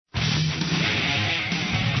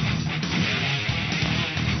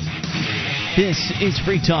This is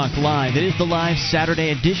Free Talk Live. It is the live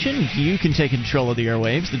Saturday edition. You can take control of the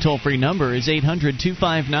airwaves. The toll-free number is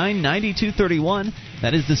 800-259-9231.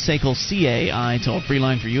 That is the SACL CAI toll-free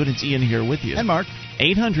line for you, and it's Ian here with you. And Mark.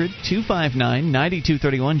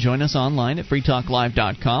 800-259-9231. Join us online at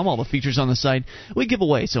freetalklive.com. All the features on the site we give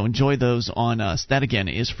away, so enjoy those on us. That, again,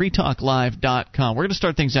 is freetalklive.com. We're going to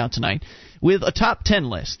start things out tonight with a top 10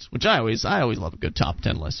 list, which I always love a good top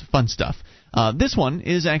 10 list. Fun stuff. This one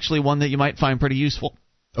is actually one that you might find pretty useful.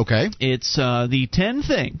 Okay. It's the 10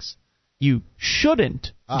 things you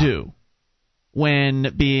shouldn't do when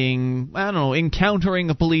being, encountering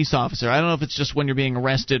a police officer. I don't know if it's just when you're being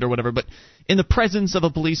arrested or whatever, but in the presence of a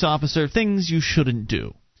police officer, things you shouldn't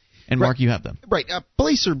do. And Mark, you have them. Right.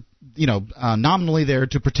 Police are, nominally there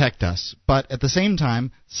to protect us, but at the same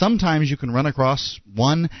time, sometimes you can run across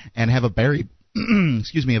one and have a very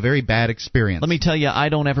a very bad experience. Let me tell you, I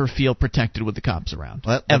don't ever feel protected with the cops around.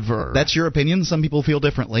 Ever. That's your opinion. Some people feel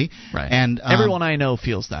differently. Right. And everyone I know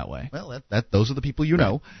feels that way. Well, those are the people you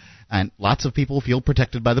know. And lots of people feel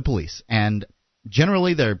protected by the police. And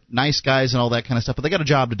generally, they're nice guys and all that kind of stuff, but they got a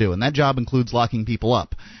job to do, and that job includes locking people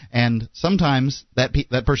up. And sometimes that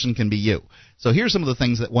person can be you. So here's some of the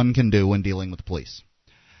things that one can do when dealing with the police.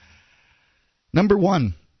 Number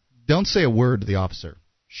 1, don't say a word to the officer.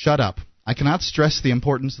 Shut up. I cannot stress the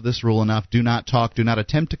importance of this rule enough. Do not talk. Do not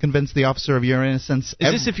attempt to convince the officer of your innocence.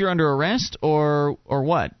 Is this if you're under arrest or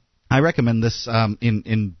what? I recommend this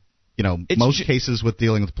in most cases with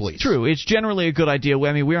dealing with police. True. It's generally a good idea.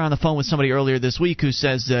 I mean, we were on the phone with somebody earlier this week who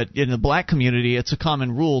says that in the black community, it's a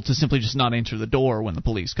common rule to simply just not answer the door when the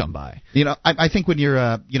police come by. I think when you're,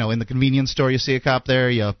 in the convenience store, you see a cop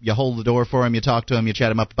there, you hold the door for him, you talk to him, you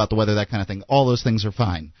chat him up about the weather, that kind of thing. All those things are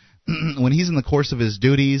fine. When he's in the course of his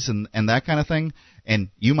duties and that kind of thing, and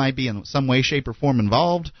you might be in some way, shape, or form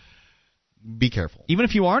involved, be careful. Even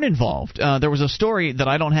if you aren't involved. There was a story that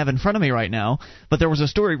I don't have in front of me right now, but there was a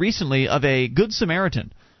story recently of a Good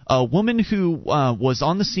Samaritan, a woman who was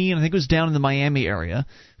on the scene, I think it was down in the Miami area,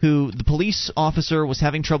 who the police officer was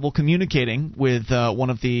having trouble communicating with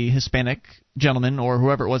one of the Hispanic gentlemen or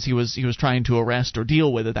whoever it was he was trying to arrest or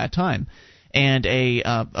deal with at that time. And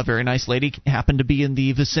a very nice lady happened to be in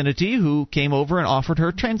the vicinity who came over and offered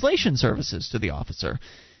her translation services to the officer.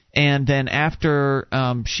 And then after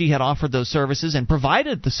she had offered those services and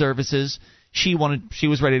provided the services, she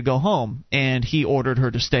was ready to go home, and he ordered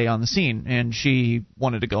her to stay on the scene, and she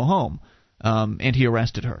wanted to go home, and he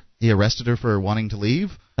arrested her. He arrested her for wanting to leave?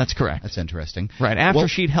 That's correct. That's interesting. Right, after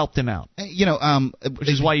she'd helped him out. Which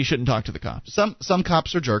is why you shouldn't talk to the cops. Some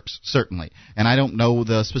cops are jerks, certainly. And I don't know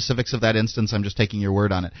the specifics of that instance. I'm just taking your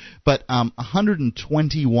word on it. But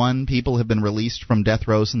 121 people have been released from death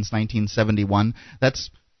row since 1971. That's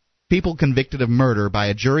people convicted of murder by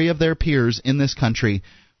a jury of their peers in this country.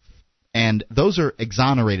 And those are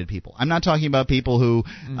exonerated people. I'm not talking about people who,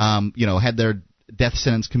 had their death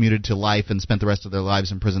sentence commuted to life and spent the rest of their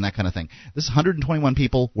lives in prison, that kind of thing. This 121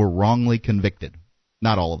 people were wrongly convicted.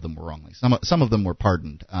 Not all of them were wrongly. Some of them were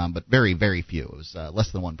pardoned, but very, very few. It was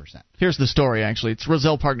less than 1%. Here's the story, actually. It's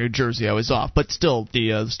Roselle Park, New Jersey. I was off, but still,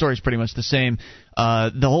 the story's pretty much the same.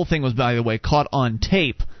 The whole thing was, by the way, caught on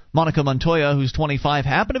tape. Monica Montoya, who's 25,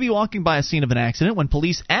 happened to be walking by a scene of an accident when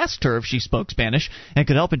police asked her if she spoke Spanish and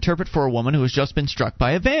could help interpret for a woman who has just been struck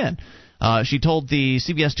by a van. She told the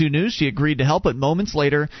CBS 2 News she agreed to help, but moments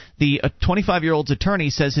later, the 25-year-old's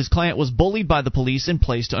attorney says his client was bullied by the police and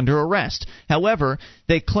placed under arrest. However,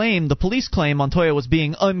 the police claim Montoya was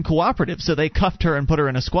being uncooperative, so they cuffed her and put her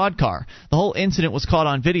in a squad car. The whole incident was caught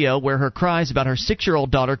on video where her cries about her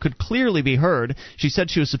 6-year-old daughter could clearly be heard. She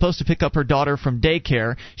said she was supposed to pick up her daughter from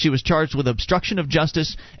daycare. She was charged with obstruction of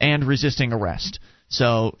justice and resisting arrest.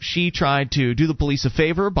 So she tried to do the police a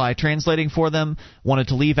favor by translating for them, wanted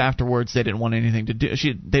to leave afterwards. They didn't want anything to do.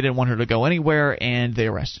 They didn't want her to go anywhere, and they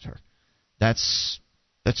arrested her. That's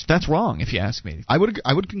wrong, if you ask me. I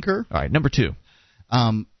would concur. All right, number 2.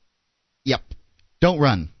 Yep. Don't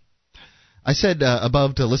run. I said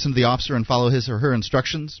above to listen to the officer and follow his or her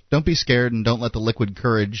instructions. Don't be scared, and don't let the liquid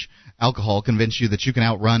courage, alcohol, convince you that you can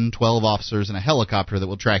outrun 12 officers in a helicopter that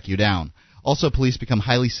will track you down. Also, police become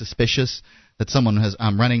highly suspicious that someone who's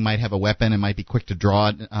running might have a weapon and might be quick to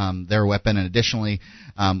draw their weapon. And additionally,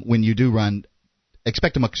 when you do run,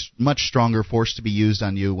 expect a much stronger force to be used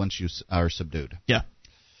on you once you are subdued. Yeah.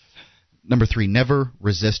 Number 3, never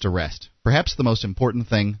resist arrest. Perhaps the most important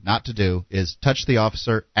thing not to do is touch the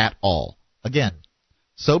officer at all. Again,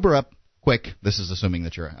 sober up quick. This is assuming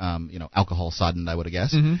that you're, alcohol sodden, I would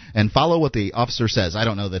guess. Mm-hmm. And follow what the officer says. I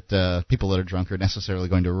don't know that people that are drunk are necessarily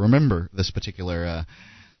going to remember this particular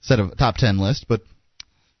set of top 10 list, but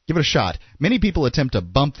Give it a shot. Many people attempt to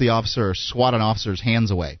bump the officer or swat an officer's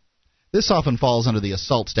hands away. This often falls under the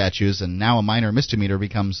assault statutes, and now a minor misdemeanor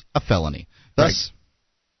becomes a felony.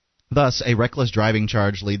 Thus, a reckless driving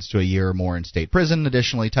charge leads to a year or more in state prison.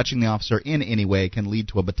 Additionally, touching the officer in any way can lead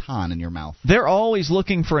to a baton in your mouth. They're always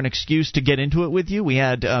looking for an excuse to get into it with you. We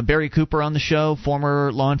had Barry Cooper on the show,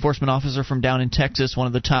 former law enforcement officer from down in Texas, one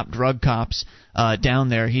of the top drug cops down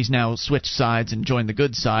there. He's now switched sides and joined the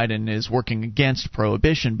good side and is working against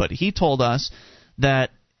prohibition. But he told us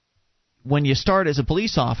that when you start as a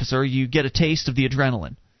police officer, you get a taste of the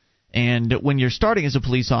adrenaline. And when you're starting as a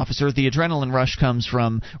police officer, the adrenaline rush comes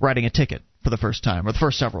from writing a ticket for the first time or the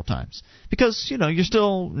first several times. Because, you're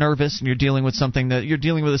still nervous and you're dealing with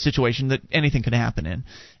a situation that anything could happen in.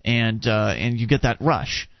 And you get that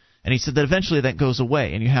rush. And he said that eventually that goes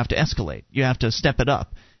away and you have to escalate. You have to step it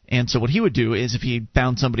up. And so what he would do is if he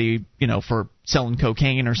found somebody, for selling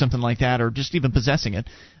cocaine or something like that, or just even possessing it,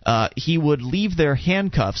 he would leave their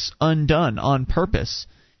handcuffs undone on purpose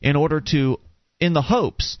in the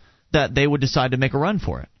hopes that they would decide to make a run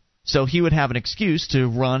for it. So he would have an excuse to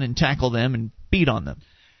run and tackle them and beat on them.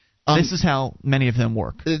 This is how many of them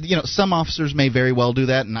work. Some officers may very well do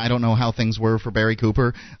that, and I don't know how things were for Barry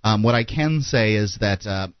Cooper. What I can say is that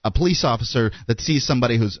a police officer that sees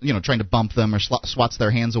somebody who's trying to bump them or swats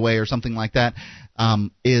their hands away or something like that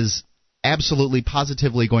is absolutely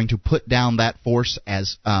positively going to put down that force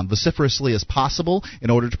as vociferously as possible in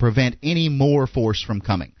order to prevent any more force from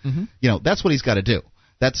coming. Mm-hmm. That's what he's got to do.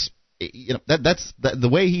 That's the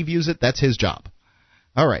way he views it. That's his job.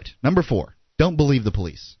 All right, number 4. Don't believe the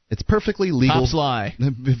police. It's perfectly legal. Cops lie.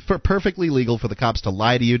 Perfectly legal for the cops to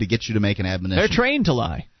lie to you to get you to make an admonition. They're trained to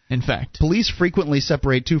lie, in fact. Police frequently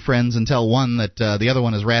separate two friends and tell one that the other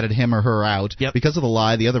one has ratted him or her out. Yep. Because of the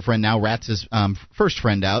lie, the other friend now rats his first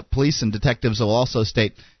friend out. Police and detectives will also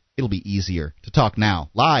state, it'll be easier to talk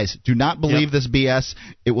now. Lies. Do not believe this BS.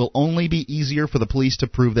 It will only be easier for the police to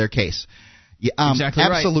prove their case. Exactly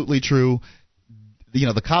right. Absolutely true.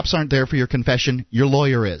 The cops aren't there for your confession. Your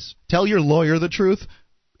lawyer is. Tell your lawyer the truth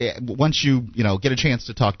once you get a chance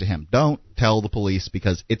to talk to him. Don't tell the police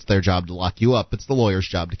because it's their job to lock you up. It's the lawyer's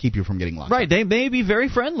job to keep you from getting locked up. Right. They may be very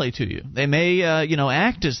friendly to you. They may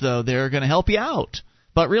act as though they're going to help you out.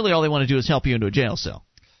 But really all they want to do is help you into a jail cell.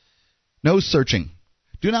 No searching.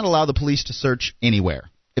 Do not allow the police to search anywhere.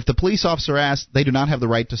 If the police officer asks, they do not have the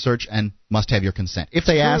right to search and must have your consent. If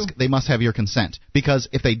they ask, they must have your consent. Because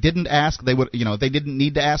if they didn't ask, they would. If they didn't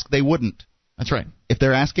need to ask, they wouldn't. That's right. If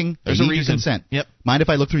they're asking, there's they a need reason. Your consent. Yep. Mind if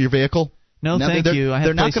I look through your vehicle? No, thank you. I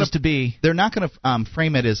have places to be. They're not going to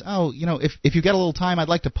frame it as, if you got a little time, I'd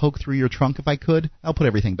like to poke through your trunk if I could. I'll put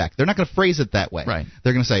everything back. They're not going to phrase it that way. Right.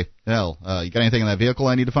 They're going to say, well, you got anything in that vehicle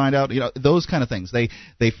I need to find out? Those kind of things. They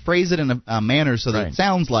phrase it in a manner so that it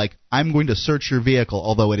sounds like I'm going to search your vehicle,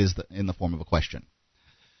 although it is in the form of a question.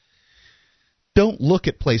 Don't look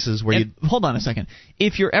at places where Hold on a second.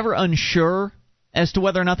 If you're ever unsure as to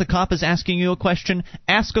whether or not the cop is asking you a question,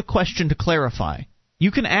 ask a question to clarify. You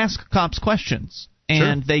can ask cops questions,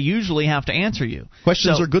 and they usually have to answer you.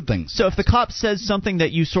 Questions are good things. So if the cop says something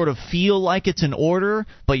that you sort of feel like it's in order,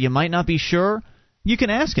 but you might not be sure, you can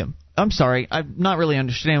ask him. I'm sorry, I'm not really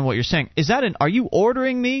understanding what you're saying. Are you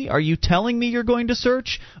ordering me? Are you telling me you're going to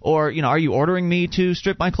search? Or, are you ordering me to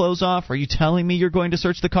strip my clothes off? Are you telling me you're going to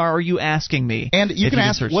search the car? Or are you asking me? And you can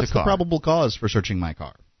ask, what's the probable cause for searching my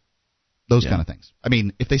car? Those kind of things. I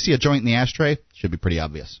mean, if they see a joint in the ashtray, it should be pretty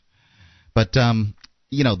obvious. But,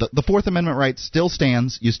 the Fourth Amendment right still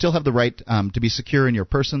stands. You still have the right to be secure in your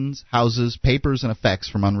persons, houses, papers, and effects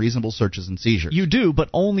from unreasonable searches and seizures. You do, but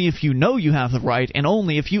only if you know you have the right and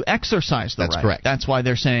only if you exercise the right. That's correct. That's why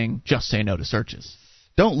they're saying just say no to searches.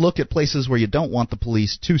 Don't look at places where you don't want the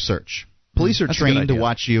police to search. Police are trained to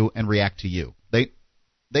watch you and react to you.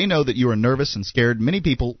 They know that you are nervous and scared. Many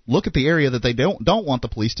people look at the area that they don't want the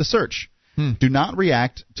police to search. Do not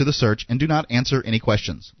react to the search and do not answer any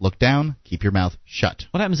questions. Look down. Keep your mouth shut.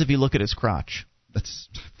 What happens if you look at his crotch? Will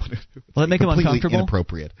that make him uncomfortable?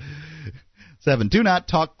 Inappropriate. 7. Do not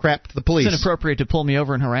talk crap to the police. It's inappropriate to pull me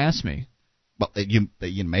over and harass me. Well, you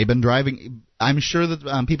may have been driving. I'm sure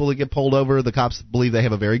that people that get pulled over, the cops believe they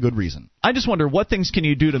have a very good reason. I just wonder what things can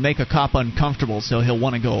you do to make a cop uncomfortable so he'll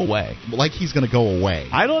want to go away. Like he's going to go away.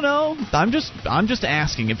 I don't know. I'm just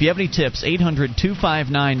asking. If you have any tips,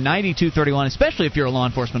 800-259-9231, especially if you're a law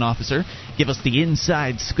enforcement officer, give us the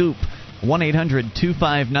inside scoop.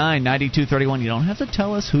 1-800-259-9231. You don't have to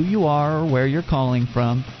tell us who you are or where you're calling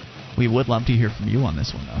from. We would love to hear from you on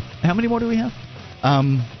this one, though. How many more do we have?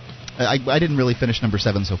 I didn't really finish number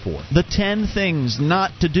 7, so 4. The 10 things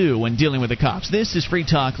not to do when dealing with the cops. This is Free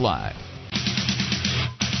Talk Live.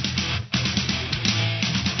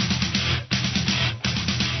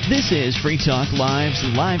 This is Free Talk Live's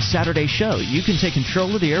live Saturday show. You can take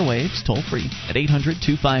control of the airwaves toll-free at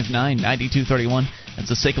 800-259-9231. That's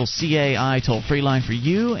the SACL CAI toll-free line for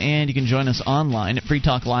you, and you can join us online at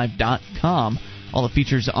freetalklive.com. All the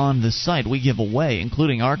features on the site we give away,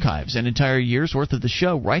 including archives, an entire year's worth of the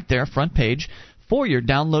show right there, front page, for your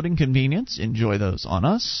downloading convenience. Enjoy those on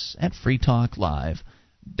us at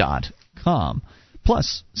freetalklive.com.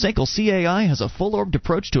 Plus, SACL CAI has a full-orbed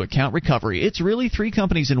approach to account recovery. It's really three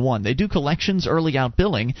companies in one. They do collections, early out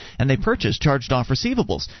billing, and they purchase charged-off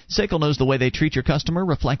receivables. SACL knows the way they treat your customer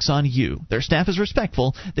reflects on you. Their staff is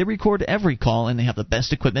respectful, they record every call, and they have the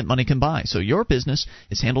best equipment money can buy, so your business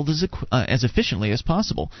is handled as efficiently as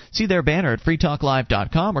possible. See their banner at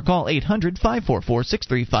freetalklive.com or call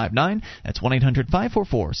 800-544-6359. That's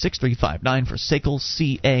 1-800-544-6359 for SACL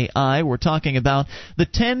CAI. We're talking about the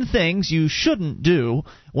 10 things you shouldn't do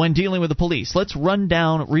when dealing with the police. Let's run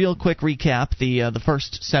down real quick recap the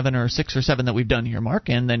first 7 or 6 or 7 that we've done here, Mark,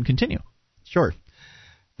 and then continue. Sure.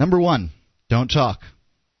 Number 1, don't talk.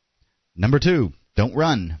 Number 2, don't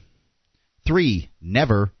run. 3,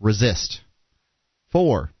 never resist.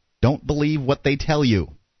 4, don't believe what they tell you.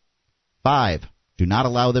 5, do not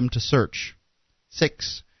allow them to search.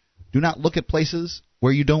 6, do not look at places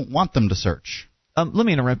where you don't want them to search. Let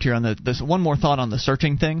me interrupt here on this. One more thought on the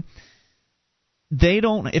searching thing.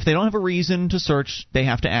 If they don't have a reason to search, they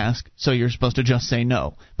have to ask, so you're supposed to just say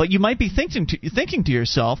no. But you might be thinking to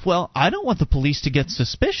yourself, well, I don't want the police to get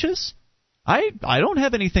suspicious. I don't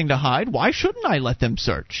have anything to hide. Why shouldn't I let them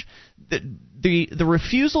search? The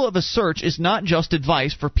refusal of a search is not just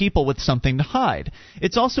advice for people with something to hide.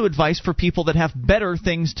 It's also advice for people that have better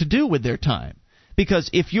things to do with their time. Because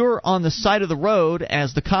if you're on the side of the road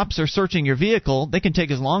as the cops are searching your vehicle, they can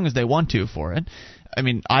take as long as they want to for it. I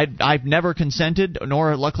mean, I've never consented,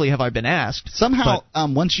 nor luckily have I been asked. Somehow,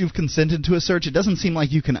 once you've consented to a search, it doesn't seem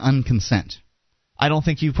like you can unconsent. I don't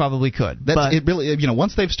think you probably could. It really,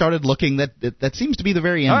 once they've started looking, that seems to be the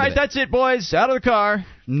very end. All right, that's it, boys. Out of the car.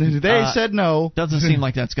 They said no. Doesn't seem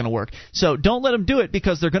like that's going to work. So don't let them do it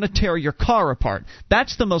because they're going to tear your car apart.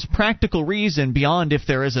 That's the most practical reason beyond if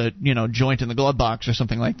there is a joint in the glove box or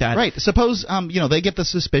something like that. Right. Suppose they get the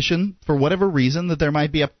suspicion for whatever reason that there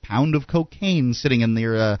might be a pound of cocaine sitting in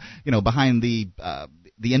their behind the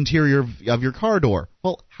interior of your car door.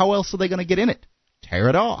 Well, how else are they going to get in it? Tear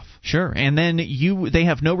it off. Sure, and then they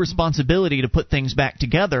have no responsibility to put things back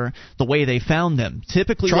together the way they found them.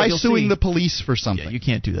 Typically, try suing the police for something. Yeah, you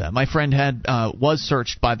can't do that. My friend was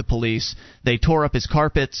searched by the police. They tore up his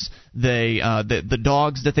carpets. The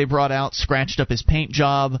dogs that they brought out scratched up his paint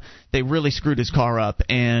job. They really screwed his car up,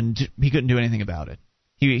 and he couldn't do anything about it.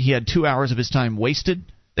 He had 2 hours of his time wasted.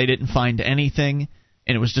 They didn't find anything,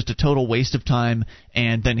 and it was just a total waste of time.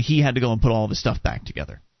 And then he had to go and put all of his stuff back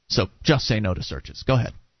together. So just say no to searches. Go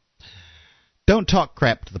ahead. Don't talk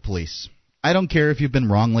crap to the police. I don't care if you've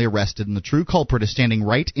been wrongly arrested and the true culprit is standing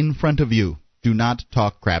right in front of you. Do not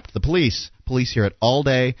talk crap to the police. Police hear it all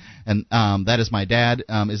day, and that is my dad,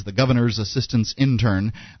 is the governor's assistant's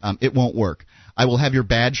intern. It won't work. I will have your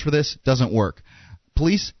badge for this. Doesn't work.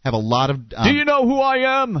 Police have a lot of... Do you know who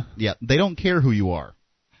I am? Yeah, they don't care who you are.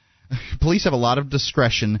 Police have a lot of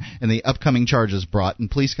discretion in the upcoming charges brought, and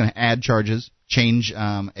police can add charges, change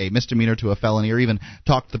a misdemeanor to a felony, or even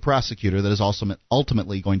talk to the prosecutor that is also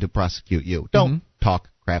ultimately going to prosecute you. Don't talk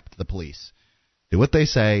crap to the police. Do what they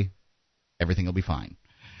say. Everything will be fine.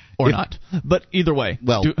 Or not. But either way,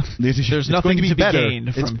 there's nothing to be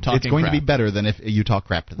gained from talking crap. It's going to be better than if you talk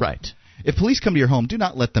crap to them. Right. If police come to your home, do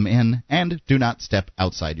not let them in, and do not step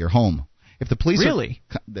outside your home. If the police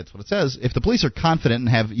that's what it says. If the police are confident and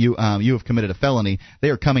have you have committed a felony, they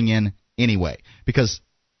are coming in anyway because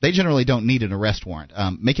they generally don't need an arrest warrant.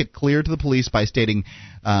 Make it clear to the police by stating,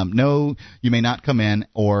 "No, you may not come in,"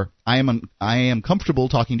 or "I am comfortable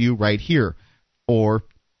talking to you right here," or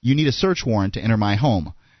 "You need a search warrant to enter my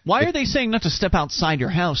home." Why are they saying not to step outside your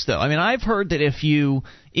house, though? I mean, I've heard that if you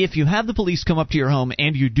have the police come up to your home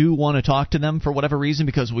and you do want to talk to them for whatever reason,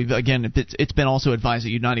 because it's been also advised that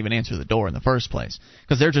you not even answer the door in the first place,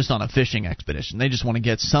 because they're just on a fishing expedition. They just want to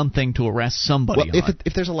get something to arrest somebody on.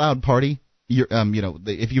 If there's a loud party,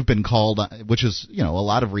 if you've been called, which is a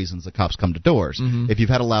lot of reasons the cops come to doors. Mm-hmm. If you've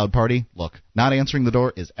had a loud party, look, not answering the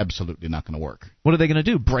door is absolutely not going to work. What are they going to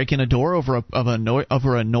do? Break in a door over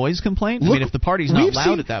a noise complaint? Look, I mean, if the party's not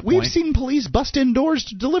loud at that point, we've seen police bust in doors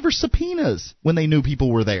to deliver subpoenas when they knew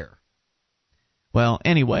people were there. Well,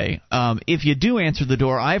 anyway, if you do answer the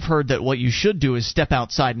door, I've heard that what you should do is step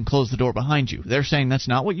outside and close the door behind you. They're saying that's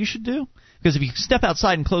not what you should do. Because if you step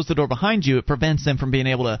outside and close the door behind you, it prevents them from being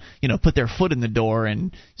able to, put their foot in the door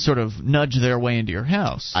and sort of nudge their way into your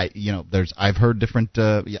house. I've heard different.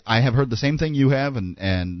 I have heard the same thing you have,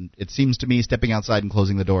 and it seems to me stepping outside and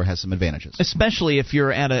closing the door has some advantages. Especially if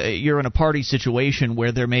you're in a party situation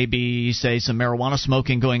where there may be, say, some marijuana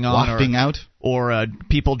smoking going on, wafting out. Or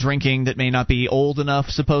people drinking that may not be old enough,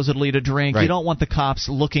 supposedly, to drink. Right. You don't want the cops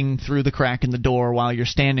looking through the crack in the door while you're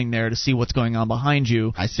standing there to see what's going on behind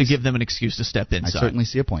you to give them an excuse to step inside. I certainly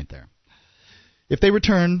see a point there. If they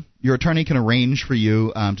return, your attorney can arrange for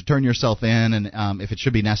you to turn yourself in, and if it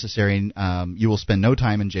should be necessary, you will spend no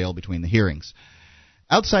time in jail between the hearings.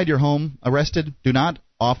 Outside your home, arrested, do not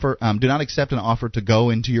accept an offer to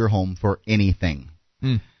go into your home for anything.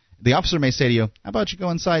 The officer may say to you, how about you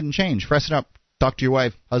go inside and change, freshen up, talk to your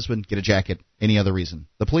wife, husband, get a jacket, any other reason.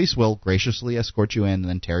 The police will graciously escort you in and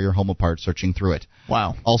then tear your home apart searching through it.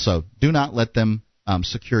 Wow. Also, do not let them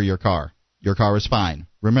secure your car. Your car is fine.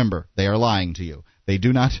 Remember, they are lying to you. They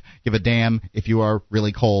do not give a damn if you are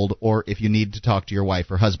really cold or if you need to talk to your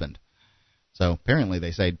wife or husband. So apparently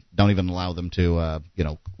they say don't even allow them to,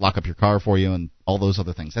 lock up your car for you and all those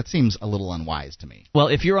other things. That seems a little unwise to me. Well,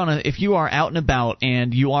 if you are out and about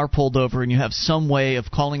and you are pulled over and you have some way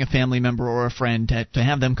of calling a family member or a friend to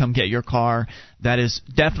have them come get your car, that is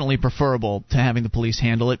definitely preferable to having the police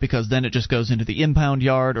handle it, because then it just goes into the impound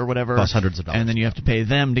yard or whatever. Costs hundreds of dollars. And then you have to pay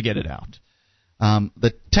them to get it out.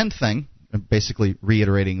 The 10th thing, basically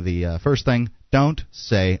reiterating the first thing, don't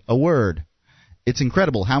say a word. It's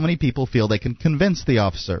incredible how many people feel they can convince the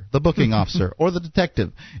officer, the booking officer, or the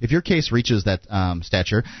detective, if your case reaches that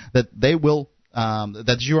stature, that they will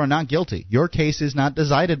that you are not guilty. Your case is not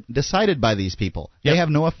decided by these people. Yep. They have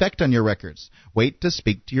no effect on your records. Wait to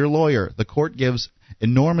speak to your lawyer. The court gives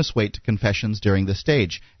enormous weight to confessions during this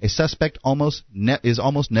stage. A suspect is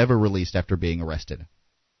almost never released after being arrested.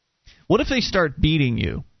 What if they start beating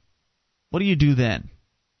you? What do you do then?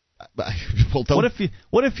 Well,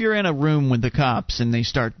 what if you're in a room with the cops and they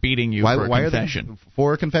start beating you for a confession?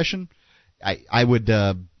 For a confession? I would,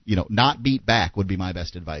 not beat back would be my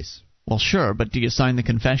best advice. Well, sure, but do you sign the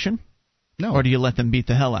confession? No. Or do you let them beat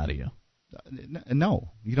the hell out of you? No,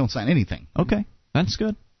 you don't sign anything. Okay, that's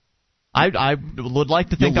good. I would like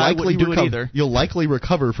to think I wouldn't do it either. You'll likely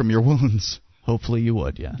recover from your wounds. Hopefully you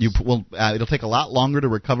would, yes. It'll take a lot longer to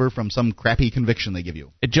recover from some crappy conviction they give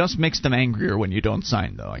you. It just makes them angrier when you don't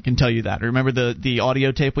sign, though. I can tell you that. Remember the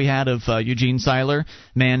audio tape we had of Eugene Seiler?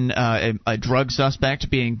 A drug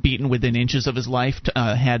suspect being beaten within inches of his life.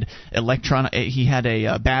 He had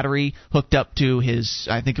a battery hooked up to his,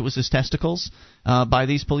 I think it was his testicles, by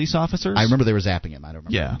these police officers. I remember they were zapping him. I don't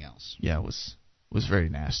remember anything else. Yeah, it was very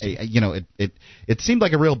nasty. It seemed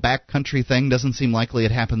like a real backcountry thing. Doesn't seem likely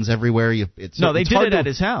it happens everywhere. No, they did it at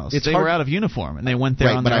his house. They were out of uniform and they went there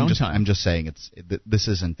on their own time. I'm just saying this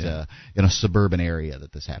isn't in a suburban area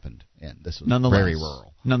that this happened, and this was very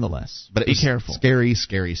rural. Nonetheless, but be careful. Scary,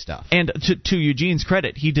 scary stuff. And to Eugene's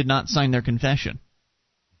credit, he did not sign their confession,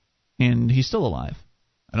 and he's still alive.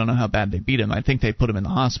 I don't know how bad they beat him. I think they put him in the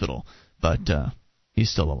hospital, but he's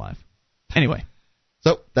still alive. Anyway.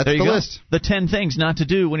 So that's the list. The 10 things not to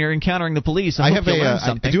do when you're encountering the police. I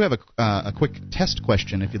do have a quick test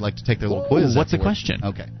question if you'd like to take their little quiz. What's the question?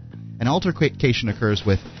 Okay. An altercation occurs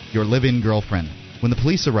with your live-in girlfriend. When the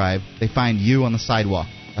police arrive, they find you on the sidewalk,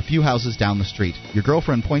 a few houses down the street. Your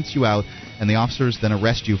girlfriend points you out, and the officers then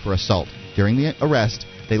arrest you for assault. During the arrest,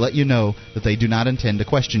 they let you know that they do not intend to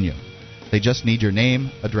question you. They just need your name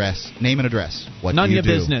and address. What None do you of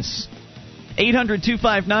your business.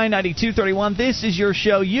 800-259-9231. This is your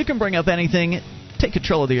show. You can bring up anything. Take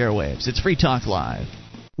control of the airwaves. It's Free Talk Live.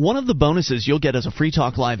 One of the bonuses you'll get as a Free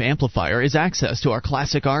Talk Live amplifier is access to our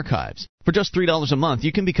classic archives. For just $3 a month,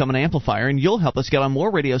 you can become an amplifier, and you'll help us get on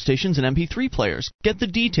more radio stations and MP3 players. Get the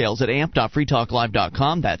details at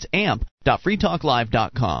amp.freetalklive.com. That's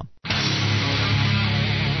amp.freetalklive.com.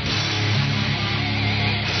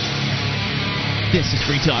 This is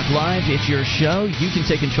Free Talk Live. It's your show. You can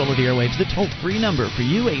take control of the airwaves. The toll-free number for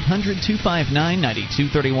you,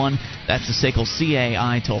 800-259-9231. That's the SACL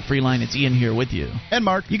CAI toll-free line. It's Ian here with you. And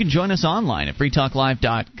Mark. You can join us online at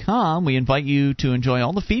freetalklive.com. We invite you to enjoy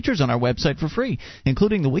all the features on our website for free,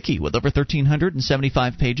 including the wiki with over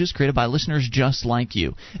 1,375 pages created by listeners just like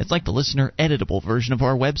you. It's like the listener-editable version of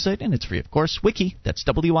our website, and it's free, of course. Wiki, that's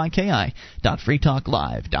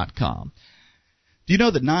wiki.freetalklive.com. Do you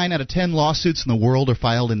know that 9 out of 10 lawsuits in the world are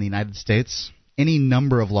filed in the United States? Any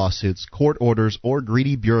number of lawsuits, court orders, or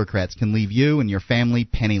greedy bureaucrats can leave you and your family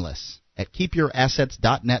penniless. At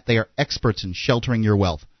keepyourassets.net, they are experts in sheltering your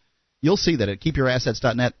wealth. You'll see that at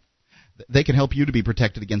keepyourassets.net, They can help you to be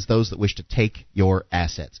protected against those that wish to take your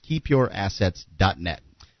assets. KeepYourAssets.net.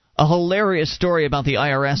 A hilarious story about the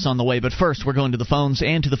IRS on the way, but first we're going to the phones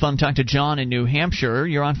and to the phone talk to John in New Hampshire.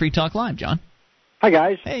 You're on Free Talk Live, John. Hi,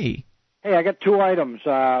 guys. Hey. Hey, I got two items.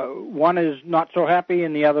 One is not so happy,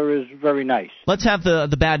 and the other is very nice. Let's have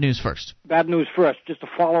the bad news first. Bad news first. Just a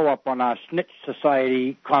follow-up on our Snitch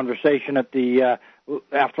Society conversation at the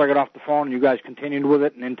after I got off the phone, and you guys continued with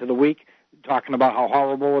it and into the week, talking about how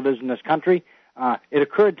horrible it is in this country. It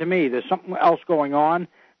occurred to me there's something else going on.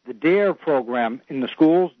 The DARE program in the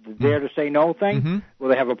schools, the Dare to Say No thing, where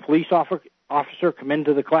they have a police officer come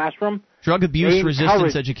into the classroom. Drug abuse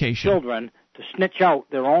resistance education. Children to snitch out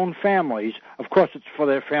their own families. Of course, it's for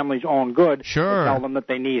their family's own good. Sure. They tell them that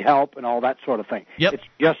they need help and all that sort of thing. Yep. It's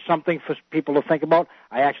just something for people to think about.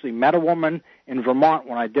 I actually met a woman in Vermont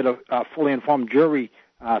when I did a fully informed jury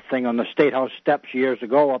thing on the State House steps years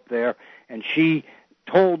ago up there, and she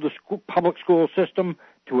told the public school system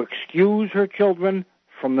to excuse her children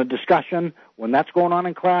from the discussion when that's going on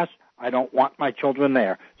in class. I don't want my children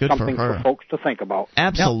there. Good Something for her. for folks to think about.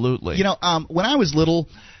 Absolutely. Now, when I was little,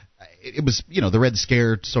 it was the Red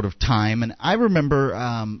Scare sort of time, and I remember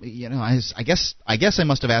I guess I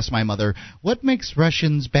must have asked my mother, what makes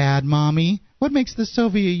Russians bad, Mommy? What makes the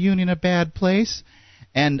Soviet Union a bad place?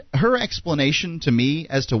 And her explanation to me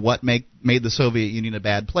as to what made the Soviet Union a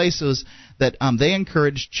bad place was that they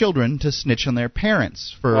encouraged children to snitch on their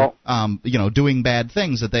parents for doing bad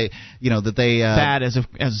things that they bad as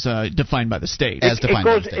defined by the state.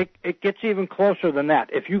 It gets even closer than that.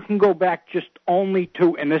 If you can go back just only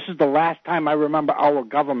to, and this is the last time I remember our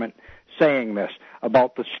government saying this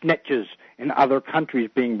about the snitches in other countries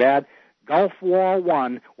being bad. Gulf War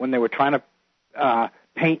I, when they were trying to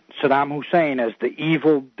paint Saddam Hussein as the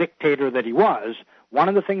evil dictator that he was, one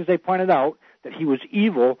of the things they pointed out that he was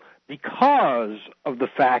evil because of the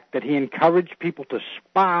fact that he encouraged people to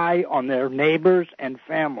spy on their neighbors and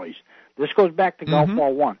families. This goes back to Gulf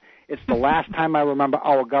War I. It's the last time I remember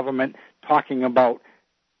our government talking about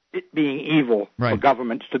it being evil for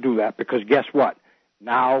governments to do that, because guess what?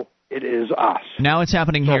 Now it is us. Now it's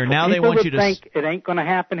happening here. Now they want you to think it ain't going to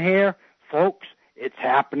happen here, folks. It's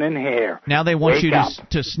happening here. Now they want you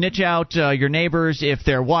to snitch out your neighbors if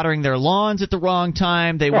they're watering their lawns at the wrong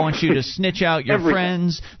time. They want you to snitch out your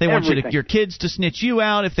friends. They want your kids to snitch you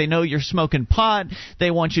out if they know you're smoking pot.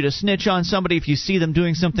 They want you to snitch on somebody if you see them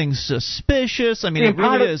doing something suspicious. I mean, it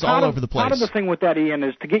really is all over the place. Part of the thing with that, Ian,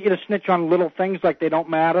 is to get you to snitch on little things like they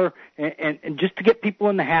don't matter, and just to get people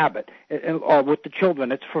in the habit. Or with the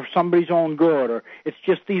children, it's for somebody's own good, or it's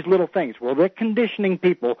just these little things. Well, they're conditioning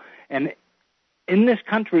people, and in this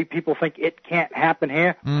country, people think it can't happen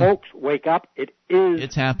here. Folks, wake up.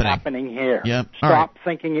 It's happening here. Yep. Stop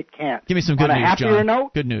thinking it can't. Give me some good news, John. On a happier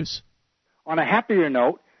note, good news. On a happier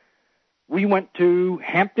note, we went to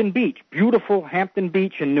Hampton Beach, beautiful Hampton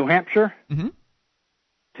Beach in New Hampshire.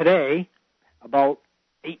 Today, about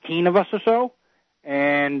 18 of us or so,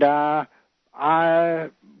 and I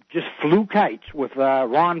just flew kites with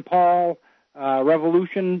Ron Paul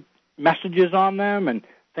Revolution messages on them and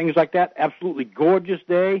things like that. Absolutely gorgeous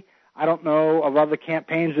day. I don't know of other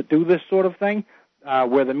campaigns that do this sort of thing,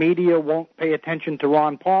 where the media won't pay attention to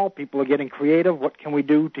Ron Paul. People are getting creative. What can we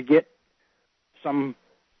do to get some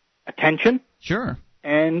attention? Sure.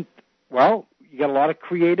 And, well, you got a lot of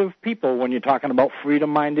creative people when you're talking about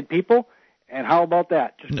freedom-minded people. And how about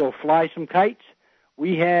that? Just go fly some kites.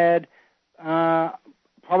 We had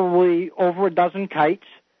probably over a dozen kites.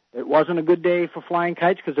 It wasn't a good day for flying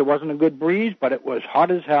kites because there wasn't a good breeze, but it was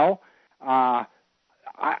hot as hell. I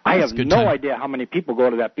have no idea how many people go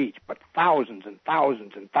to that beach, but thousands and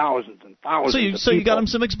thousands and thousands and thousands So you got them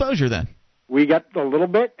some exposure then? We got a little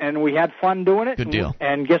bit, and we had fun doing it. Good deal.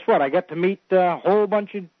 And guess what? I got to meet a whole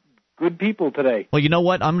bunch of good people today. Well, you know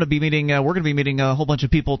what? We're going to be meeting a whole bunch of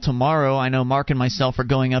people tomorrow. I know Mark and myself are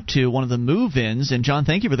going up to one of the move-ins. And, John,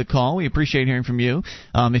 thank you for the call. We appreciate hearing from you.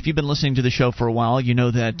 If you've been listening to the show for a while, you know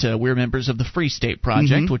that we're members of the Free State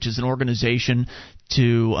Project, which is an organization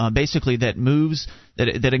to basically that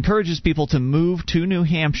encourages people to move to New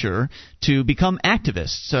Hampshire to become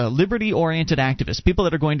activists, liberty-oriented activists, people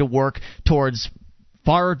that are going to work towards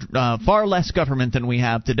far less government than we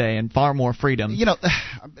have today and far more freedom. You know,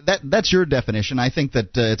 that's your definition. I think that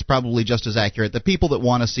it's probably just as accurate. The people that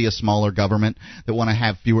want to see a smaller government, that want to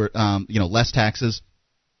have fewer, less taxes,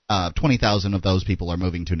 20,000 of those people are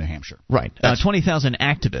moving to New Hampshire. Right. 20,000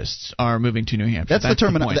 activists are moving to New Hampshire.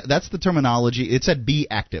 That's the terminology. It said be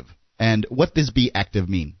active. And what does be active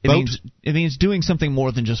mean? It means doing something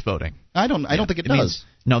more than just voting. I don't think it does.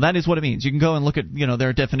 No, that is what it means. You can go and look at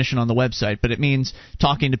their definition on the website, but it means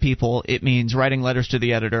talking to people. It means writing letters to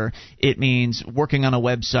the editor. It means working on a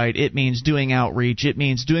website. It means doing outreach. It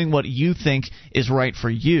means doing what you think is right for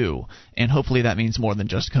you. And hopefully that means more than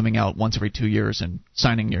just coming out once every 2 years and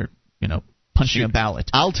signing your, punching a ballot.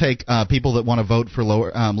 I'll take people that want to vote for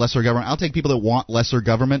lesser government. I'll take people that want lesser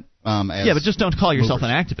government. But just don't call yourself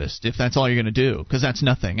an activist if that's all you're going to do, because that's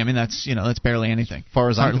nothing. I mean, that's barely anything. As far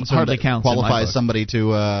as I'm concerned, hardly counts. Qualifies somebody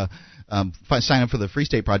to sign up for the Free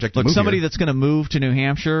State Project. Look, somebody that's going to move to New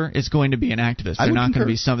Hampshire is going to be an activist. They're not going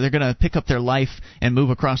to be they're going to pick up their life and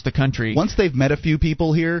move across the country. Once they've met a few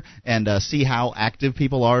people here and see how active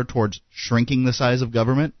people are towards shrinking the size of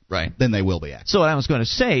government, right, then they will be active. So what I was going to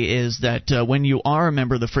say is that when you are a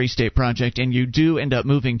member of the Free State Project and you do end up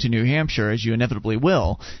moving to New Hampshire, as you inevitably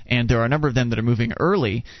will, and there are a number of them that are moving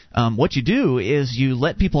early, what you do is you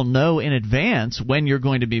let people know in advance when you're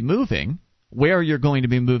going to be moving, where you're going to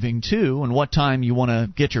be moving to, and what time you want to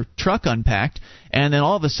get your truck unpacked, and then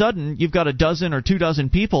all of a sudden you've got a dozen or 24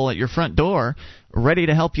 people at your front door ready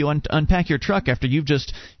to help you unpack your truck after you've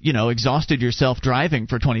just exhausted yourself driving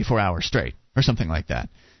for 24 hours straight or something like that.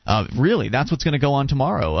 Really, that's what's going to go on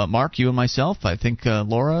tomorrow. Mark, you and myself, I think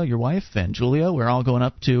Laura, your wife, and Julia, we're all going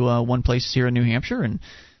up to one place here in New Hampshire, and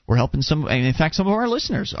we're helping in fact, some of our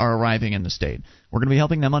listeners are arriving in the state. We're going to be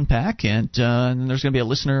helping them unpack, and there's going to be a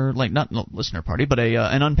listener, not listener party, but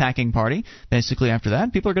an unpacking party. Basically, after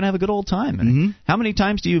that, people are going to have a good old time. And how many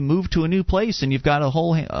times do you move to a new place and you've got a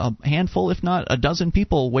whole handful, if not a dozen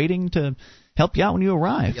people waiting to help you out when you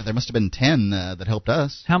arrive? Yeah, there must have been 10 that helped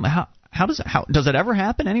us. How does it ever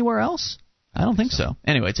happen anywhere else? I don't think so.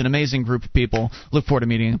 Anyway, it's an amazing group of people. Look forward to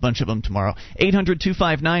meeting a bunch of them tomorrow.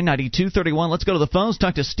 800-259-9231. Let's go to the phones.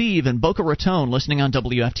 Talk to Steve in Boca Raton, listening on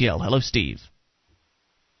WFTL. Hello, Steve.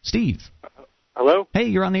 Steve. Hello? Hey,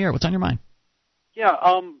 you're on the air. What's on your mind? Yeah,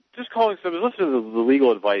 just calling. So I was listening to the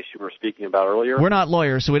legal advice you were speaking about earlier. We're not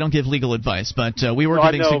lawyers, so we don't give legal advice, but we were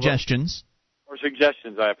giving suggestions. Or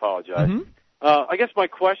suggestions, I apologize. I guess my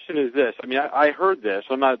question is this. I mean, I heard this.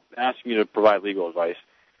 I'm not asking you to provide legal advice.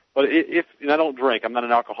 But and I don't drink. I'm not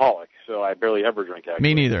an alcoholic, so I barely ever drink, actually.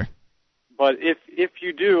 Me neither. But if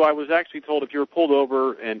you do, I was actually told if you were pulled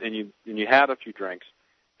over and you had a few drinks,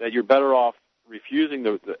 that you're better off refusing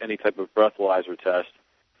any type of breathalyzer test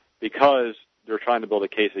because they're trying to build a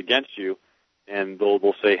case against you, and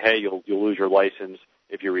they'll say, hey, you'll lose your license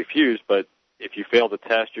if you refuse, but if you fail the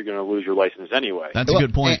test, you're going to lose your license anyway. That's a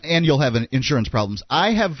good point. And you'll have insurance problems.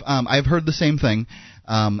 I've heard the same thing,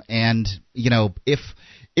 and if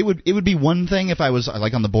it would be one thing if I was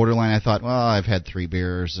like on the borderline. I thought, well, I've had 3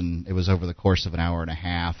 beers and it was over the course of an hour and a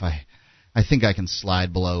half. I think I can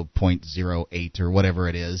slide below 0.08 or whatever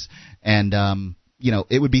it is, and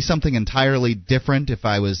it would be something entirely different if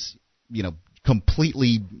I was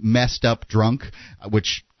completely messed up drunk,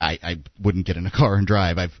 which I wouldn't get in a car and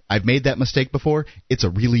drive. I've made that mistake before. It's a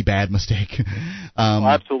really bad mistake.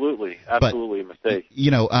 Absolutely a mistake.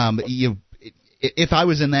 If I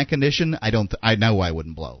was in that condition, I know I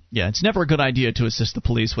wouldn't blow. Yeah, it's never a good idea to assist the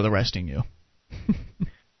police with arresting you.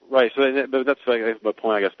 Right. So that's my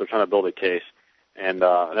point. I guess they're trying to build a case, and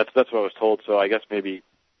that's what I was told. So I guess maybe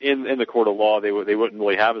in the court of law they wouldn't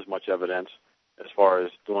really have as much evidence as far as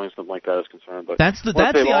doing something like that is concerned. But that's the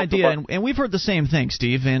idea, and we've heard the same thing,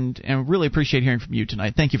 Steve, and really appreciate hearing from you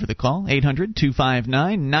tonight. Thank you for the call.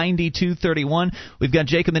 800-259-9231. We've got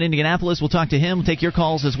Jacob in Indianapolis. We'll talk to him. We'll take your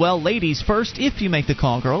calls as well. Ladies first, if you make the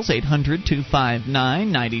call, girls.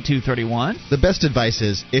 800-259-9231. The best advice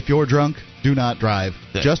is, if you're drunk, do not drive.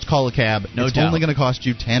 Just call a cab. It's only going to cost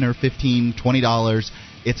you $10 or $15, $20.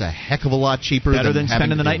 It's a heck of a lot cheaper than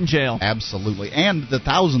spending the night in jail. Absolutely. And the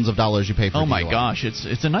thousands of dollars you pay for Oh, my gosh.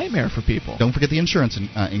 It's a nightmare for people. Don't forget the insurance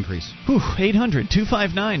increase.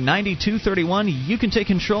 800-259-9231. You can take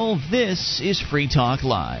control. This is Free Talk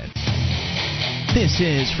Live. This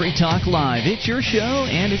is Free Talk Live. It's your show,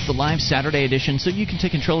 and it's the live Saturday edition, so you can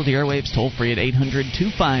take control of the airwaves toll-free at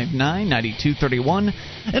 800-259-9231.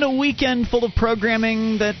 And a weekend full of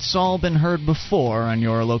programming that's all been heard before on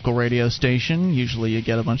your local radio station. Usually you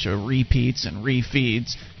get a bunch of repeats and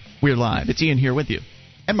refeeds. We're live. It's Ian here with you.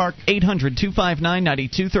 And Mark.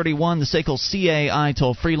 800-259-9231, the SACL CAI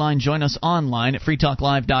toll-free line. Join us online at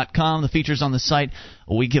freetalklive.com. The features on the site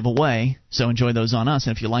we give away, so enjoy those on us.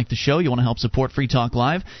 And if you like the show, you want to help support Free Talk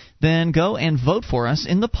Live, then go and vote for us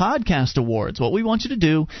in the Podcast Awards. What we want you to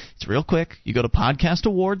do, it's real quick. You go to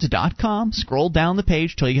podcastawards.com, scroll down the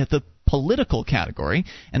page till you get the political category,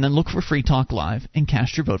 and then look for Free Talk Live and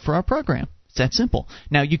cast your vote for our program. It's that simple.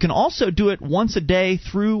 Now, you can also do it once a day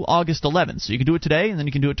through August 11th. So you can do it today, and then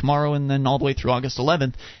you can do it tomorrow, and then all the way through August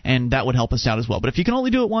 11th, and that would help us out as well. But if you can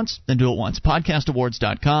only do it once, then do it once.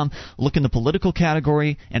 PodcastAwards.com. Look in the political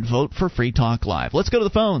category and vote for Free Talk Live. Let's go to the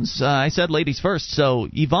phones. I said ladies first. So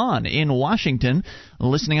Yvonne in Washington,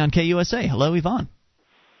 listening on KUSA. Hello, Yvonne.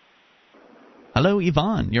 Hello,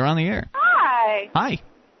 Yvonne. You're on the air. Hi. Hi.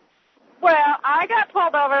 Well, I got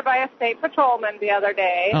pulled over by a state patrolman the other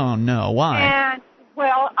day. Oh, no. Why? And,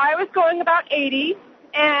 well, I was going about 80,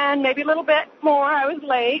 and maybe a little bit more. I was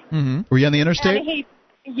late. Mm-hmm. Were you on the interstate? And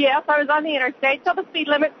yes, I was on the interstate, so the speed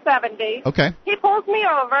limit's 70. Okay. He pulls me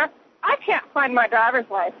over. I can't find my driver's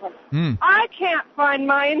license. I can't find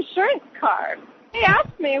my insurance card. He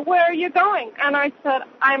asked me, where are you going? And I said,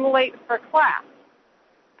 I'm late for class.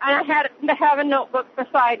 And I had to have a notebook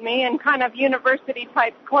beside me and kind of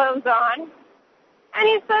university-type clothes on. And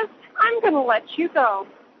he says, I'm going to let you go.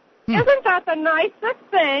 Isn't that the nicest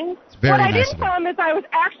thing? It's very what I nice didn't tell him is I was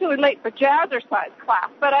actually late for jazzercise class,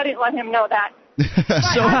 but I didn't let him know that.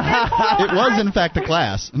 So it was, in fact, a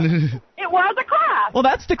class. It was a class. Well,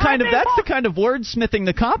 that's the kind of wordsmithing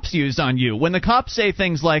the cops use on you. When the cops say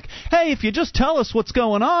things like, "Hey, if you just tell us what's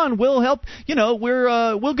going on, we'll help.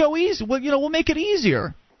 We'll go easy. We'll make it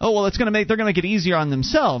easier." Oh, well, they're going to make it easier on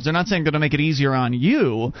themselves. They're not saying they're going to make it easier on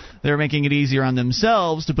you. They're making it easier on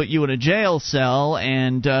themselves to put you in a jail cell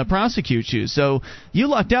and prosecute you. So you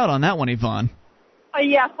lucked out on that one, Yvonne.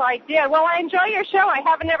 Yes, I did. Well, I enjoy your show. I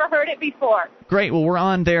haven't ever heard it before. Great. Well, we're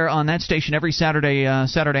on there on that station every Saturday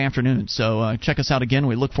afternoon. So check us out again.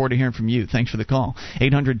 We look forward to hearing from you. Thanks for the call.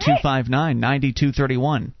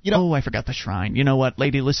 800-259-9231. I forgot the Shrine. You know what?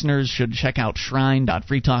 Lady listeners should check out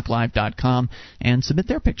shrine.freetalklive.com and submit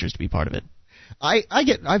their pictures to be part of it.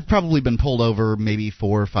 I've probably been pulled over maybe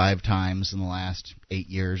 4 or 5 times in the last 8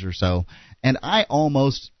 years or so, and I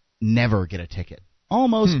almost never get a ticket.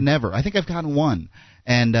 Almost never. I think I've gotten one,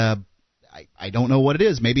 and I don't know what it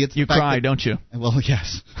is. Maybe it's you cry, don't you? Well,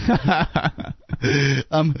 yes. I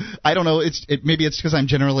don't know. Maybe it's because I'm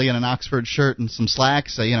generally in an Oxford shirt and some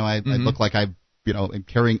slacks. I look like I'm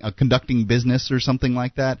conducting business or something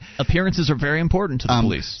like that. Appearances are very important to the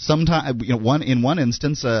police. Sometimes, in one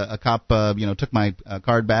instance, a cop, took my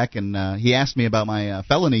card back, and he asked me about my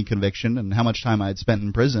felony conviction and how much time I had spent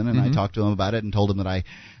in prison, and I talked to him about it and told him that I,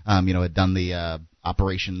 had done the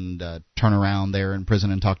operation turnaround there in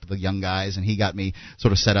prison and talked to the young guys, and he got me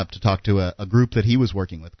sort of set up to talk to a group that he was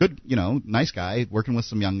working with. Good, nice guy, working with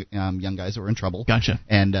some young guys that were in trouble. Gotcha.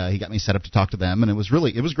 And he got me set up to talk to them, and it was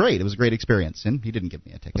great. It was a great experience, and he didn't give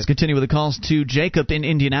me a ticket. Let's continue with the calls to Jacob in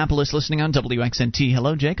Indianapolis, listening on WXNT.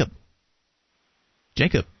 Hello, Jacob.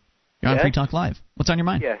 Jacob, you're on Free Talk Live. What's on your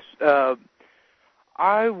mind? Yes.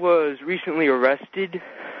 I was recently arrested,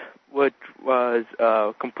 which was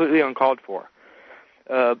completely uncalled for.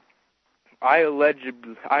 I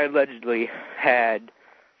allegedly had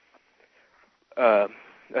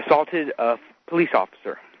assaulted a police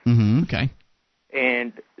officer. Mm-hmm. Okay.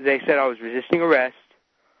 And they said I was resisting arrest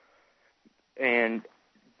and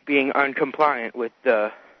being uncompliant with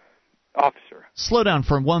the officer. Slow down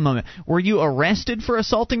for one moment. Were you arrested for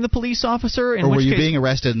assaulting the police officer? Or were you being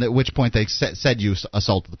arrested, and at which point they said you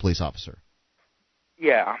assaulted the police officer?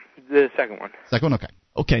 Yeah, the second one. Second one, okay.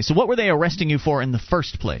 Okay, so what were they arresting you for in the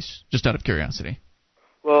first place, just out of curiosity?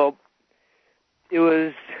 Well, it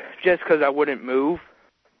was just because I wouldn't move.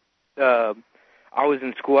 I was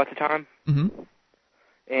in school at the time,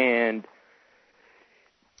 and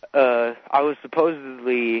I was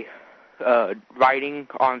supposedly writing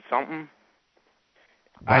on something.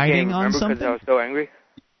 Writing on something? Because I was so angry.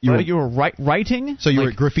 You were writing? So you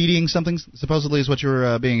were graffitiing something, supposedly, is what you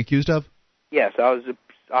were being accused of? Yes, I was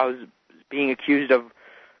being accused of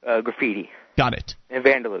graffiti. Got it. And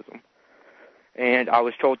vandalism. And I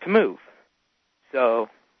was told to move. So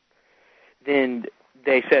then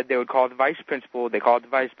they said they would call the vice principal. They called the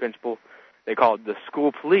vice principal. They called the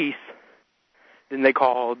school police. Then they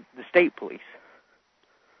called the state police.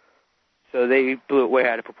 So they blew it way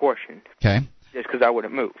out of proportion. Okay. Just because I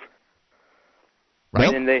wouldn't move.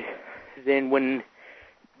 Right. And then when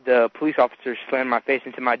the police officers slammed my face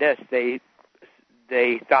into my desk, they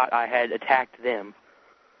thought I had attacked them.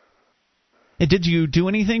 And did you do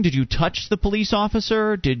anything? Did you touch the police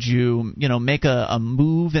officer? Did you, make a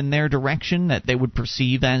move in their direction that they would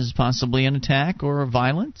perceive as possibly an attack or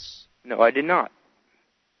violence? No, I did not.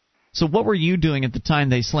 So what were you doing at the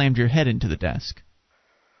time they slammed your head into the desk?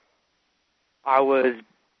 I was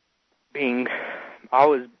being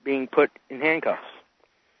put in handcuffs.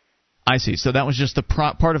 I see. So that was just the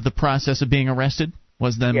part of the process of being arrested?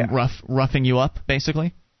 Was them roughing you up,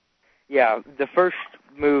 basically? Yeah, the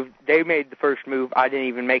moved. They made the first move. I didn't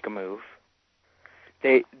even make a move.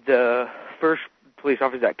 The first police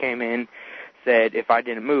officer that came in said if I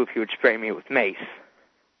didn't move, he would spray me with mace.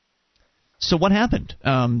 So what happened?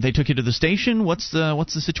 They took you to the station. What's the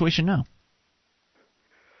situation now?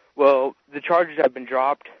 Well, the charges have been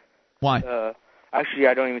dropped. Why? Actually,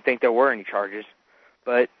 I don't even think there were any charges,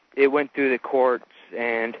 but it went through the courts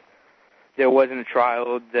and there wasn't a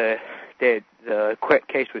trial. The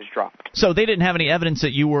case was dropped. So they didn't have any evidence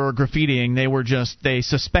that you were graffitiing. They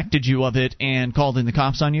suspected you of it and called in the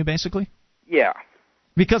cops on you, basically? Yeah.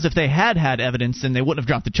 Because if they had evidence, then they wouldn't have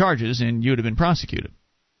dropped the charges and you would have been prosecuted.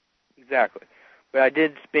 Exactly. But I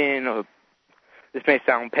did spend, this may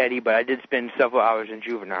sound petty, but I did spend several hours in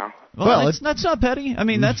juvenile. Well, that's not petty. I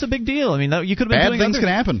mean, that's a big deal. I mean, you could have been doing bad things can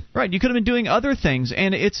happen. Right, you could have been doing other things,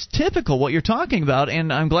 and it's typical what you're talking about.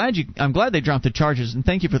 And I'm glad they dropped the charges. And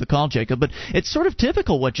thank you for the call, Jacob. But it's sort of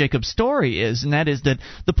typical what Jacob's story is, and that is that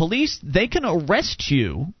the police, they can arrest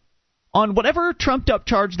you on whatever trumped up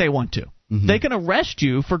charge they want to. Mm-hmm. They can arrest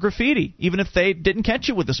you for graffiti, even if they didn't catch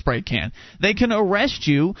you with a spray can. They can arrest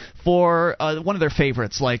you for one of their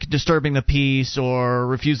favorites, like disturbing the peace or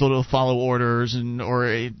refusal to follow orders,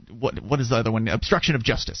 or what is the other one? Obstruction of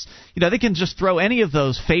justice. They can just throw any of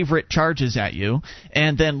those favorite charges at you,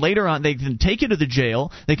 and then later on they can take you to the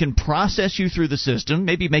jail. They can process you through the system,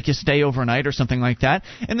 maybe make you stay overnight or something like that.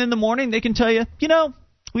 And then in the morning they can tell you,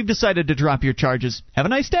 we've decided to drop your charges. Have a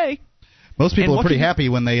nice day. Most people are pretty happy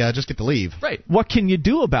when they just get to leave. Right. What can you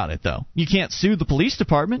do about it, though? You can't sue the police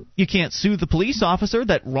department. You can't sue the police officer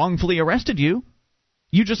that wrongfully arrested you.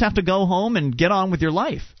 You just have to go home and get on with your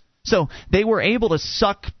life. So they were able to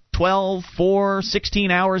suck 12, 4, 16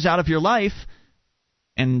 hours out of your life,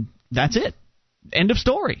 and that's it. End of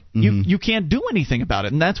story. Mm-hmm. You can't do anything about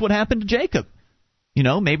it, and that's what happened to Jacob.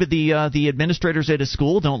 Maybe the administrators at his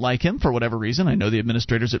school don't like him for whatever reason. I know the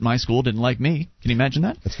administrators at my school didn't like me. Can you imagine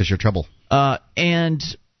that? That's because you're trouble. And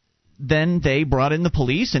then they brought in the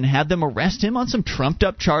police and had them arrest him on some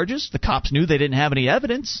trumped-up charges. The cops knew they didn't have any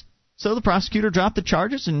evidence, so the prosecutor dropped the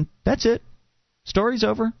charges, and that's it. Story's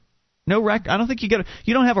over. No record. I don't think you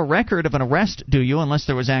don't have a record of an arrest, do you? Unless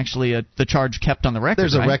there was actually the charge kept on the record.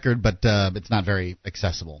 There's a record, but it's not very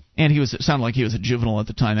accessible. And it sounded like he was a juvenile at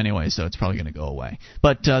the time anyway, so it's probably going to go away.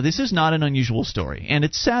 But this is not an unusual story, and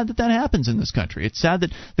it's sad that happens in this country. It's sad that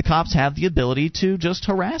the cops have the ability to just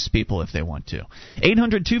harass people if they want to.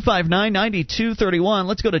 800-259-9231.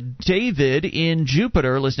 Let's go to David in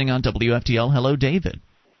Jupiter, listening on WFTL. Hello, David.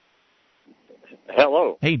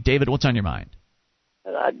 Hello. Hey, David. What's on your mind?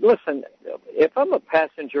 Listen, if I'm a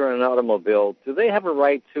passenger in an automobile, do they have a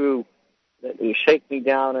right to shake me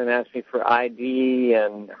down and ask me for ID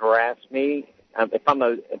and harass me? If I'm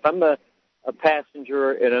a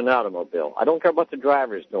passenger in an automobile, I don't care what the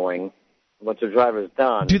driver's doing, what the driver's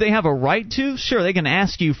done. Do they have a right to? Sure, they can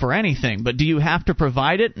ask you for anything, but do you have to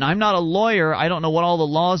provide it? And I'm not a lawyer. I don't know what all the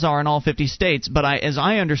laws are in all 50 states, but as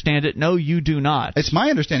I understand it, no, you do not. It's my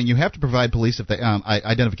understanding you have to provide police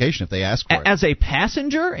identification if they ask for it. As a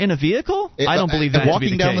passenger in a vehicle? I don't believe that to be the case.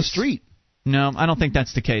 Walking down the street. No, I don't think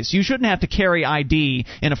that's the case. You shouldn't have to carry ID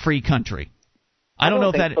in a free country. I don't know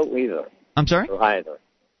if that. So either. I'm sorry? Either.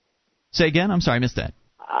 Say again? I'm sorry, I missed that.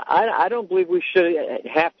 I don't believe we should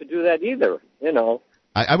have to do that either.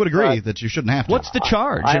 I would agree that you shouldn't have to. What's the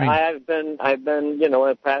charge? I've been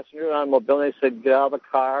a passenger in an automobile. They said get out of the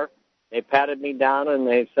car. They patted me down and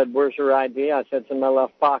they said, "Where's your ID?" I said, "It's in my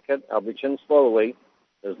left pocket." I'll reach in slowly.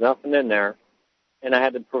 There's nothing in there, and I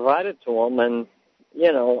had to provide it to them. And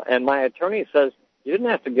and my attorney says you didn't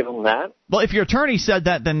have to give them that. Well, if your attorney said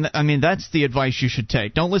that, then, that's the advice you should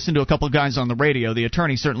take. Don't listen to a couple of guys on the radio. The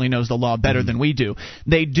attorney certainly knows the law better than we do.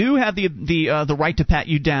 They do have the right to pat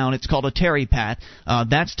you down. It's called a Terry pat.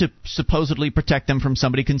 That's to supposedly protect them from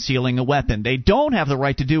somebody concealing a weapon. They don't have the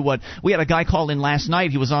right to do what we had a guy call in last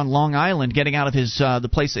night. He was on Long Island getting out of his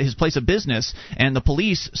place of business, and the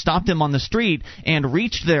police stopped him on the street and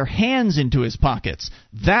reached their hands into his pockets.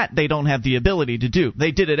 That they don't have the ability to do.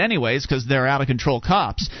 They did it anyways because they're out of control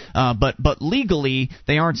cops. But legally,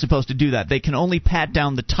 they aren't supposed to do that. They can only pat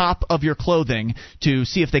down the top of your clothing to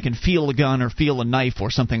see if they can feel a gun or feel a knife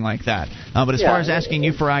or something like that. But as far as asking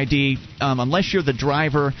you for ID, unless you're the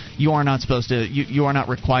driver, you are not supposed to. You are not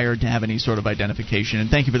required to have any sort of identification.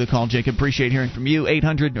 And thank you for the call, Jacob. Appreciate hearing from you.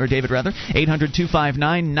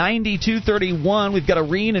 800-259-9231. We've got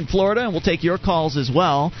Irene in Florida, and we'll take your calls as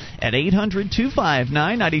well at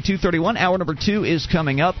 800-259-9231. Hour number 2 is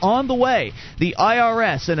coming up. On the way, the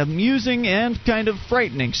IRS, an amusing and kind of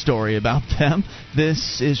frightening story about them.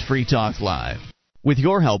 This is Free Talk Live. With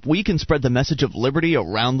your help, we can spread the message of liberty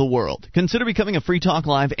around the world. Consider becoming a Free Talk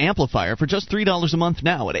Live amplifier for just $3 a month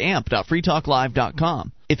now at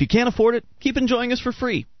amp.freetalklive.com. If you can't afford it, keep enjoying us for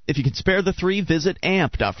free. If you can spare the $3, visit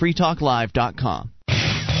amp.freetalklive.com.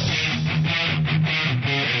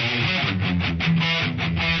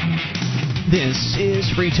 This is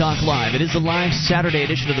Free Talk Live. It is the live Saturday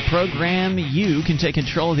edition of the program. You can take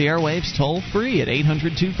control of the airwaves toll-free at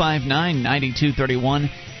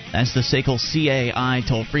 800-259-9231. That's the SACL CAI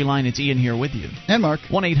toll-free line. It's Ian here with you. And Mark.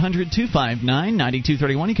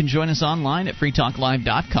 1-800-259-9231. You can join us online at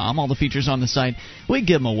freetalklive.com. All the features on the site, we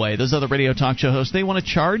give them away. Those other radio talk show hosts, they want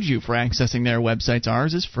to charge you for accessing their websites.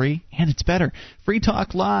 Ours is free, and it's better.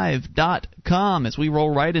 freetalklive.com. As we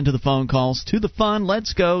roll right into the phone calls, to the fun,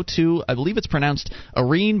 let's go to, I believe it's pronounced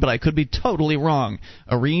Irene, but I could be totally wrong.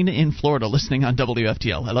 Irene in Florida, listening on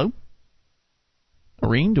WFTL. Hello?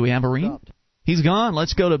 Irene? Do we have Irene? He's gone.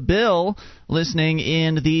 Let's go to Bill, listening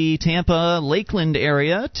in the Tampa Lakeland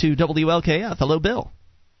area to WLKF. Hello, Bill.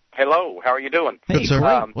 Hello. How are you doing? Hey,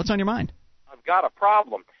 sir. What's on your mind? I've got a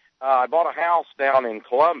problem. I bought a house down in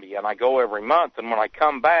Columbia, and I go every month. And when I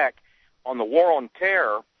come back on the War on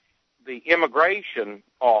Terror, the immigration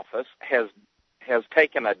office has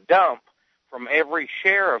taken a dump from every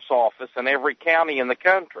sheriff's office in every county in the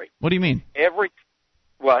country. What do you mean?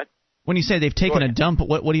 What? When you say they've taken a dump,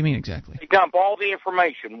 what do you mean exactly? They dump all the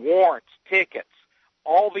information, warrants, tickets,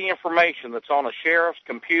 all the information that's on a sheriff's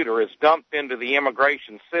computer is dumped into the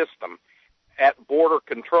immigration system at Border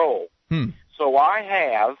Control. So I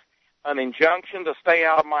have an injunction to stay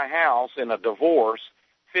out of my house in a divorce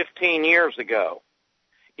 15 years ago.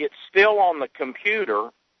 It's still on the computer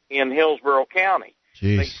in Hillsborough County.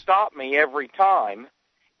 Jeez. They stop me every time,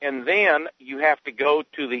 and then you have to go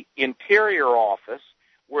to the Interior office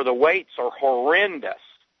where the waits are horrendous,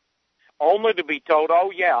 only to be told,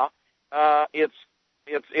 "Oh yeah, it's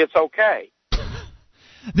okay."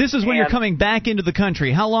 This is when you're coming back into the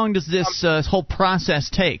country. How long does this whole process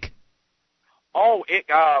take?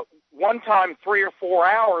 One time 3 or 4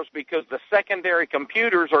 hours because the secondary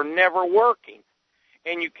computers are never working,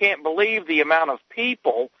 and you can't believe the amount of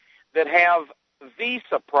people that have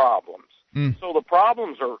visa problems. So the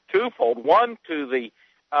problems are twofold. One, to the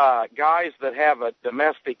guys that have a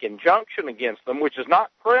domestic injunction against them, which is not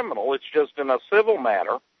criminal, it's just in a civil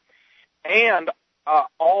matter, and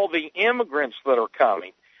all the immigrants that are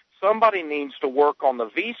coming. Somebody needs to work on the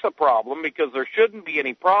visa problem because there shouldn't be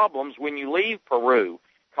any problems when you leave Peru,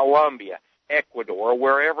 Colombia, Ecuador, or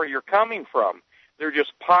wherever you're coming from. They're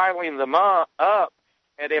just piling them up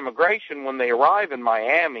at immigration when they arrive in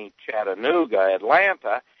Miami, Chattanooga,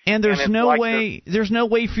 Atlanta. And there's no way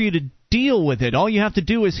for you to deal with it. All you have to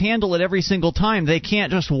do is handle it every single time. They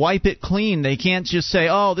can't just wipe it clean. They can't just say,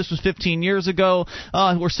 "Oh, this was 15 years ago.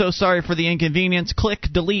 We're so sorry for the inconvenience. Click,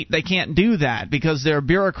 delete." They can't do that because they're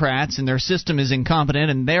bureaucrats and their system is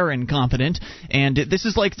incompetent and they're incompetent. And this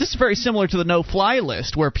is very similar to the no-fly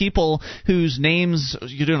list, where people whose names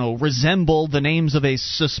resemble the names of a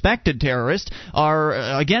suspected terrorist are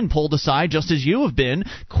again pulled aside, just as you have been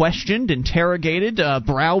questioned, interrogated,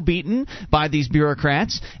 browbeaten by these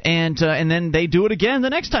bureaucrats, and then they do it again the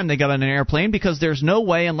next time they get on an airplane, because there's no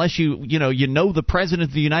way, unless you know the President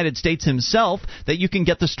of the United States himself, that you can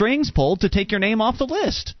get the strings pulled to take your name off the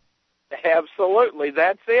list. Absolutely,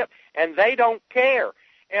 that's it. And they don't care.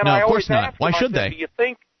 And no, I of course always not. ask Why them, should they? Do you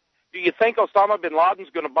think Osama bin Laden's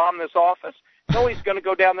going to bomb this office? No, he's going to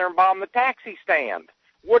go down there and bomb the taxi stand.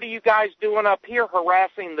 What are you guys doing up here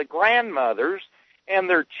harassing the grandmothers and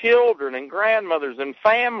their children and grandmothers and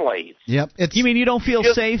families? Yep. You mean you don't feel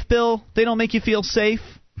safe, Bill? They don't make you feel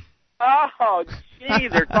safe? Oh, gee,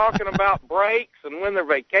 they're talking about breaks and when their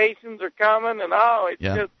vacations are coming, and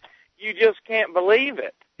you just can't believe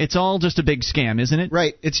it. It's all just a big scam, isn't it?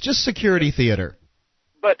 Right. It's just security theater.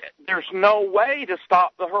 But there's no way to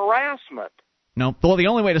stop the harassment. No. Well, the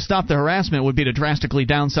only way to stop the harassment would be to drastically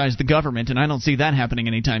downsize the government, and I don't see that happening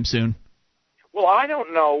anytime soon. Well, I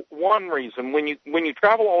don't know one reason. When you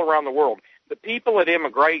travel all around the world, the people at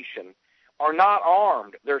immigration are not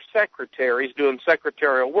armed. They're secretaries doing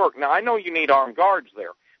secretarial work. Now, I know you need armed guards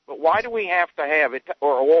there, but why do we have to have it?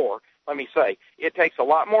 Or let me say, it takes a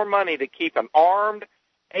lot more money to keep an armed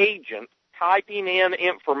agent typing in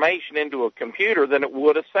information into a computer than it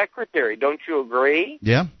would a secretary. Don't you agree?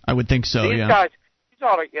 Yeah, I would think so. These guys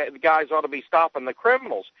ought to be stopping the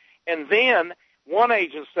criminals. And then one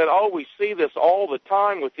agent said, we see this all the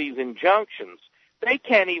time with these injunctions. They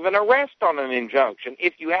can't even arrest on an injunction.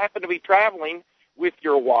 If you happen to be traveling with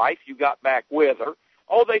your wife, you got back with her,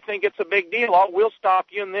 they think it's a big deal. We'll stop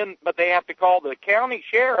you, but they have to call the county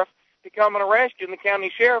sheriff to come and arrest you, and the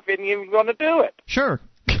county sheriff isn't even going to do it. Sure.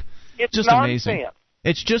 It's just nonsense. Amazing.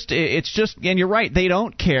 It's just, and you're right, they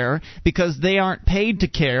don't care because they aren't paid to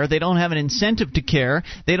care. They don't have an incentive to care.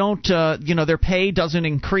 They don't, their pay doesn't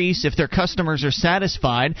increase if their customers are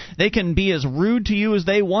satisfied. They can be as rude to you as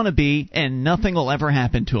they want to be, and nothing will ever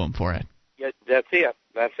happen to them for it. Yeah, that's it.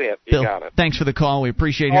 That's it. You Bill, got it. Thanks for the call. We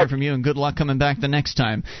appreciate hearing from you, and good luck coming back the next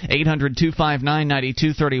time.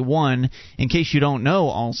 800-259-9231. In case you don't know,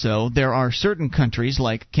 also, there are certain countries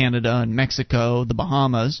like Canada and Mexico, the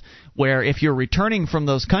Bahamas, where if you're returning from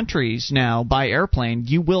those countries now by airplane,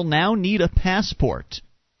 you will now need a passport.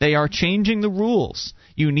 They are changing the rules.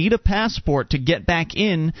 You need a passport to get back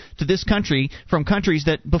in to this country from countries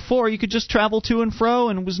that before you could just travel to and fro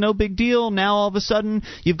and it was no big deal. Now all of a sudden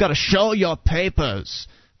you've got to show your papers.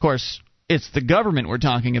 Of course, it's the government we're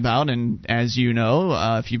talking about, and as you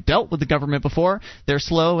know, if you've dealt with the government before, they're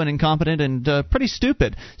slow and incompetent and pretty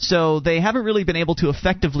stupid. So they haven't really been able to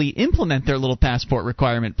effectively implement their little passport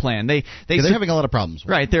requirement plan. They're having a lot of problems.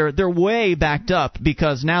 Right, they're way backed up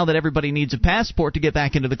because now that everybody needs a passport to get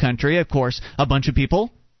back into the country, of course, a bunch of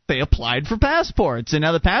people, they applied for passports, and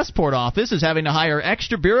now the passport office is having to hire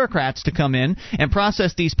extra bureaucrats to come in and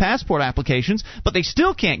process these passport applications, but they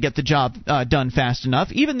still can't get the job done fast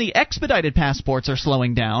enough. Even the expedited passports are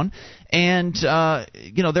slowing down, and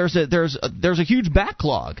there's a huge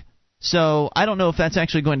backlog. So I don't know if that's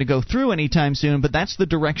actually going to go through anytime soon, but that's the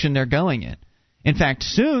direction they're going in. In fact,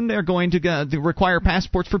 soon they're going to require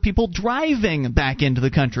passports for people driving back into the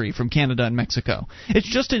country from Canada and Mexico.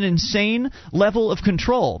 It's just an insane level of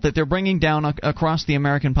control that they're bringing down across the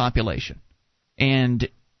American population. And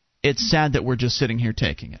it's sad that we're just sitting here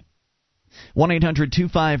taking it.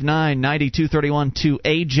 1-800-259-9231 to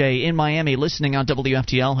AJ in Miami, listening on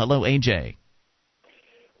WFTL. Hello, AJ.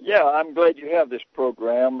 Yeah, I'm glad you have this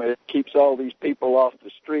program. It keeps all these people off the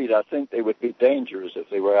street. I think they would be dangerous if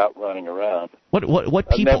they were out running around. What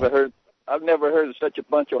people? I've never heard of such a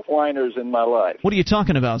bunch of whiners in my life. What are you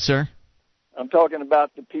talking about, sir? I'm talking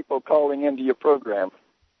about the people calling into your program.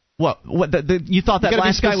 What? You thought that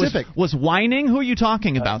last guy was whining? Who are you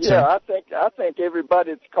talking about, sir? Yeah, I think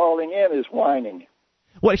everybody that's calling in is whining.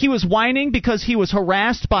 What? He was whining because he was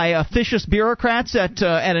harassed by officious bureaucrats at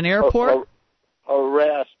an airport.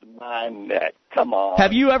 Harassed my neck. Come on.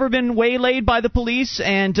 Have you ever been waylaid by the police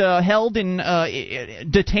and held in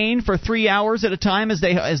detained for 3 hours at a time as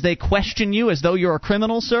they question you as though you're a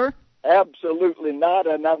criminal, sir? Absolutely not,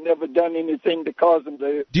 and I've never done anything to cause them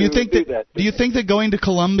to do that. Do you think that going to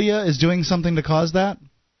Colombia is doing something to cause that?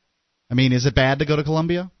 I mean, is it bad to go to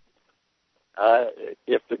Colombia?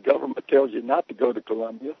 If the government tells you not to go to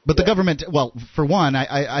Colombia. But the government, well, for one,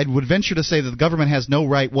 I would venture to say that the government has no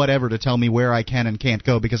right whatever to tell me where I can and can't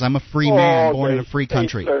go because I'm a free man born in a free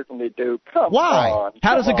country. They certainly do. Come Why? on.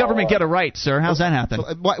 How does the government get a right, sir? How's that happen?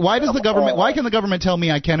 Why can the government tell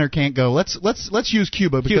me I can or can't go? Let's use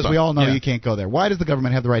Cuba because we all know you can't go there. Why does the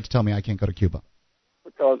government have the right to tell me I can't go to Cuba?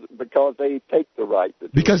 Because they take the right to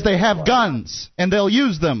do because it. They have guns and they'll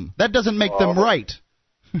use them. That doesn't make them right.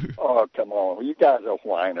 Oh, come on. You guys are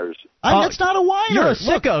whiners. That's not a whiner. You're a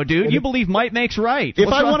sicko, dude. You believe might makes right. If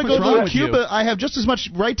I want to go to Cuba, I have just as much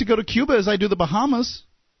right to go to Cuba as I do the Bahamas.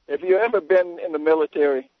 Have you ever been in the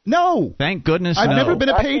military? No. Thank goodness I've no. never been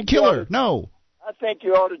a paid killer. No. I think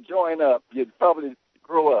you ought to join up. You'd probably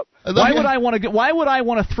grow up. Why would I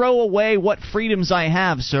want to throw away what freedoms I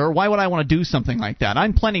have, sir? Why would I want to do something like that?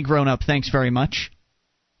 I'm plenty grown up, thanks very much.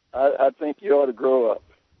 I think you ought to grow up.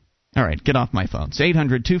 All right, get off my phone. It's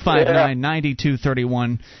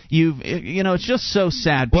 800-259-9231. It's just so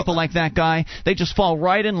sad. People like that guy, they just fall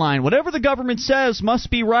right in line. Whatever the government says must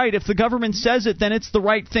be right. If the government says it, then it's the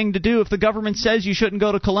right thing to do. If the government says you shouldn't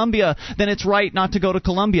go to Colombia, then it's right not to go to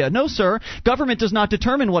Colombia. No, sir. Government does not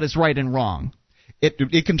determine what is right and wrong. It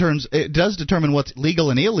does determine what's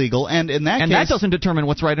legal and illegal, and in that case... And that doesn't determine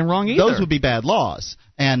what's right and wrong either. Those would be bad laws,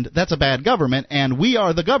 and that's a bad government, and we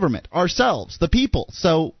are the government, ourselves, the people.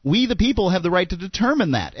 So we, the people, have the right to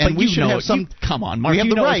determine that, and we should have some... Come on, Mark. We have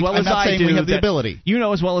the right. I'm not saying we have the ability. You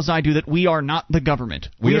know as well as I do that we are not the government.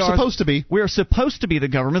 We are supposed to be. We are supposed to be the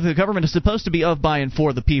government. The government is supposed to be of, by, and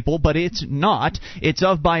for the people, but it's not. It's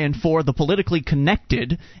of, by, and for the politically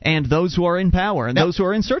connected and those who are in power and those who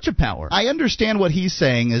are in search of power. I understand what he's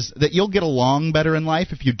saying is that you'll get along better in life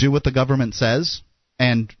if you do what the government says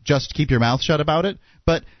and just keep your mouth shut about it.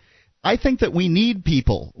 But I think that we need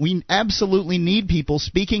people. We absolutely need people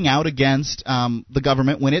speaking out against the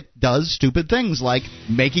government when it does stupid things like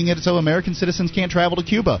making it so American citizens can't travel to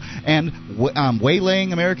Cuba and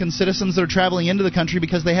waylaying American citizens that are traveling into the country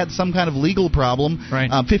because they had some kind of legal problem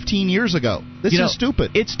 15 years ago. This is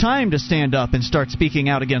stupid. It's time to stand up and start speaking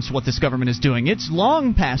out against what this government is doing. It's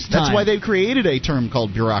long past time. That's why they've created a term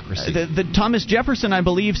called bureaucracy. Thomas Jefferson, I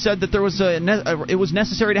believe, said that there was it was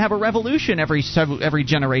necessary to have a revolution every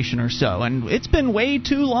generation or so, and it's been way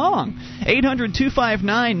too long.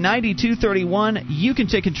 800-259-9231. You can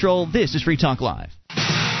take control. This is Free Talk Live.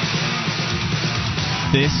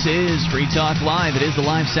 This is Free Talk Live. It is the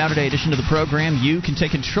live Saturday edition of the program. You can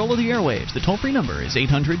take control of the airwaves. The toll-free number is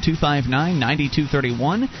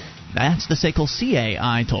 800-259-9231. That's the SACL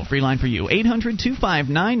CAI toll-free line for you,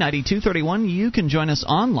 800-259-9231. You can join us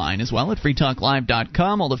online as well at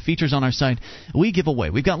freetalklive.com. All the features on our site we give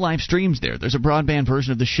away. We've got live streams there. There's a broadband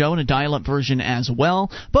version of the show and a dial-up version as well,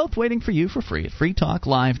 both waiting for you for free at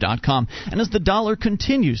freetalklive.com. And as the dollar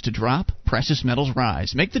continues to drop, precious metals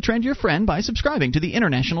rise. Make the trend your friend by subscribing to the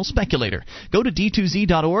International Speculator. Go to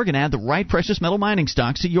D2Z.org and add the right precious metal mining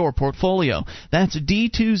stocks to your portfolio. That's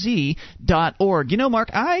D2Z.org. You know,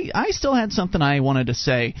 Mark, I still had something I wanted to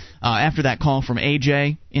say after that call from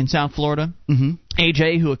AJ in South Florida. Mm-hmm.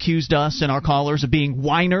 AJ, who accused us and our callers of being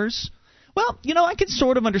whiners. Well, you know, I could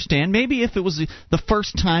sort of understand. Maybe if it was the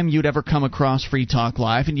first time you'd ever come across Free Talk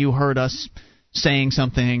Live and you heard us saying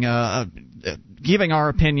something, giving our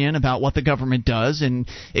opinion about what the government does, and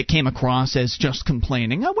it came across as just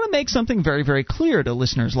complaining. I want to make something very, very clear to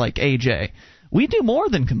listeners like AJ. We do more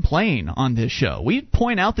than complain on this show. We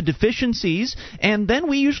point out the deficiencies, and then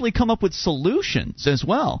we usually come up with solutions as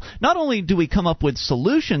well. Not only do we come up with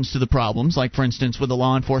solutions to the problems, like, for instance, with the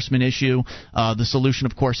law enforcement issue, the solution,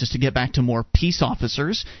 of course, is to get back to more peace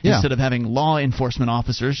officers instead of having law enforcement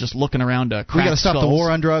officers just looking around crack skulls. We got to stop the war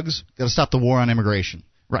on drugs. Got to stop the war on immigration.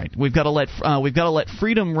 Right. We've got to let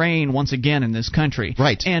freedom reign once again in this country.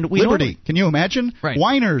 Right. And we liberty. Can you imagine? Right.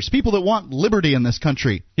 Whiners, people that want liberty in this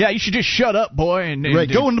country. Yeah, you should just shut up, boy. And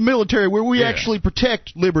go in the military where we actually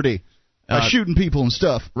protect liberty. Shooting people and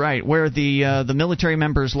stuff. Right, where the military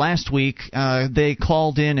members last week, they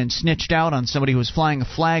called in and snitched out on somebody who was flying a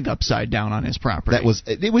flag upside down on his property. It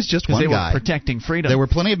was just one guy. They were protecting freedom. There were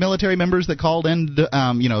plenty of military members that called in,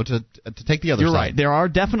 to take the other side. You're right. There are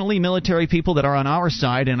definitely military people that are on our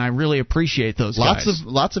side, and I really appreciate those guys.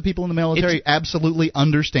 Lots of people in the military absolutely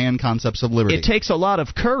understand concepts of liberty. It takes a lot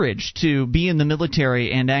of courage to be in the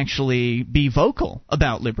military and actually be vocal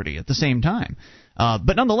about liberty at the same time.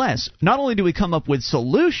 But nonetheless, not only do we come up with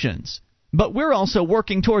solutions, but we're also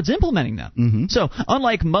working towards implementing them. Mm-hmm. So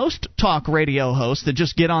unlike most talk radio hosts that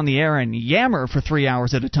just get on the air and yammer for 3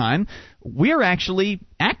 hours at a time, we're actually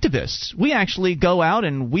activists. We actually go out,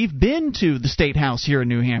 and we've been to the State House here in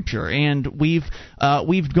New Hampshire, and we've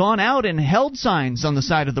gone out and held signs on the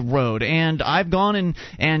side of the road, and I've gone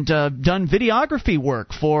and done videography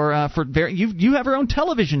work for you have your own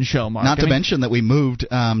television show, Mark. Not to mention that we moved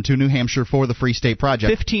to New Hampshire for the Free State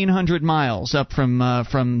Project, 1,500 miles up from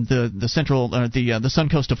the central the sun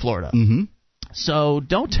coast of Florida. Mm-hmm. So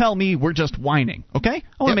don't tell me we're just whining, okay?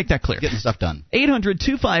 I want to make that clear. Getting stuff done.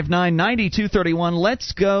 800-259-9231.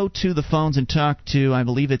 Let's go to the phones and talk to, I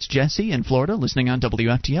believe it's Jesse in Florida, listening on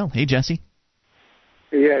WFTL. Hey, Jesse.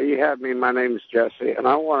 Yeah, you have me. My name's Jesse, and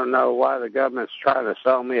I want to know why the government's trying to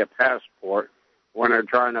sell me a passport when they're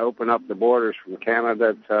trying to open up the borders from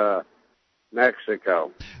Canada to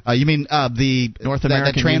Mexico. You mean the North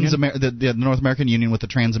American Union? The North American Union with the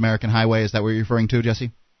Trans-American Highway? Is that what you're referring to,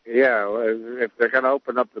 Jesse? Yeah, if they're going to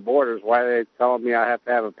open up the borders, why are they telling me I have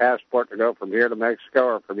to have a passport to go from here to Mexico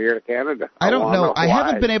or from here to Canada? I don't know. I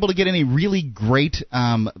haven't been able to get any really great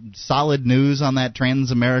solid news on that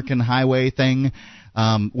Trans-American Highway thing,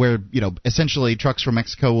 where essentially trucks from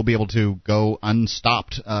Mexico will be able to go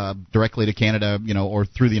unstopped directly to Canada, or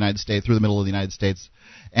through the United States, through the middle of the United States.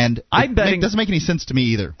 And it doesn't make any sense to me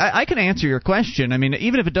either. I can answer your question. I mean,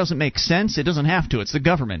 even if it doesn't make sense, it doesn't have to. It's the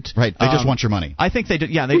government. Right. They just want your money. I think they do.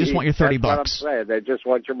 Yeah, they just want your $30. That's what I'm saying. They just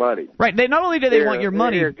want your money. Right. Not only do they want your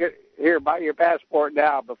money. Here, buy your passport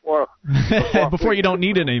now before you don't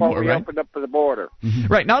need it anymore, before we open up the border. Mm-hmm.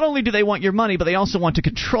 Right. Not only do they want your money, but they also want to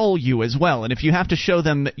control you as well. And if you have to show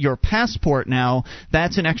them your passport now,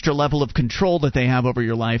 that's an extra level of control that they have over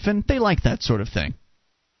your life, and they like that sort of thing.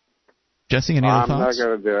 Jesse, any other thoughts? I'm not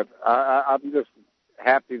going to do it. I'm just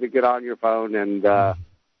happy to get on your phone and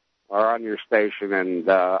or on your station, and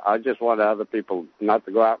I just want other people not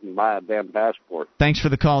to go out and buy a damn passport. Thanks for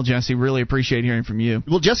the call, Jesse. Really appreciate hearing from you.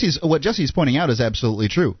 Well, what Jesse's pointing out is absolutely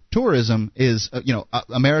true. Tourism is,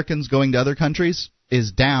 Americans going to other countries.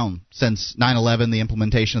 is down since 9/11, the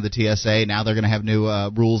implementation of the TSA. Now they're going to have new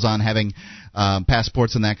rules on having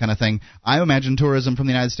passports and that kind of thing. I imagine tourism from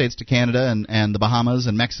the United States to Canada and the Bahamas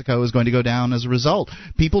and Mexico is going to go down as a result.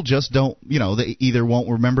 People just don't, they either won't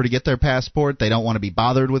remember to get their passport, they don't want to be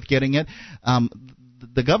bothered with getting it.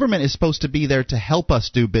 The government is supposed to be there to help us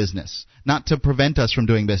do business, not to prevent us from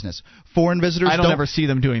doing business. Foreign visitors I don't ever see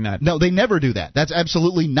them doing that. No, they never do that. That's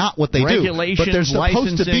absolutely not what they do. Regulations, but they're supposed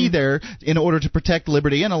licensing. to be there in order to protect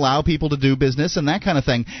liberty and allow people to do business and that kind of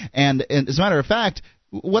thing. And as a matter of fact,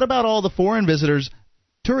 what about all the foreign visitors?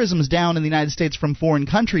 Tourism's down in the United States from foreign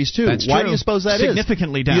countries, too. That's Why true. do you suppose that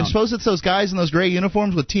Significantly down. Do you suppose it's those guys in those gray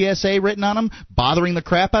uniforms with TSA written on them, bothering the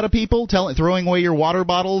crap out of people, throwing away your water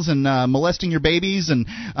bottles and molesting your babiys and,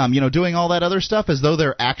 doing all that other stuff as though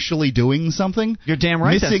they're actually doing something? You're damn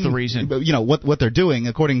right that's the reason. What they're doing,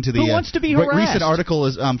 according to the Who wants to be harassed? recent article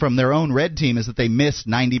is, from their own red team, is that they miss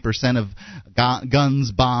 90% of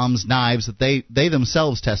guns, bombs, knives that they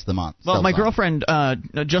themselves test them on. Well, my girlfriend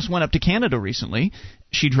just went up to Canada recently.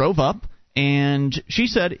 She drove up, and she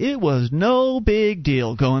said it was no big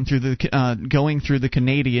deal going through the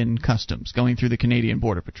Canadian customs, going through the Canadian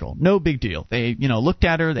Border Patrol. No big deal. They, looked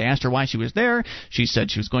at her. They asked her why she was there. She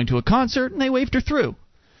said she was going to a concert, and they waved her through.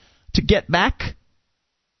 To get back,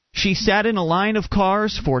 she sat in a line of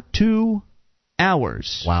cars for 2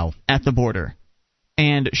 hours. Wow. At the border.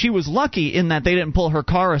 And she was lucky in that they didn't pull her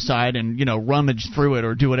car aside and, rummage through it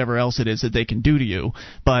or do whatever else it is that they can do to you.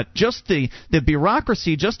 But just the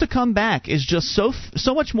bureaucracy just to come back is just so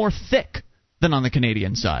much more thick than on the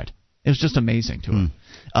Canadian side. It was just amazing to her.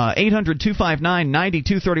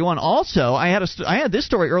 800-259-9231. Also, I had this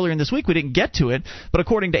story earlier in this week. We didn't get to it, but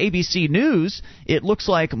according to ABC News, it looks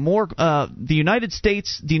like the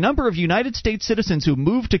number of United States citizens who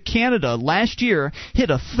moved to Canada last year hit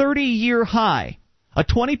a 30-year high. A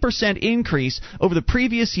 20% increase over the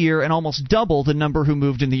previous year and almost double the number who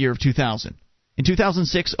moved in the year of 2000. In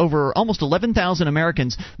 2006, over almost 11,000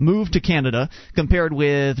 Americans moved to Canada, compared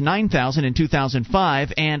with 9,000 in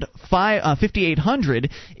 2005 and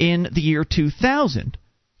 5,800 in the year 2000.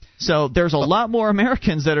 So there's a lot more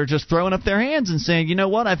Americans that are just throwing up their hands and saying, you know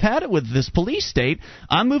what, I've had it with this police state.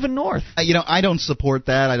 I'm moving north. I don't support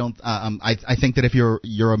that. I don't. I think that if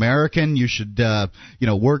you're American, you should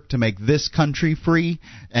work to make this country free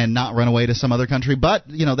and not run away to some other country. But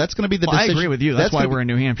that's going to be the decision. I agree with you. That's why we're in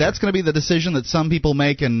New Hampshire. That's going to be the decision that some people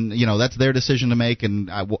make, and that's their decision to make. And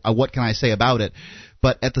what can I say about it?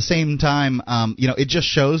 But at the same time, it just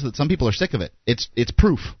shows that some people are sick of it. It's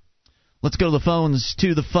proof. Let's go to the phones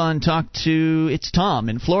to the fun. It's Tom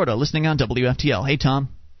in Florida, listening on WFTL. Hey, Tom.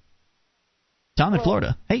 Tom in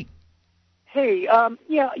Florida. Hey. Hey,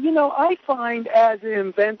 I find as an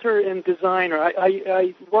inventor and designer,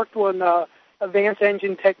 I worked on advanced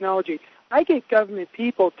engine technology. I get government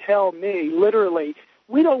people tell me, literally,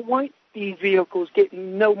 we don't want these vehicles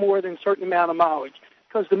getting no more than a certain amount of mileage,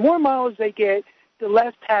 because the more mileage they get, the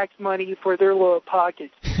less tax money for their little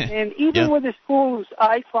pockets. And even with the schools,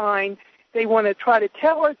 I find they want to try to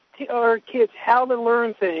tell our kids how to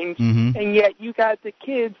learn things, and yet you got the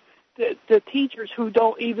kids, the teachers who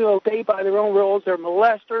don't even obey by their own rules. They're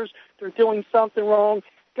molesters. They're doing something wrong.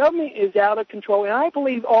 Government is out of control. And I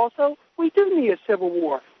believe also we do need a civil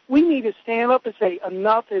war. We need to stand up and say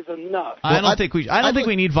enough is enough. I don't think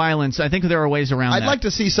we need violence. I think there are ways around that. I'd like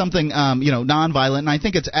to see something, nonviolent, and I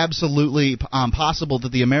think it's absolutely possible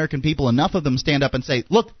that the American people, enough of them, stand up and say,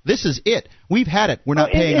 "Look, this is it. We've had it. We're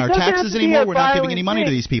not paying our taxes anymore. We're not giving any money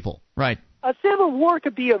to these people." Right. A civil war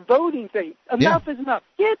could be a voting thing. Enough is enough.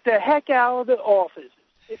 Get the heck out of the office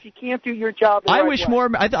if you can't do your job the right way.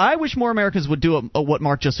 I wish more Americans would do what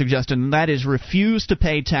Mark just suggested, and that is refuse to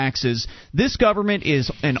pay taxes. This government is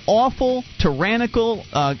an awful, tyrannical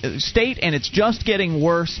state, and it's just getting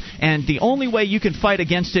worse. And the only way you can fight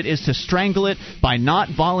against it is to strangle it by not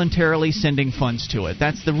voluntarily sending funds to it.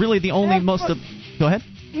 That's really the only Go ahead.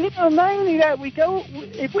 Not only that,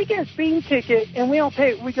 if we get a speeding ticket and we don't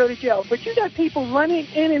pay it, we go to jail. But you got people running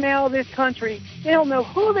in and out of this country. They don't know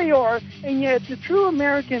who they are, and yet the true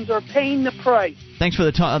Americans are paying the price. Thanks for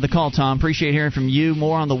the call, Tom. Appreciate hearing from you.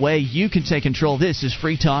 More on the way. You can take control. This is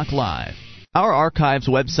Free Talk Live. Our archives,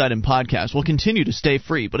 website, and podcast will continue to stay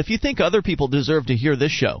free, but if you think other people deserve to hear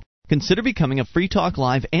this show, consider becoming a Free Talk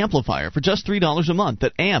Live amplifier for just $3 a month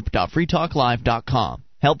at amp.freetalklive.com.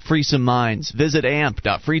 Help free some minds. Visit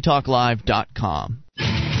amp.freetalklive.com.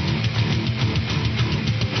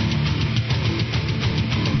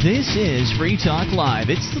 This is Free Talk Live.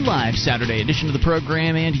 It's the live Saturday edition of the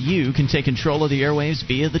program, and you can take control of the airwaves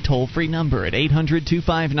via the toll-free number at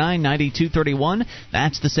 800-259-9231.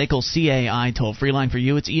 That's the SACL CAI toll-free line for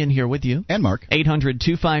you. It's Ian here with you. And Mark.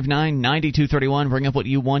 800-259-9231. Bring up what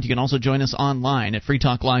you want. You can also join us online at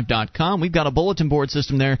freetalklive.com. We've got a bulletin board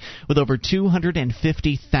system there with over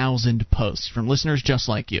 250,000 posts from listeners just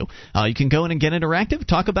like you. You can go in and get interactive,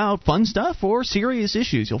 talk about fun stuff or serious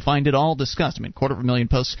issues. You'll find it all discussed. 250,000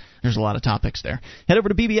 posts. There's a lot of topics there. Head over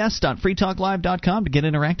to bbs.freetalklive.com to get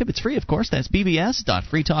interactive. It's free, of course. That's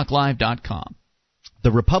bbs.freetalklive.com.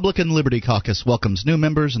 The Republican Liberty Caucus welcomes new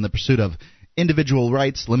members in the pursuit of individual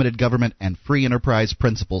rights, limited government, and free enterprise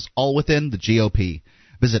principles, all within the GOP.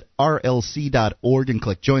 Visit rlc.org and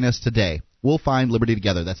click Join Us today. We'll find liberty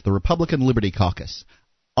together. That's the Republican Liberty Caucus.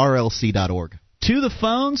 rlc.org. To the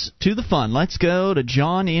phones, to the fun. Let's go to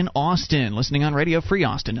John in Austin, listening on Radio Free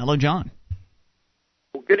Austin. Hello, John.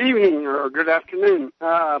 Good evening or good afternoon.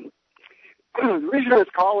 The reason I was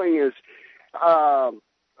calling is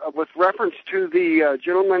with reference to the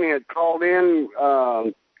gentleman who had called in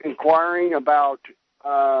inquiring about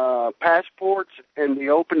passports and the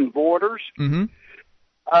open borders. Mm-hmm.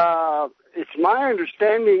 It's my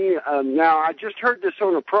understanding, now I just heard this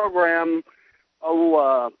on a program 2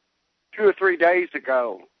 or 3 days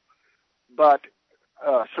ago, but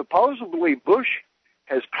supposedly Bush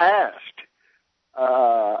has passed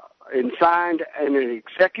and signed an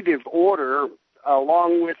executive order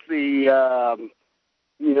along with the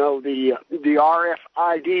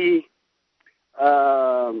RFID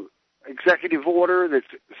executive order that's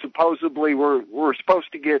supposedly we're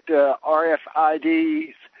supposed to get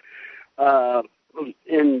RFIDs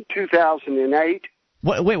in 2008.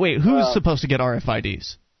 Wait, who's supposed to get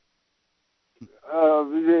RFIDs?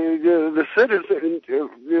 The citizen,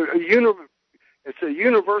 it's a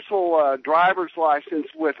universal driver's license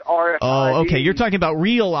with RFID. Oh, okay. You're talking about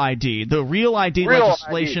Real ID. The Real ID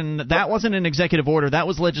legislation, that wasn't an executive order. That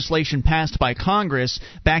was legislation passed by Congress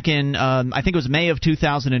back in, I think it was May of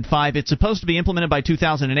 2005. It's supposed to be implemented by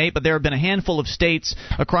 2008, but there have been a handful of states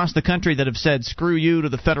across the country that have said, screw you to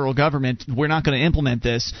the federal government. We're not going to implement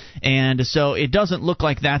this. And so it doesn't look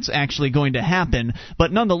like that's actually going to happen.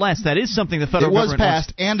 But nonetheless, that is something the federal government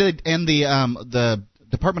passed, and the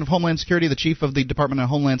Department of Homeland Security, the chief of the Department of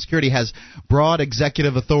Homeland Security, has broad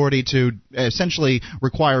executive authority to essentially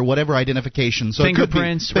require whatever identification. So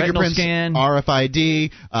fingerprints, retinal scan,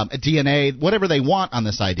 RFID, DNA, whatever they want on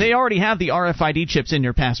this ID. They already have the RFID chips in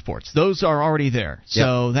your passports. Those are already there.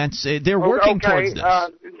 So that's they're working towards this.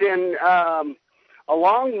 Then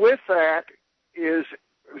along with that is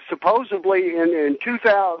supposedly in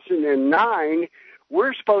 2009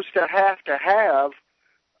 we're supposed to have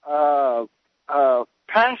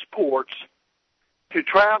passports to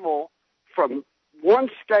travel from one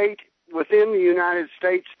state within the United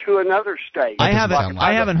States to another state. I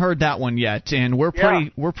haven't heard that one yet, and we're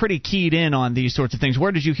pretty keyed in on these sorts of things.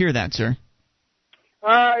 Where did you hear that, sir?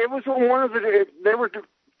 It was on one of they were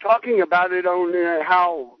talking about it on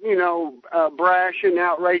how brash and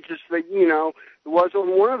outrageous that it was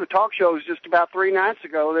on one of the talk shows just about 3 nights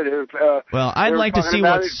ago that well, I'd like to see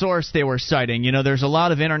what source they were citing. There's a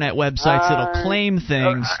lot of internet websites that'll claim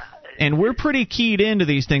things, and we're pretty keyed into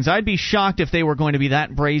these things. I'd be shocked if they were going to be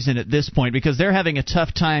that brazen at this point, because they're having a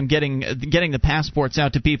tough time getting the passports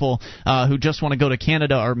out to people who just want to go to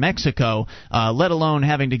Canada or Mexico, let alone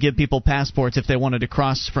having to give people passports if they wanted to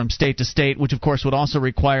cross from state to state, which of course would also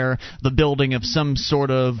require the building of some sort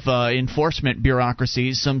of enforcement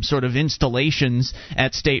bureaucracies, some sort of installations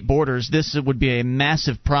at state borders. This would be a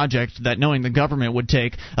massive project that, knowing the government, would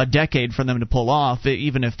take a decade for them to pull off,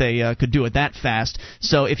 even if they could do it that fast.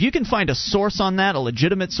 So if you can find a source on that, a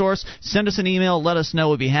legitimate source, send us an email, let us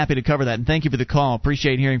know. We'd be happy to cover that. And thank you for the call.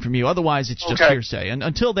 Appreciate hearing from you. Otherwise, it's just hearsay. And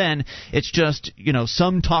until then, it's just,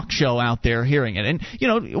 some talk show out there hearing it. And,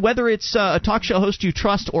 whether it's a talk show host you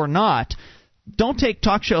trust or not, don't take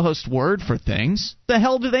talk show hosts' word for things. The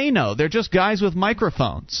hell do they know? They're just guys with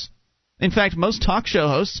microphones. In fact, most talk show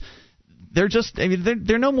hosts, they're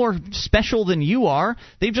no more special than you are.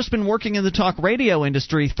 They've just been working in the talk radio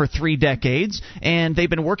industry for 3 decades, and they've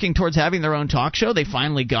been working towards having their own talk show. They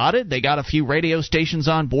finally got it. They got a few radio stations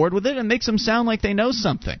on board with it, and makes them sound like they know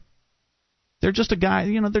something. They're just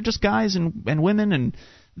they're just guys and women, and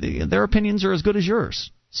their opinions are as good as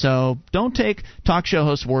yours. So don't take talk show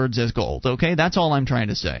hosts' words as gold, okay? That's all I'm trying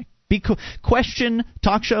to say. Question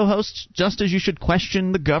talk show hosts just as you should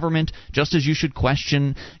question the government, just as you should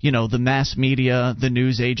question, the mass media, the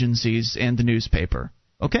news agencies, and the newspaper.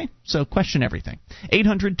 Okay? So question everything.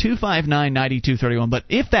 800-259-9231. But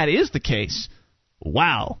if that is the case,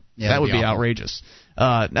 wow. Yeah, that would be awful. outrageous.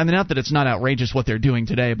 I mean, not that it's not outrageous what they're doing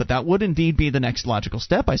today, but that would indeed be the next logical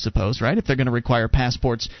step, I suppose, right? If they're going to require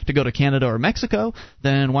passports to go to Canada or Mexico,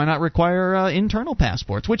 then why not require internal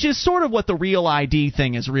passports, which is sort of what the Real ID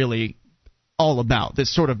thing is really all about,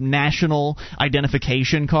 this sort of national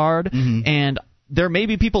identification card. And there may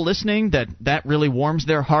be people listening that really warms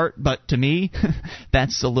their heart, but to me,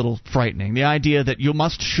 that's a little frightening. The idea that you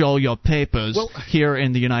must show your papers here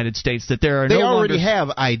in the United States, that there are they no already longer... have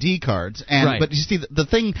ID cards, and Right. but you see the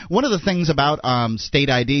thing. One of the things about state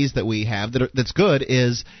IDs that we have that's good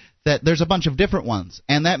is that there's a bunch of different ones,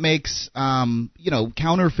 and that makes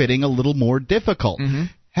counterfeiting a little more difficult.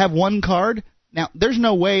 Have one card. Now, there's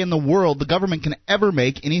no way in the world the government can ever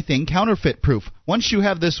make anything counterfeit-proof. Once you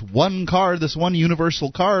have this one card, this one universal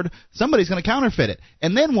card, somebody's going to counterfeit it.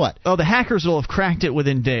 And then what? Oh, the hackers will have cracked it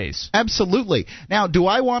within days. Absolutely. Now, do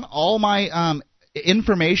I want all my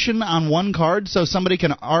information on one card so somebody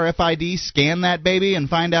can RFID scan that baby and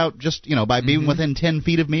find out just, by being within 10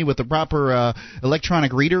 feet of me with the proper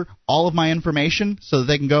electronic reader, all of my information so that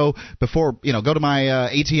they can go to my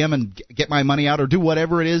ATM and get my money out or do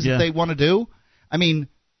whatever it is that they want to do? I mean,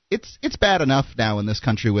 it's bad enough now in this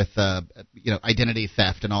country with identity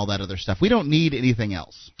theft and all that other stuff. We don't need anything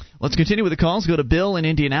else. Let's continue with the calls. Go to Bill in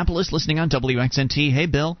Indianapolis, listening on WXNT. Hey,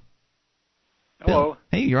 Bill. Hello. Bill.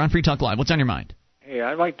 Hey, you're on Free Talk Live. What's on your mind? Hey,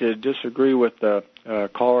 I'd like to disagree with the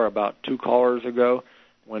caller about 2 callers ago.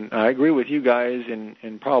 When I agree with you guys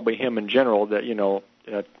and probably him in general that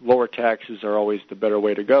that lower taxes are always the better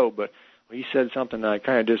way to go. But he said something that I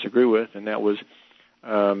kind of disagree with, and that was.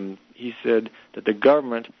 He said that the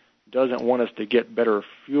government doesn't want us to get better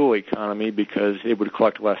fuel economy because it would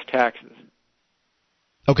collect less taxes.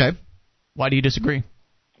 Okay. Why do you disagree?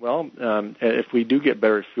 Well, if we do get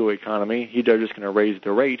better fuel economy, they're just going to raise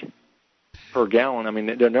the rate per gallon. I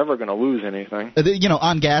mean, they're never going to lose anything.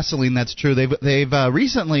 On gasoline, that's true. They've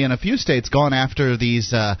recently in a few states gone after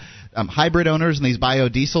these hybrid owners and these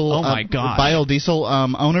biodiesel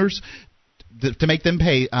biodiesel owners. To make them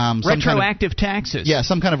pay retroactive taxes. Yeah,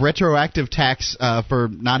 some kind of retroactive tax for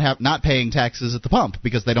not paying taxes at the pump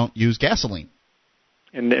because they don't use gasoline.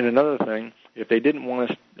 And another thing, if they didn't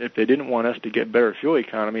want us to get better fuel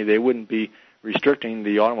economy, they wouldn't be restricting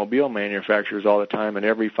the automobile manufacturers all the time and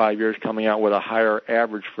every 5 years coming out with a higher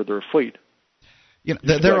average for their fleet.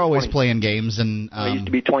 They're always playing games, and it used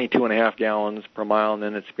to be 22.5 gallons per mile, and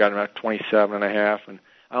then it's got about 27.5, and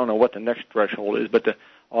I don't know what the next threshold is, but the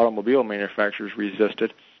automobile manufacturers resist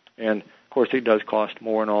it, and of course it does cost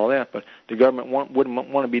more and all that. But the government wouldn't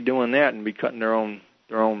want to be doing that and be cutting their own.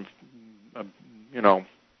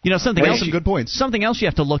 Something else. Some good points. Something else you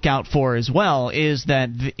have to look out for as well is that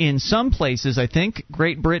in some places, I think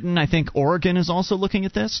Great Britain, I think Oregon is also looking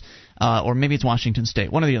at this, or maybe it's Washington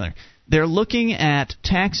State, one or the other. They're looking at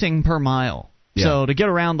taxing per mile. Yeah. So to get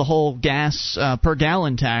around the whole gas per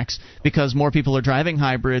gallon tax, because more people are driving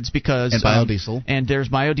hybrids, because and biodiesel, and there's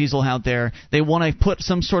biodiesel out there, they want to put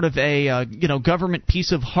some sort of a government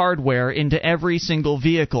piece of hardware into every single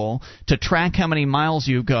vehicle to track how many miles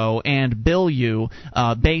you go and bill you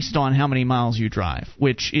based on how many miles you drive,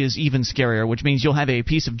 which is even scarier. Which means you'll have a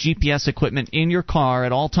piece of GPS equipment in your car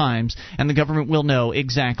at all times, and the government will know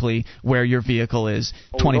exactly where your vehicle is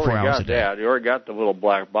 24 hours a day. You already got the little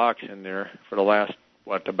black box in there for the last,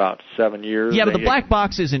 about 7 years? Yeah, but the black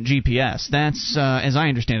box isn't GPS. That's, as I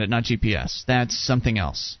understand it, not GPS. That's something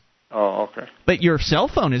else. Oh, okay. But your cell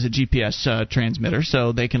phone is a GPS transmitter,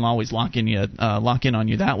 so they can always lock in on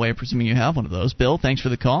you that way, presuming you have one of those. Bill, thanks for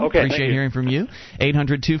the call. Okay, appreciate hearing from you.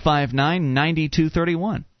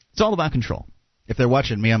 800-259-9231. It's all about control. If they're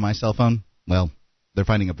watching me on my cell phone, well, they're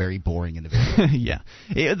finding a very boring individual. Yeah.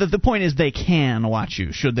 The point is they can watch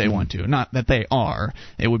you, should they want to. Not that they are.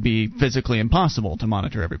 It would be physically impossible to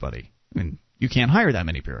monitor everybody. I mean, you can't hire that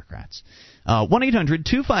many bureaucrats.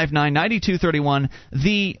 1-800-259-9231.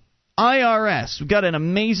 The IRS. We've got an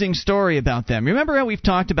amazing story about them. Remember how we've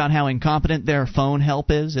talked about how incompetent their phone help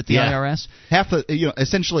is at the IRS?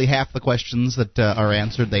 Essentially half the questions that are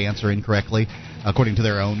answered, they answer incorrectly according to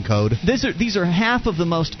their own code. These are half of the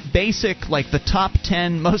most basic, like the top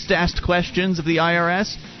 10 most asked questions of the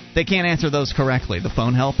IRS. They can't answer those correctly. The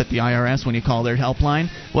phone help at the IRS when you call their helpline.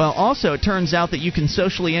 Well, also, it turns out that you can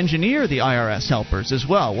socially engineer the IRS helpers as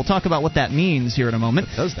well. We'll talk about what that means here in a moment.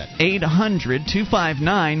 What does that?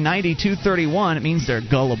 800-259-9231. It means they're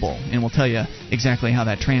gullible, and we'll tell you exactly how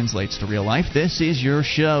that translates to real life. This is your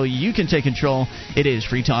show. You can take control. It is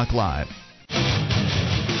Free Talk Live.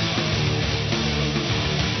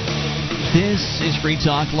 This is Free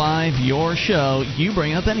Talk Live, your show. You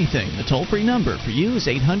bring up anything. The toll-free number for you is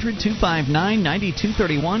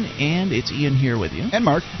 800-259-9231, and it's Ian here with you. And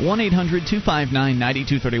Mark.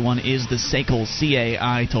 1-800-259-9231 is the SACL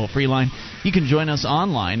CAI toll-free line. You can join us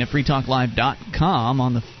online at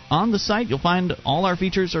freetalklive.com. On the site, you'll find all our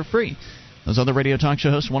features are free. Those other radio talk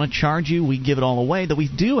show hosts want to charge you. We give it all away, though we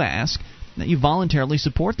do ask that you voluntarily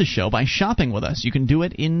support the show by shopping with us. You can do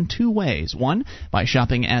it in two ways. One, by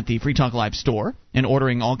shopping at the Free Talk Live store and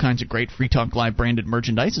ordering all kinds of great Free Talk Live branded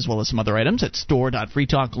merchandise as well as some other items at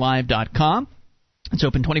store.freetalklive.com. It's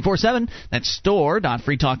open 24/7. That's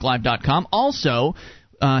store.freetalklive.com. Also,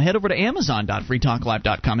 head over to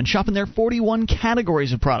amazon.freetalklive.com and shop in their 41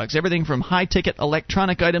 categories of products, everything from high-ticket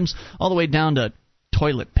electronic items all the way down to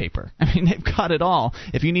toilet paper. I mean, they've got it all.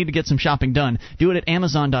 If you need to get some shopping done, do it at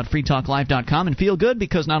amazon.freetalklive.com and feel good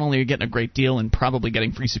because not only are you getting a great deal and probably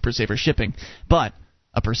getting free Super Saver shipping, but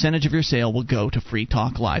a percentage of your sale will go to Free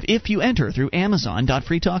Talk Live if you enter through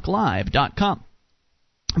amazon.freetalklive.com.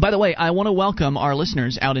 By the way, I want to welcome our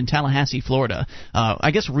listeners out in Tallahassee, Florida.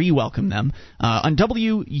 I guess re-welcome them. On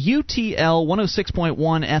WUTL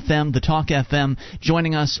 106.1 FM, the Talk FM,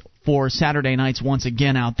 joining us for Saturday nights once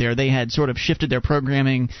again out there. They had sort of shifted their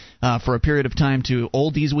programming for a period of time to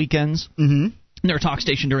oldies weekends. Mm-hmm. They're a talk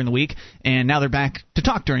station during the week, and now they're back to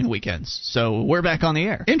talk during the weekends. So we're back on the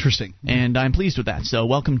air. Interesting. And I'm pleased with that. So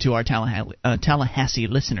welcome to our Tallahassee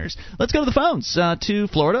listeners. Let's go to the phones to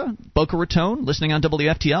Florida, Boca Raton, listening on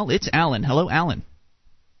WFTL. It's Alan. Hello, Alan.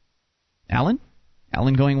 Alan?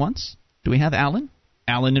 Alan going once? Do we have Alan?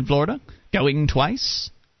 Alan in Florida? Going twice?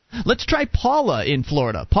 Let's try Paula in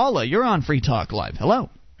Florida. Paula, you're on Free Talk Live. Hello.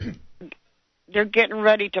 They're getting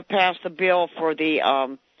ready to pass the bill for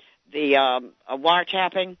the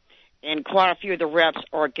wiretapping, and quite a few of the reps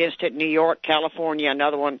are against it. New York, California,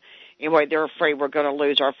 another one. Anyway, they're afraid we're going to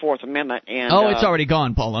lose our Fourth Amendment. And it's already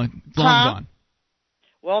gone, Paula. Long gone.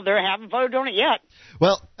 Well, they haven't voted on it yet.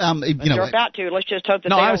 Well, they're about to. Let's just hope that.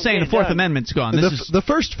 No, I was saying the Fourth Amendment's gone. The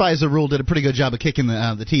first FISA rule did a pretty good job of kicking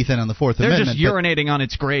the teeth in on the Fourth Amendment. They're just urinating on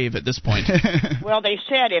its grave at this point. Well, they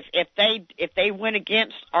said if they went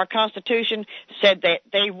against our Constitution, said that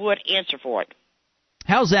they would answer for it.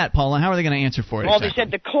 How's that, Paula? How are they going to answer for it? Well, exactly?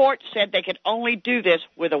 They said the court said they could only do this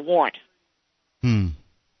with a warrant.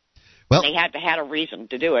 Well, they had to have a reason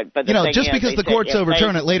to do it, but just because the courts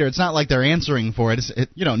overturn it later, it's not like they're answering for it.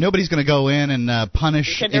 Nobody's going to go in and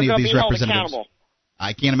punish any of these representatives.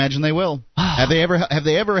 I can't imagine they will. Have they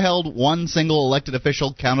ever held one single elected official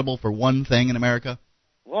accountable for one thing in America?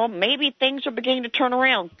 Well, maybe things are beginning to turn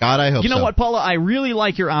around. God, I hope so. You know what, Paula? I really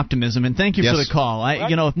like your optimism, and thank you for the call.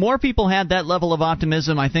 If more people had that level of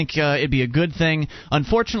optimism, I think it'd be a good thing.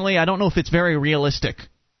 Unfortunately, I don't know if it's very realistic.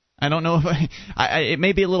 I don't know if it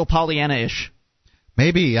may be a little Pollyanna-ish.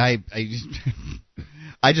 Maybe. I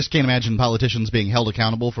just can't imagine politicians being held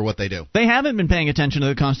accountable for what they do. They haven't been paying attention to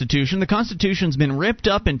the Constitution. The Constitution's been ripped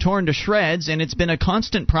up and torn to shreds, and it's been a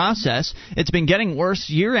constant process. It's been getting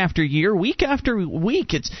worse year after year, week after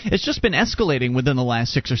week. It's just been escalating within the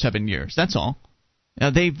last 6 or 7 years. That's all.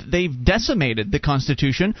 They've decimated the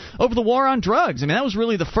Constitution over the war on drugs. I mean, that was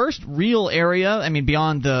really the first real area. I mean,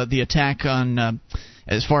 beyond the attack on.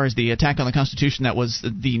 As far as the attack on the Constitution, that was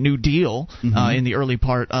the New Deal in the early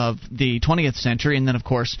part of the 20th century. And then, of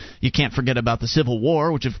course, you can't forget about the Civil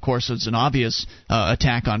War, which, of course, was an obvious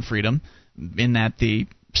attack on freedom in that the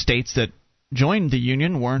states that joined the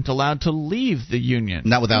Union weren't allowed to leave the Union.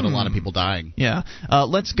 Not without a lot of people dying. Yeah.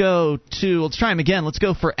 Let's try him again. Let's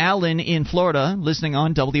go for Alan in Florida, listening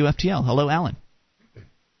on WFTL. Hello, Alan.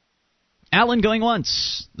 Alan going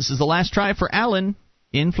once. This is the last try for Alan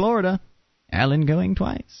in Florida. Alan going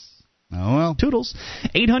twice. Oh, well. Toodles.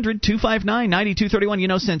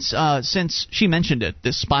 800-259-9231. Since she mentioned it,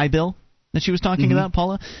 this spy bill that she was talking about,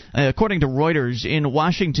 Paula, according to Reuters, in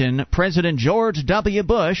Washington, President George W.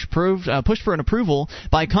 Bush pushed for an approval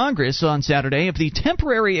by Congress on Saturday of the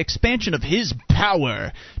temporary expansion of his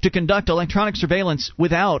power to conduct electronic surveillance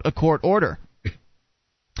without a court order.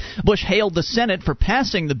 Bush hailed the Senate for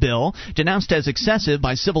passing the bill, denounced as excessive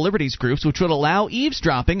by civil liberties groups, which would allow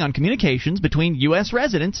eavesdropping on communications between U.S.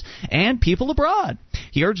 residents and people abroad.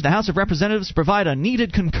 He urged the House of Representatives to provide a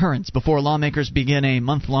needed concurrence before lawmakers begin a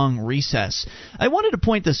month-long recess. I wanted to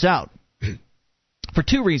point this out for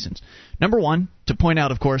two reasons. Number one, to point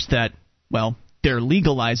out, of course, that, they're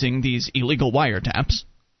legalizing these illegal wiretaps.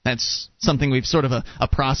 That's something we've sort of a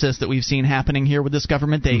process that we've seen happening here with this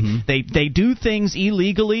government. They do things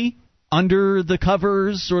illegally under the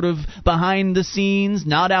covers, sort of behind the scenes,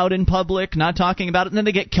 not out in public, not talking about it, and then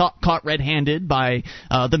they get caught red-handed by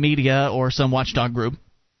the media or some watchdog group.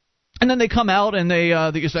 And then they come out and they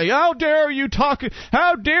say, how dare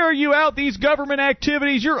you out these government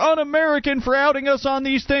activities? You're un-American for outing us on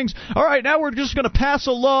these things. All right, now we're just going to pass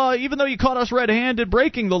a law, even though you caught us red-handed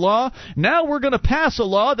breaking the law. Now we're going to pass a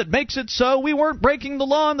law that makes it so we weren't breaking the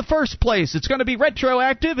law in the first place. It's going to be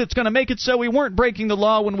retroactive. It's going to make it so we weren't breaking the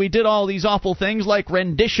law when we did all these awful things like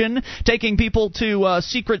rendition, taking people to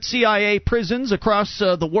secret CIA prisons across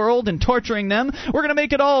the world and torturing them. We're going to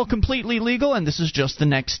make it all completely legal, and this is just the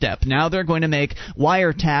next step. Now they're going to make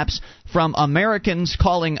wiretaps from Americans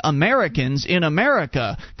calling Americans in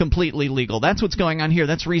America completely legal. That's what's going on here.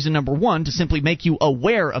 That's reason number one, to simply make you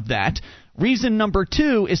aware of that. Reason number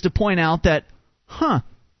two is to point out that,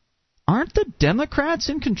 aren't the Democrats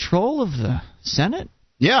in control of the Senate?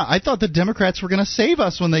 Yeah, I thought the Democrats were going to save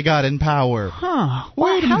us when they got in power.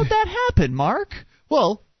 Well, how'd that happen, Mark?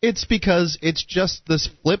 Well, it's because it's just this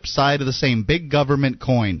flip side of the same big government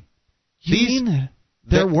coin. You mean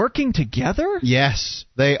they're working together? Yes,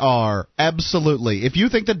 they are. Absolutely. If you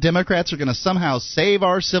think the Democrats are going to somehow save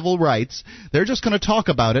our civil rights, they're just going to talk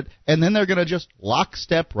about it, and then they're going to just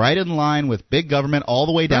lockstep right in line with big government all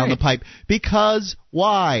the way down the pipe. Because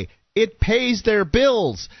why? It pays their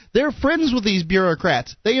bills. They're friends with these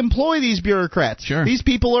bureaucrats. They employ these bureaucrats. Sure. These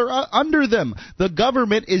people are under them. The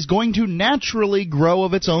government is going to naturally grow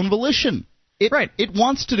of its own volition. It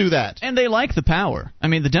wants to do that. And they like the power. I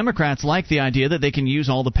mean, the Democrats like the idea that they can use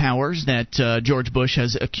all the powers that George Bush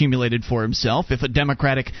has accumulated for himself. If a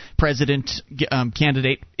Democratic president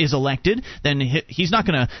candidate is elected, then he's not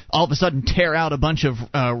going to all of a sudden tear out a bunch of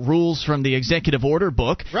rules from the executive order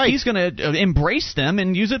book. Right. He's going to embrace them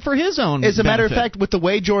and use it for his own As a matter of benefit. fact, with the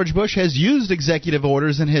way George Bush has used executive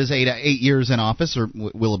orders in his 8 years in office, or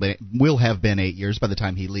will have been 8 years by the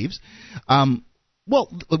time he leaves,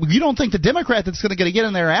 well, you don't think the Democrat that's going to get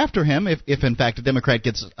in there after him, if in fact a Democrat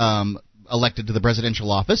gets elected to the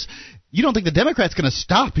presidential office, you don't think the Democrat's going to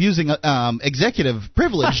stop using executive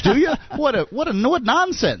privilege, do you? What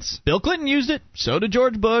nonsense! Bill Clinton used it. So did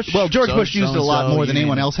George Bush. Well, George Bush used it a lot more than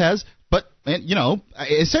anyone else has. But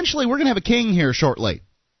essentially, we're going to have a king here shortly,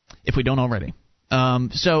 if we don't already.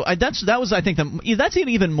 That was, I think, that's an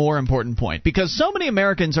even more important point, because so many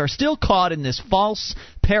Americans are still caught in this false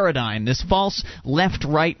paradigm, this false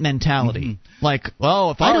left-right mentality. Mm-hmm. Like,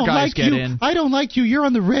 well, if our guys get in... I don't like you. You're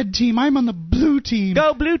on the red team. I'm on the blue team.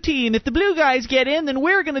 Go blue team. If the blue guys get in, then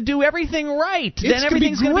we're going to do everything right. Then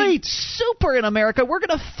everything's going to be super in America. We're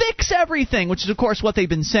going to fix everything, which is, of course, what they've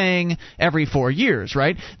been saying every 4 years,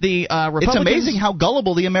 right? The Republicans... It's amazing how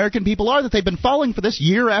gullible the American people are, that they've been falling for this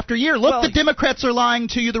year after year. Look, the Democrats are lying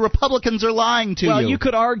to you. The Republicans are lying to you. Well, you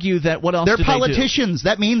could argue that what else they're do they do? politicians.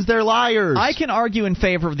 That means they're liars. I can argue in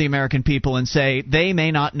favor of the American people and say they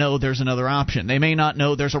may not know there's another option. They may not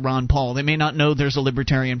know there's a Ron Paul. They may not know there's a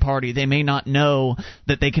Libertarian Party. They may not know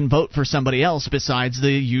that they can vote for somebody else besides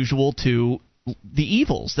the usual two the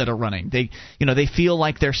evils that are running. They feel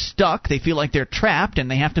like they're stuck, they feel like they're trapped, and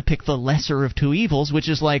they have to pick the lesser of two evils, which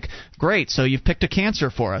is like, great, so you've picked a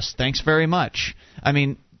cancer for us. Thanks very much. I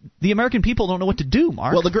mean, the American people don't know what to do,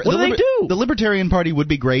 Mark. Well, what do they do? The Libertarian Party would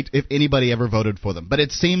be great if anybody ever voted for them, but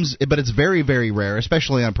it's very, very rare,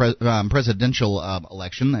 especially on presidential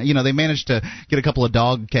election. They managed to get a couple of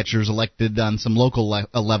dog catchers elected on some local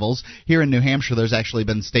levels. Here in New Hampshire, there's actually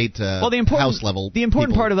been state House level. The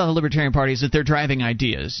important part about the Libertarian Party is that they're driving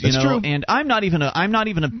ideas. That's true. And I'm not even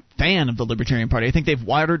a fan of the Libertarian Party. I think they've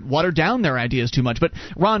watered down their ideas too much. But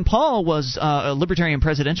Ron Paul was a Libertarian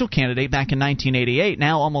presidential candidate back in 1988.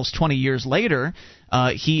 Now, almost 20 years later,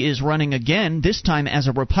 he is running again, this time as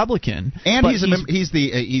a Republican. And he's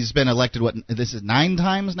been elected, this is 9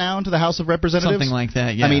 times now into the House of Representatives? Something like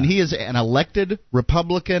that, yeah. I mean, he is an elected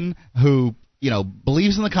Republican who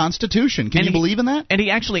believes in the Constitution. Can you believe in that? And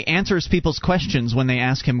he actually answers people's questions when they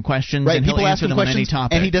ask him questions, right, and he'll answer them on any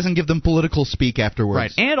topic. And he doesn't give them political speak afterwards.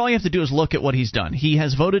 Right, and all you have to do is look at what he's done. He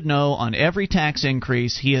has voted no on every tax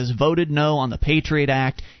increase. He has voted no on the Patriot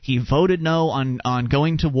Act. He voted no on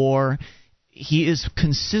going to war. He is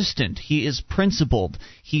consistent. He is principled.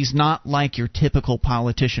 He's not like your typical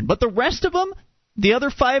politician. But the rest of them, the other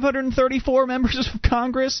 534 members of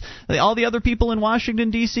Congress, all the other people in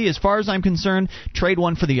Washington, D.C., as far as I'm concerned, trade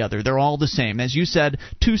one for the other. They're all the same. As you said,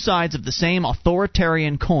 two sides of the same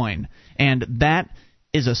authoritarian coin. And that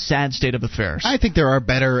is a sad state of affairs. I think there are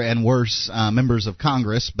better and worse members of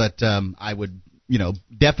Congress, but I would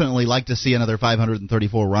definitely like to see another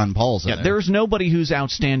 534 Ron Pauls in there. There's nobody who's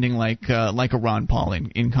outstanding like a Ron Paul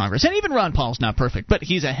in Congress. And even Ron Paul's not perfect, but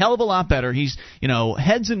he's a hell of a lot better. He's,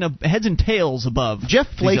 heads and tails above. Jeff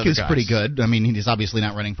Flake is guys. pretty good. I mean, he's obviously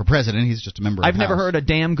not running for president. He's just a member of I've the never House. heard a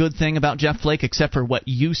damn good thing about Jeff Flake except for what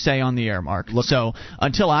you say on the air, Mark. So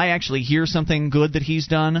until I actually hear something good that he's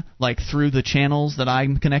done, like through the channels that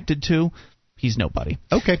I'm connected to, he's nobody.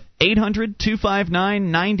 Okay.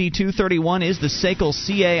 800-259-9231 is the SACL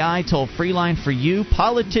CAI toll-free line for you.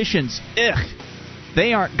 Politicians,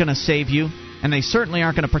 they aren't going to save you, and they certainly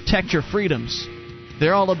aren't going to protect your freedoms.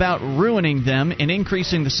 They're all about ruining them and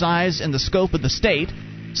increasing the size and the scope of the state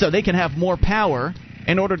so they can have more power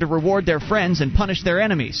in order to reward their friends and punish their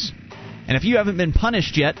enemies. And if you haven't been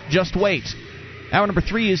punished yet, just wait. Hour number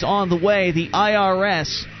 3 is on the way. The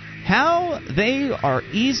IRS, how they are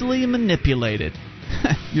easily manipulated.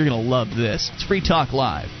 You're going to love this. It's Free Talk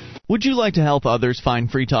Live. Would you like to help others find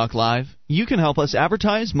Free Talk Live? You can help us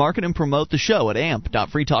advertise, market, and promote the show at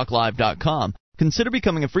amp.freetalklive.com. Consider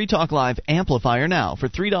becoming a Free Talk Live amplifier now for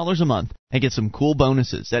 $3 a month and get some cool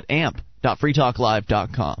bonuses at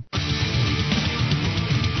amp.freetalklive.com.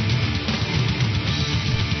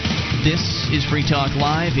 This is Free Talk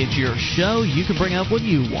Live. It's your show. You can bring up what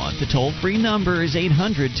you want. The toll-free number is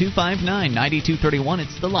 800-259-9231.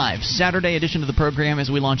 It's the live Saturday edition of the program as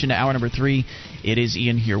we launch into hour number 3. It is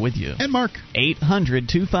Ian here with you. And Mark.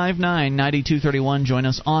 800-259-9231. Join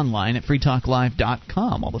us online at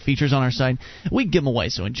freetalklive.com. All the features on our site, we give them away,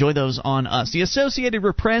 so enjoy those on us. The Associated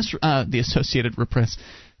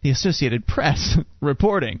Press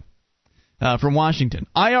reporting. From Washington,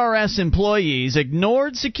 IRS employees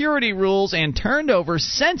ignored security rules and turned over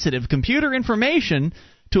sensitive computer information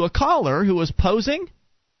to a caller who was posing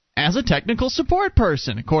as a technical support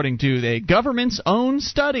person, according to the government's own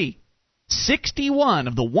study. 61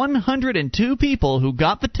 of the 102 people who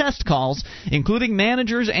got the test calls, including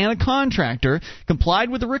managers and a contractor, complied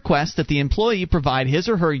with the request that the employee provide his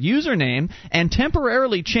or her username and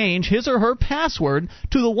temporarily change his or her password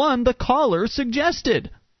to the one the caller suggested.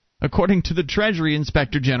 According to the Treasury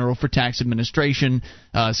Inspector General for Tax Administration,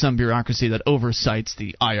 some bureaucracy that oversights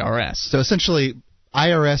the IRS. So essentially,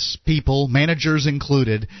 IRS people, managers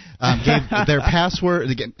included, gave their password,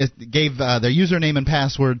 gave their username and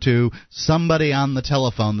password to somebody on the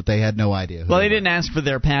telephone that they had no idea who. Well, they didn't ask for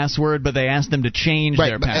their password, but they asked them to change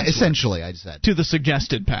their password. Essentially, I said. To the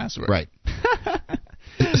suggested password. Right.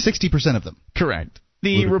 60% of them. Correct.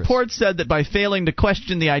 The report said that by failing to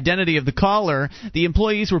question the identity of the caller, the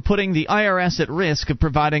employees were putting the IRS at risk of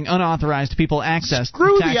providing unauthorized people access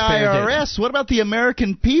to taxpayer IRS. data. What about the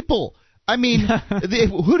American people? I mean,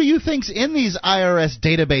 who do you think's in these IRS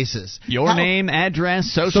databases? Your name,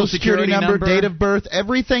 address, social security number, date of birth,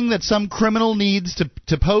 everything that some criminal needs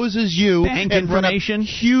to pose as you, bank and information, run up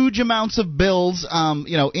huge amounts of bills,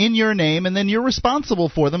 in your name, and then you're responsible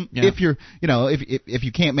for them if you're, if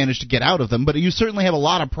you can't manage to get out of them. But you certainly have a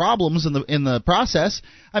lot of problems in the process.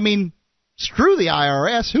 I mean, screw the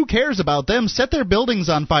IRS. Who cares about them? Set their buildings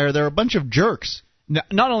on fire. They're a bunch of jerks.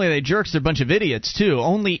 Not only are they jerks, they're a bunch of idiots, too.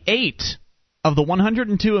 Only 8 of the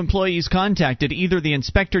 102 employees contacted either the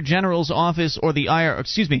Inspector General's office or the of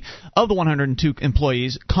the 102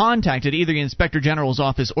 employees contacted either the Inspector General's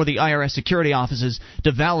office or the IRS security offices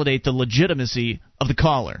to validate the legitimacy of the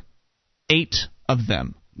caller. 8 of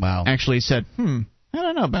them actually said, I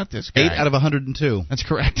don't know about this guy. 8 out of 102. That's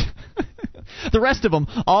correct. The rest of them,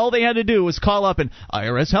 all they had to do was call up an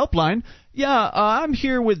IRS helpline. I'm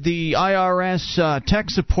here with the IRS tech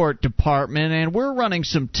support department, and we're running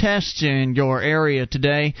some tests in your area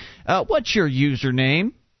today. What's your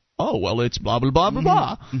username? Oh, well, it's blah, blah, blah, blah,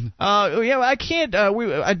 blah. I can't,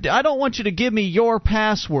 I don't want you to give me your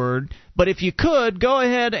password, but if you could, go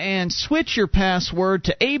ahead and switch your password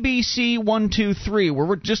to ABC123, where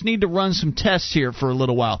we just need to run some tests here for a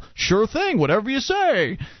little while. Sure thing, whatever you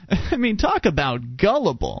say. I mean, talk about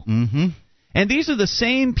gullible. Mm-hmm. And these are the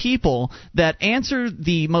same people that answer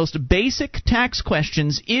the most basic tax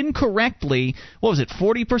questions incorrectly,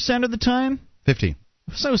 40% of the time? 50.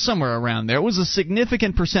 So somewhere around there. It was a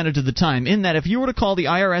significant percentage of the time, in that if you were to call the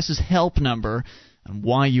IRS's help number, and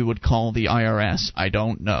why you would call the IRS, I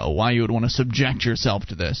don't know, why you would want to subject yourself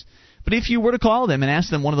to this. But if you were to call them and ask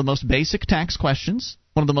them one of the most basic tax questions,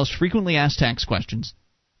 one of the most frequently asked tax questions,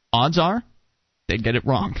 odds are they'd get it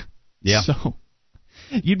wrong. Yeah. So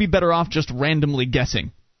you'd be better off just randomly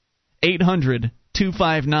guessing.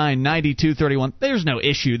 800-259-9231. There's no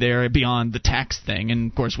issue there beyond the tax thing,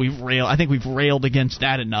 and of course I think we've railed against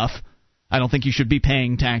that enough. I don't think you should be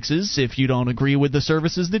paying taxes if you don't agree with the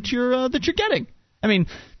services that you're getting. I mean,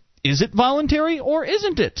 Is it voluntary or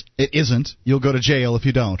isn't it? It isn't. You'll go to jail if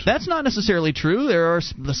you don't. That's not necessarily true. There are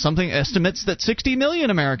estimates that 60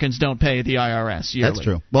 million Americans don't pay the IRS yearly. That's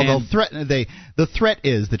true. Well, the threat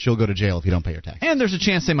is that you'll go to jail if you don't pay your taxes. And there's a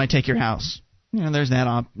chance they might take your house. There's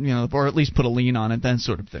that, or at least put a lien on it, that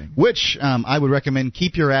sort of thing. Which I would recommend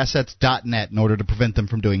keepyourassets.net in order to prevent them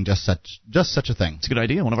from doing just such a thing. It's a good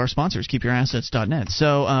idea. One of our sponsors, keepyourassets.net.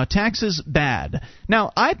 So taxes bad.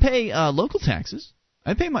 Now I pay local taxes.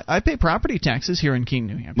 I pay property taxes here in Keene,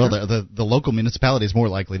 New Hampshire. Well, the local municipality is more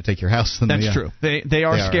likely to take your house than That's true. They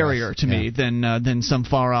are scarier to me than some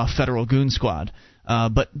far off federal goon squad.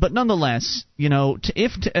 But nonetheless,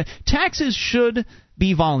 taxes should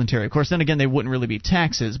be voluntary. Of course, then again, they wouldn't really be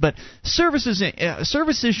taxes. But services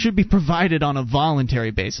should be provided on a voluntary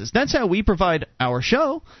basis. That's how we provide our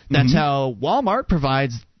show. That's how Walmart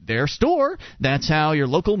provides their store. That's how your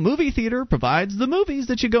local movie theater provides the movies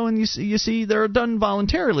that you go and you see. They're done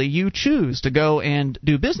voluntarily. You choose to go and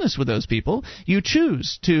do business with those people. You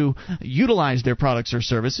choose to utilize their products or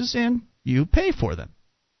services, and you pay for them.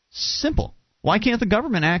 Simple. Why can't the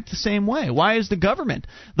government act the same way? Why is the government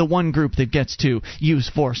the one group that gets to use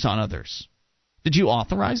force on others? Did you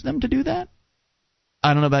authorize them to do that?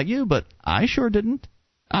 I don't know about you, but I sure didn't.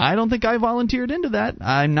 I don't think I volunteered into that.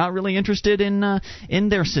 I'm not really interested in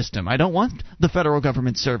their system. I don't want the federal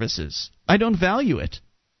government services. I don't value it.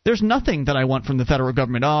 There's nothing that I want from the federal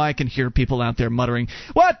government. Oh, I can hear people out there muttering,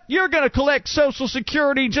 "What? You're going to collect Social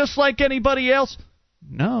Security just like anybody else?"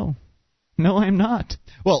 No, I'm not.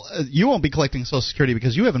 Well, you won't be collecting Social Security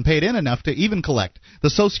because you haven't paid in enough to even collect. The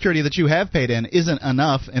Social Security that you have paid in isn't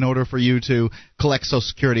enough in order for you to collect Social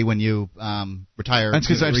Security when you retire. That's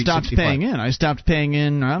because I've stopped 65. paying in. I stopped paying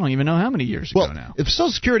in, I don't even know how many years ago now. If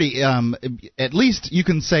Social Security, at least you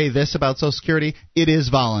can say this about Social Security, it is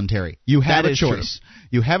voluntary. You have a choice. True.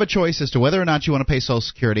 You have a choice as to whether or not you want to pay Social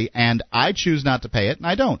Security, and I choose not to pay it, and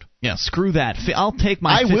I don't. Yeah, screw that. I'll take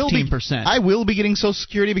my 15%. I will be getting Social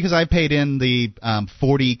Security because I paid in the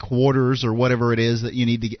 40 quarters or whatever it is that you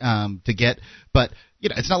need to get. But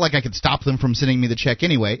it's not like I could stop them from sending me the check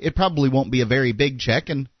anyway. It probably won't be a very big check,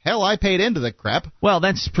 and hell, I paid into the crap. Well,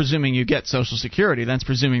 that's presuming you get Social Security. That's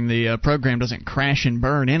presuming the program doesn't crash and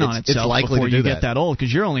burn in on itself before you get that old,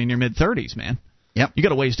 because you're only in your mid-30s, man. Yep. You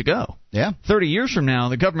got a ways to go. Yeah. 30 years from now,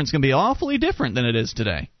 the government's going to be awfully different than it is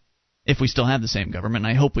today. If we still have the same government,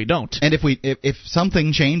 and I hope we don't. And if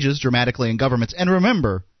something changes dramatically in governments, and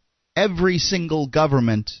remember, every single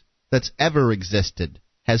government that's ever existed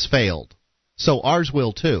has failed. So ours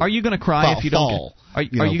will too. Are you going to cry if you don't? Are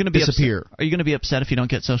you going to be disappear? Are you going to be upset if you don't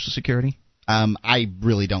get Social Security? I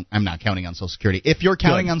really don't. I'm not counting on Social Security. If you're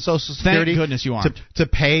counting on Social Security, thank goodness you aren't. To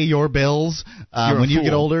pay your bills when you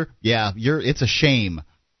get older, it's a shame.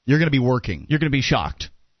 You're going to be working. You're going to be shocked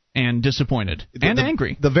and disappointed and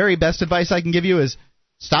angry. The very best advice I can give you is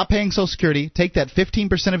stop paying Social Security. Take that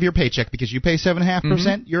 15% of your paycheck because you pay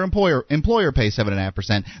 7.5%. Your employer pays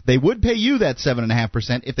 7.5%. They would pay you that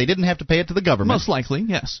 7.5% if they didn't have to pay it to the government. Most likely,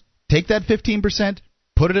 yes. Take that 15%,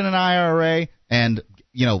 put it in an IRA, and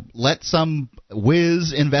let some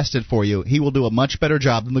whiz invest it for you. He will do a much better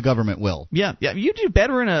job than the government will. Yeah. You do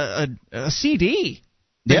better in a CD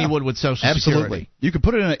than you would with Social Security. Absolutely. You could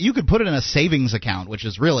put it in a savings account, which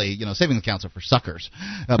is really, savings accounts are for suckers.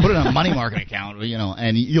 Put it in a money market account,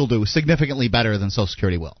 and you'll do significantly better than Social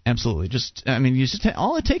Security will. Absolutely.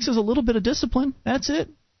 All it takes is a little bit of discipline. That's it,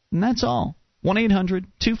 and that's all.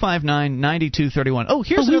 1-800-259-9231. Oh,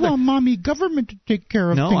 here's another. We want mommy government to take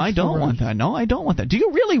care of things. No, I don't want that. No, I don't want that. Do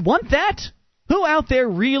you really want that? Who out there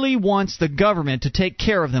really wants the government to take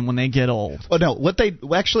care of them when they get old? Oh, no. What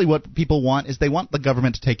people want is they want the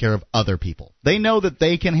government to take care of other people. They know that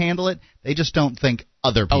they can handle it. They just don't think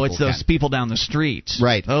other people can. Oh, it's those people down the street.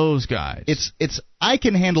 Right. Those guys. It's I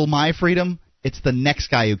can handle my freedom. It's the next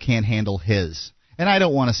guy who can't handle his. And I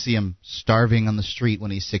don't want to see him starving on the street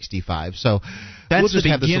when he's 65. So we'll just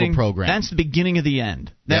have this little program. That's the beginning of the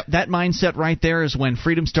end. That mindset right there is when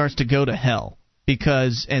freedom starts to go to hell.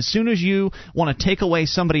 Because as soon as you want to take away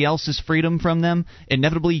somebody else's freedom from them,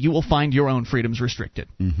 inevitably you will find your own freedoms restricted.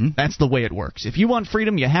 Mm-hmm. That's the way it works. If you want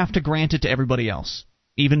freedom, you have to grant it to everybody else,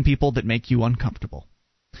 even people that make you uncomfortable.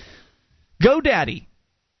 GoDaddy.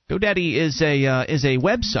 GoDaddy is a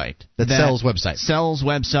website that sells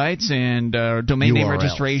websites and domain name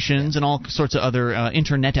registrations and all sorts of other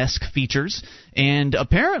internet-esque features. And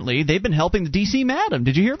apparently they've been helping the D.C. Madam.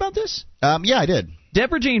 Did you hear about this? Yeah, I did.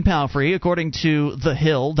 Deborah Jean Palfrey, according to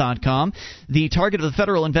TheHill.com, the target of the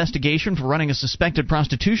federal investigation for running a suspected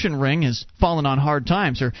prostitution ring has fallen on hard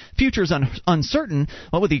times. Her future is uncertain.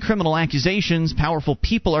 What with the criminal accusations, powerful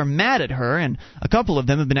people are mad at her, and a couple of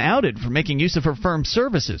them have been outed for making use of her firm's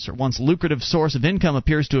services. Her once lucrative source of income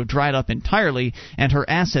appears to have dried up entirely, and her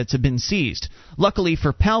assets have been seized. Luckily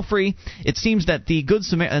for Palfrey, it seems that the Good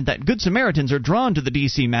Samaritans are drawn to the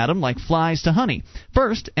D.C. madam like flies to honey.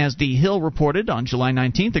 First, as The Hill reported on July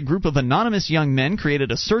 19th, a group of anonymous young men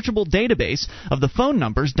created a searchable database of the phone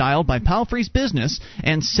numbers dialed by Palfrey's business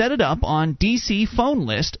and set it up on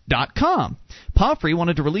DCPhoneList.com. Palfrey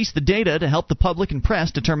wanted to release the data to help the public and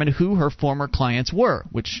press determine who her former clients were,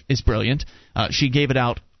 which is brilliant. She gave it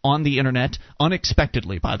out on the Internet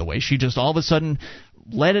unexpectedly, by the way. She just all of a sudden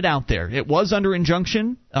let it out there. It was under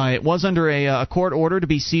injunction. It was under a court order to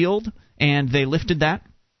be sealed, and they lifted that.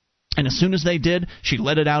 And as soon as they did, she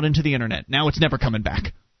let it out into the Internet. Now it's never coming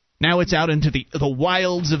back. Now it's out into the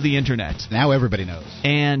wilds of the Internet. Now everybody knows.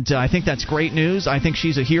 And I think that's great news. I think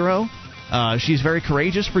she's a hero. She's very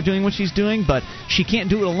courageous for doing what she's doing, but she can't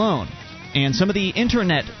do it alone. And some of the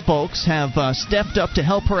Internet folks have stepped up to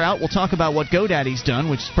help her out. We'll talk about what GoDaddy's done,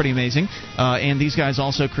 which is pretty amazing. And these guys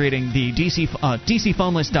also creating the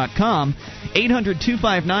DCPhoneList.com,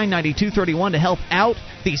 800-259-9231 to help out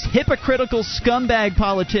these hypocritical scumbag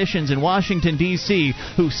politicians in Washington, D.C.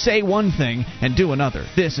 who say one thing and do another.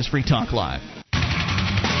 This is Free Talk Live.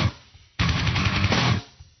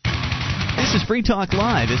 This is Free Talk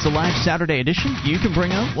Live. It's a live Saturday edition. You can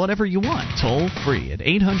bring up whatever you want, toll free at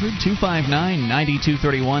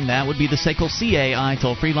 800-259-9231. That would be the SACL CAI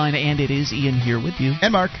toll-free line, and it is Ian here with you.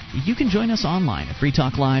 And Mark. You can join us online at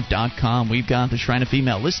freetalklive.com. We've got the Shrine of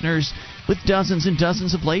Female Listeners with dozens and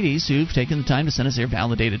dozens of ladies who've taken the time to send us their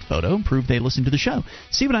validated photo and prove they listen to the show.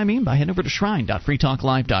 See what I mean by heading over to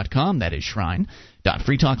shrine.freetalklive.com. That is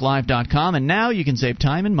shrine.freetalklive.com. And now you can save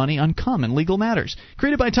time and money on common legal matters.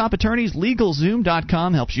 Created by top attorneys,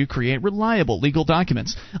 LegalZoom.com helps you create reliable legal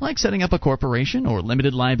documents, like setting up a corporation or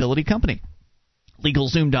limited liability company.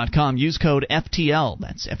 LegalZoom.com. Use code FTL.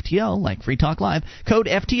 That's FTL, like Free Talk Live. Code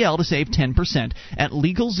FTL to save 10% at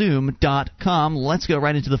LegalZoom.com. Let's go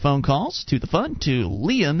right into the phone calls, to the fun, to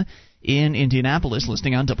Liam in Indianapolis,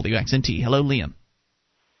 listening on WXNT. Hello, Liam.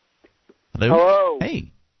 Hello.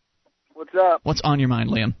 Hey. What's up? What's on your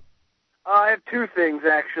mind, Liam? I have two things,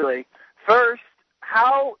 actually. First,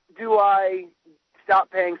 how do I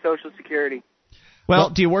stop paying Social Security?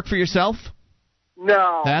 Well, do you work for yourself?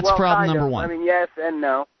 No. That's problem number one. I mean, yes and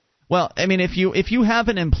no. Well, I mean, if you have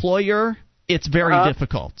an employer, it's very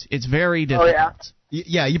difficult. It's very difficult. Oh, yeah?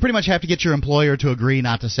 Yeah, you pretty much have to get your employer to agree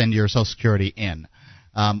not to send your Social Security in,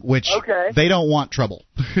 which they don't want trouble,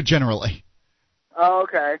 generally. Oh,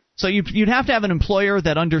 okay. So you'd have to have an employer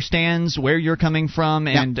that understands where you're coming from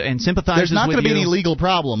and sympathizes with you. There's not going to be any legal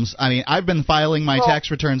problems. I mean, I've been filing my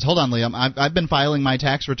tax returns. Hold on, Liam. I've been filing my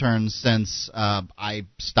tax returns since I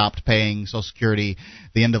stopped paying Social Security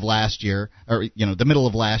the end of last year, or the middle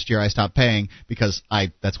of last year. I stopped paying because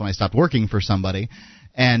that's when I stopped working for somebody.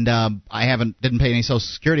 And I didn't pay any Social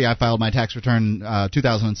Security. I filed my tax return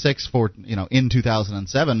 2006 for in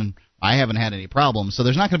 2007. And I haven't had any problems, so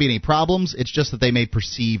there's not going to be any problems. It's just that they may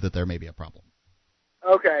perceive that there may be a problem.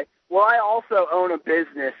 Okay. Well, I also own a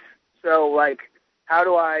business, so how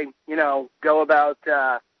do I, go about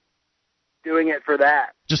doing it for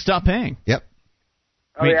that? Just stop paying. Yep.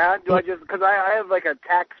 Oh, yeah? Do I just, because I have a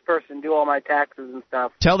tax person do all my taxes and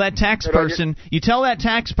stuff. Tell that tax person, you tell that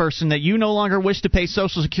tax person that you no longer wish to pay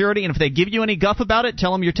Social Security, and if they give you any guff about it,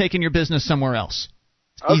 tell them you're taking your business somewhere else.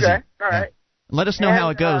 It's okay. Easy. All right. Yeah. Let us know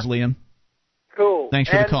how it goes, Liam. Cool. Thanks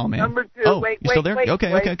for the call, man. Number two, you still there?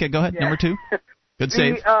 Okay, go ahead. Yeah. Number two. Good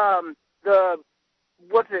save. The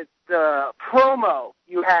promo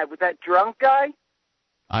you had with that drunk guy?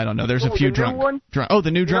 I don't know. There's a few drunk. The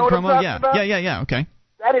new drunk promo? Yeah. About? Yeah. Okay.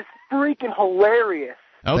 That is freaking hilarious.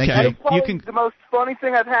 Okay. That is probably the most funny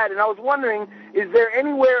thing I've had, and I was wondering, is there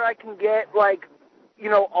anywhere I can get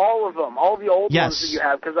all of them, all the old ones that you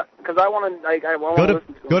have, because I want to listen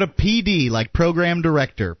to them. Go to PD, like Program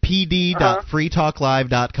Director,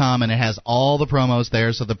 pd.freetalklive.com, and it has all the promos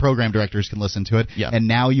there, so the program directors can listen to it. Yep. And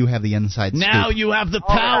now you have the inside scoop. Now you have the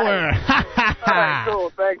power. All right,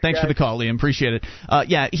 cool. Thanks for the call, Liam. Appreciate it.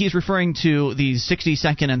 He's referring to these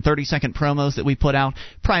 60-second and 30-second promos that we put out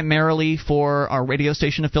primarily for our radio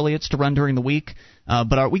station affiliates to run during the week.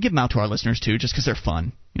 But we give them out to our listeners, too, just because they're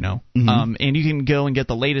fun, Mm-hmm. And you can go and get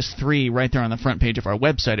the latest 3 right there on the front page of our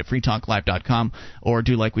website at freetalklive.com, or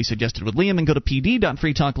do like we suggested with Liam and go to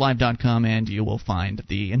pd.freetalklive.com, and you will find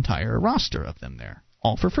the entire roster of them there,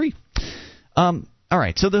 all for free. All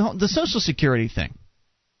right, so the Social Security thing.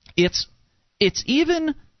 it's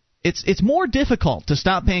more difficult to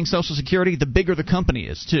stop paying Social Security the bigger the company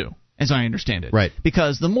is, too, as I understand it. Right.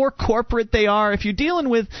 Because the more corporate they are, if you're dealing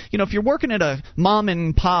with, if you're working at a mom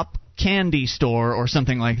and pop candy store or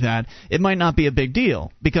something like that, it might not be a big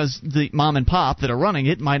deal because the mom and pop that are running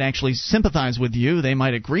it might actually sympathize with you. They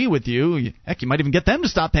might agree with you. Heck, you might even get them to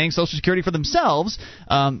stop paying Social Security for themselves.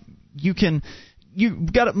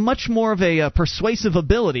 You've got much more of a persuasive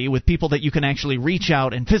ability with people that you can actually reach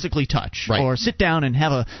out and physically touch or sit down and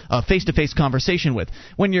have a face-to-face conversation with.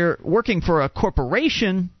 When you're working for a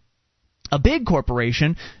corporation, a big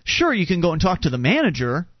corporation, sure, you can go and talk to the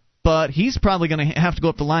manager, but he's probably going to have to go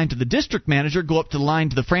up the line to the district manager, go up the line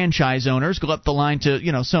to the franchise owners, go up the line to,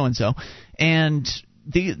 so-and-so. And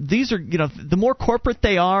these are, the more corporate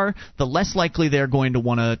they are, the less likely they're going to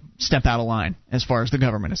want to step out of line as far as the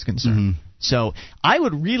government is concerned. Mm-hmm. So I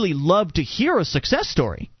would really love to hear a success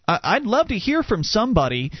story. I'd love to hear from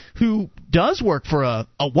somebody who does work for a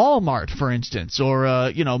Walmart, for instance,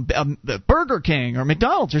 or Burger King or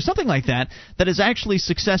McDonald's or something like that has actually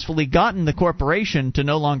successfully gotten the corporation to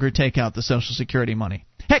no longer take out the Social Security money.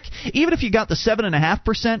 Heck, even if you got the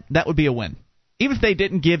 7.5%, that would be a win. Even if they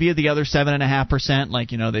didn't give you the other 7.5%, like,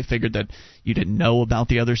 they figured that you didn't know about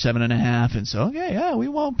the other 7.5%, and so, we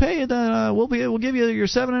won't pay you. We'll give you your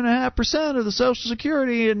 7.5% of the Social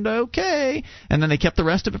Security, and okay. And then they kept the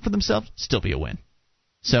rest of it for themselves. Still be a win.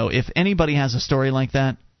 So if anybody has a story like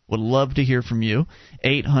that, would love to hear from you.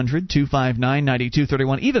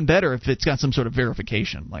 800-259-9231. Even better if it's got some sort of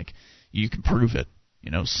verification, like you can prove it.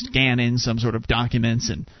 Scan in some sort of documents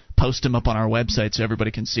and post them up on our website so everybody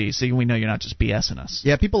can see. So we know you're not just BSing us.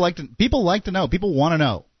 Yeah, people like to know. People want to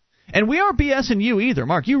know. And we aren't BSing you either,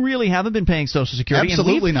 Mark. You really haven't been paying Social Security.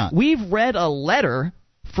 Absolutely not. We've read a letter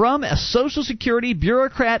from a Social Security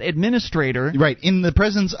bureaucrat administrator. Right, in the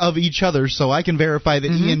presence of each other, so I can verify that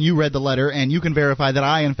Ian, you read the letter, and you can verify that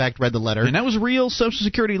I, in fact, read the letter. And that was a real Social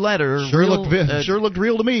Security letter. Sure looked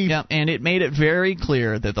real to me. Yeah, and it made it very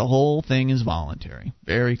clear that the whole thing is voluntary.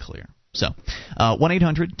 Very clear. So,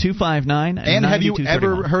 1-800-259-9231. And have you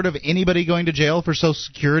ever heard of anybody going to jail for Social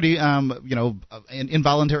Security,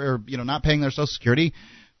 involuntary, or, not paying their Social Security?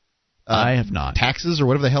 I have not. Taxes or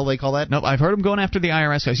whatever the hell they call that? Nope, I've heard them going after the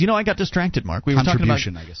IRS guys. I got distracted, Mark. We were talking about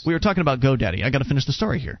GoDaddy. I got to finish the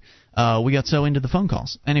story here. We got so into the phone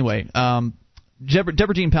calls. Anyway,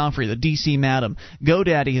 Deborah Jean Palfrey, the D.C. madam,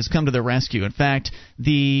 GoDaddy has come to their rescue. In fact,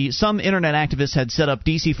 some internet activists had set up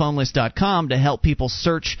DCPhoneList.com to help people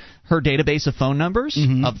search her database of phone numbers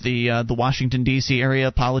of the Washington, D.C.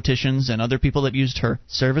 area politicians and other people that used her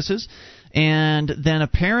services. And then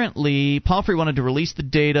apparently Palfrey wanted to release the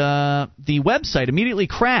data. The website immediately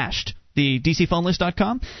crashed, the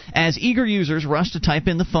DCPhoneList.com, as eager users rushed to type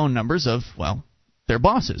in the phone numbers of, their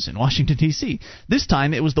bosses in Washington, D.C. This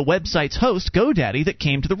time it was the website's host, GoDaddy, that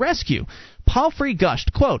came to the rescue. Palfrey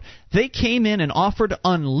gushed, quote, "They came in and offered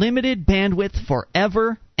unlimited bandwidth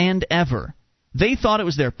forever and ever. They thought it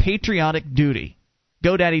was their patriotic duty."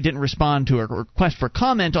 GoDaddy didn't respond to a request for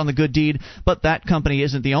comment on the good deed, but that company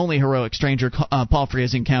isn't the only heroic stranger Palfrey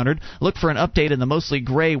has encountered. Look for an update in the mostly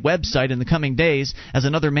gray website in the coming days, as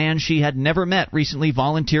another man she had never met recently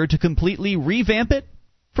volunteered to completely revamp it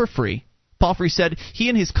for free. Palfrey said he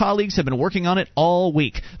and his colleagues have been working on it all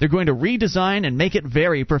week. They're going to redesign and make it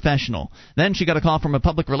very professional. Then she got a call from a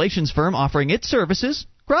public relations firm offering its services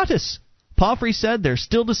gratis. Palfrey said they're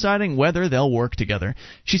still deciding whether they'll work together.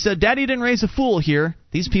 She said, "Daddy didn't raise a fool here.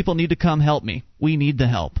 These people need to come help me. We need the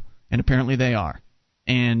help." And apparently they are.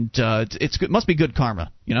 And it must be good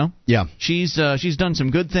karma, Yeah. She's done some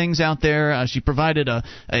good things out there. She provided,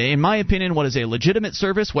 in my opinion, what is a legitimate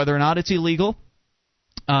service, whether or not it's illegal.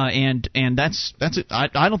 And that's it.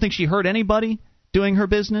 I don't think she hurt anybody doing her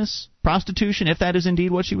business, prostitution, if that is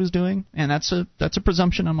indeed what she was doing, and that's a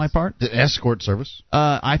presumption on my part. The escort service.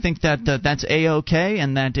 I think that's A-OK,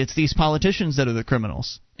 and that it's these politicians that are the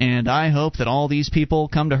criminals. And I hope that all these people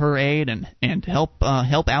come to her aid and help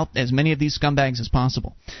out as many of these scumbags as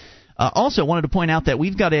possible. Also, wanted to point out that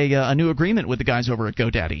we've got a new agreement with the guys over at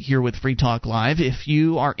GoDaddy here with Free Talk Live. If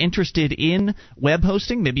you are interested in web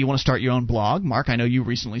hosting, maybe you want to start your own blog. Mark, I know you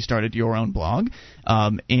recently started your own blog.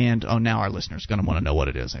 Now our listeners are going to want to know what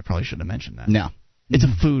it is. I probably shouldn't have mentioned that. No. It's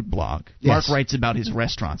a food blog. Yes. Mark writes about his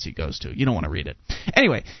restaurants he goes to. You don't want to read it.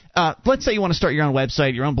 Anyway, let's say you want to start your own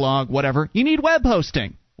website, your own blog, whatever. You need web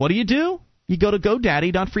hosting. What do? You go to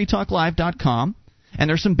GoDaddy.freetalklive.com. And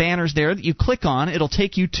there's some banners there that you click on. It'll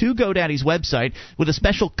take you to GoDaddy's website with a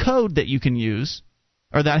special code that you can use,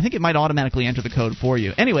 or that I think it might automatically enter the code for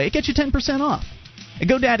you. Anyway, it gets you 10% off. And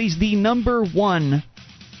GoDaddy's the number one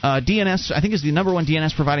DNS, I think is the number one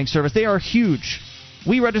DNS providing service. They are huge.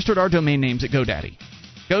 We registered our domain names at GoDaddy.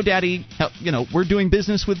 GoDaddy, we're doing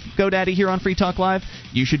business with GoDaddy here on Free Talk Live.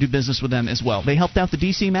 You should do business with them as well. They helped out the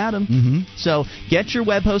DC Madam. Mm-hmm. So get your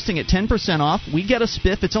web hosting at 10% off. We get a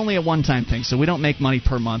spiff. It's only a one-time thing, so we don't make money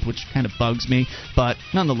per month, which kind of bugs me. But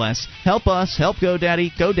nonetheless, help us, help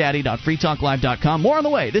GoDaddy, GoDaddy.freetalklive.com. More on the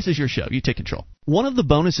way. This is your show. You take control. One of the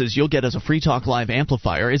bonuses you'll get as a Free Talk Live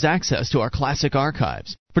amplifier is access to our classic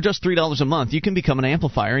archives. For just $3 a month, you can become an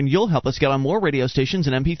amplifier, and you'll help us get on more radio stations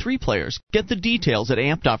and MP3 players. Get the details at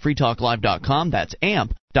amp.freetalklive.com. That's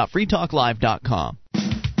amp.freetalklive.com.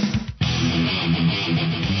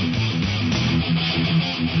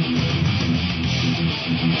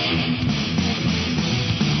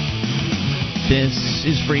 This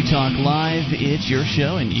is Free Talk Live. It's your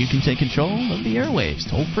show, and you can take control of the airwaves.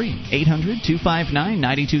 Toll free.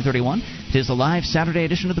 800-259-9231. It is a live Saturday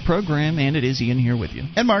edition of the program, and it is Ian here with you.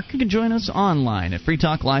 And Mark, you can join us online at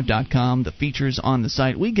freetalklive.com. The features on the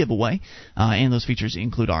site we give away, and those features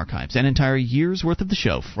include archives. An entire year's worth of the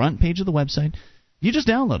show, front page of the website. You just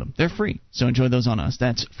download them. They're free. So enjoy those on us.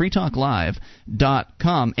 That's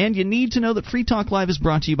freetalklive.com. And you need to know that Free Talk Live is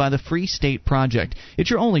brought to you by the Free State Project.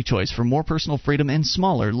 It's your only choice for more personal freedom and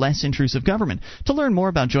smaller, less intrusive government. To learn more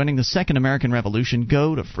about joining the Second American Revolution,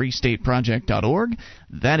 go to freestateproject.org.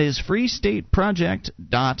 That is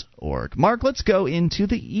freestateproject.org. Mark, let's go into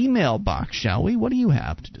the email box, shall we? What do you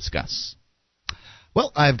have to discuss?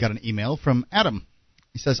 Well, I've got an email from Adam.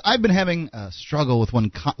 He says, I've been having a struggle with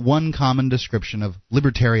one common description of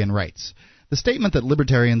libertarian rights. The statement that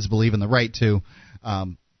libertarians believe in the right to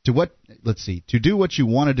do what you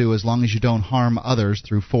want to do as long as you don't harm others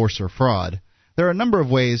through force or fraud. There are a number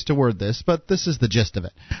of ways to word this, but this is the gist of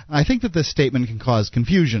it. I think that this statement can cause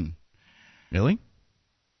confusion. Really?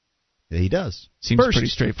 He does. Seems First, pretty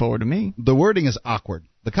straightforward to me. The wording is awkward.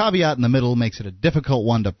 The caveat in the middle makes it a difficult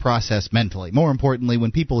one to process mentally. More importantly,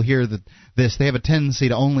 when people hear this, they have a tendency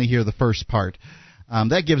to only hear the first part.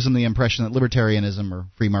 That gives them the impression that libertarianism, or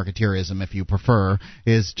free marketeerism if you prefer,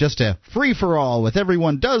 is just a free-for-all with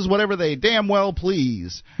everyone does whatever they damn well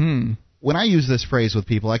please. When I use this phrase with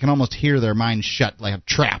people, I can almost hear their minds shut like a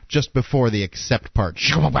trap just before the accept part.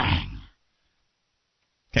 Bang.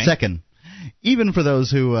 Okay. Second, even for those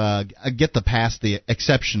who get past the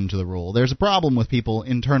exception to the rule, there's a problem with people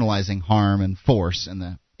internalizing harm and force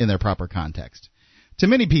in their proper context. Too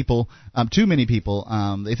many people,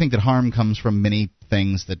 they think that harm comes from many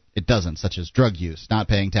things that it doesn't, such as drug use, not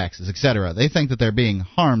paying taxes, etc. They think that they're being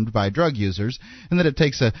harmed by drug users and that it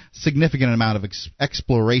takes a significant amount of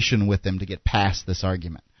exploration with them to get past this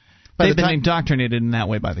argument. They've been indoctrinated in that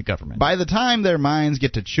way by the government. By the time their minds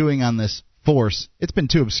get to chewing on this force, it's been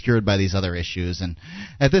too obscured by these other issues, and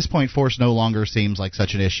at this point force no longer seems like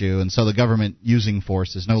such an issue, and so the government using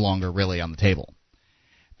force is no longer really on the table.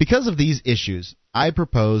 Because of these issues, I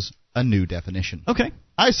propose a new definition. Okay.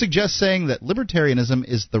 I suggest saying that libertarianism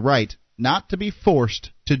is the right not to be forced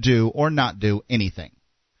to do or not do anything.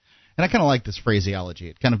 And I kind of like this phraseology.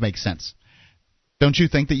 It kind of makes sense. Don't you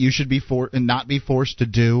think that you should be not be forced to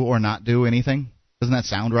do or not do anything? Doesn't that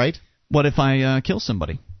sound right? What if I kill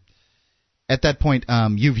somebody? At that point,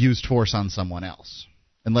 you've used force on someone else.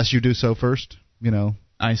 Unless you do so first,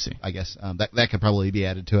 I see. I guess that could probably be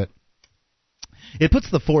added to it. It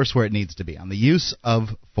puts the force where it needs to be, on the use of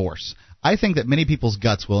force. I think that many people's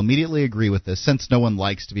guts will immediately agree with this, since no one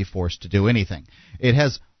likes to be forced to do anything. It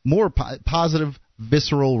has more positive,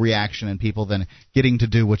 visceral reaction in people than getting to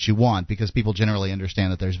do what you want, because people generally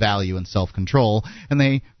understand that there's value in self-control, and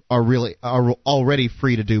they are already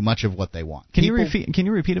free to do much of what they want. Can you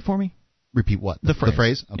repeat it for me? Repeat what? The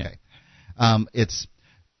phrase. Okay. Yeah. It's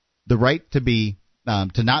the right to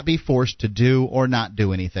not be forced to do or not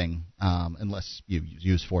do anything unless you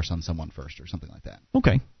use force on someone first or something like that.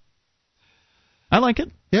 Okay. I like it.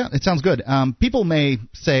 Yeah, it sounds good. People may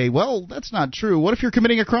say, well, that's not true. What if you're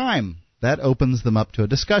committing a crime? That opens them up to a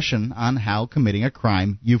discussion on how committing a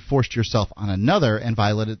crime you've forced yourself on another and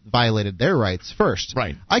violated their rights first.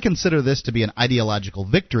 Right. I consider this to be an ideological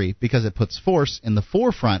victory because it puts force in the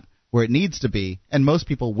forefront where it needs to be, and most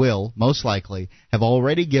people will, most likely, have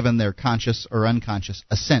already given their conscious or unconscious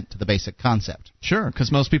assent to the basic concept. Sure, because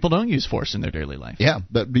most people don't use force in their daily life. Yeah,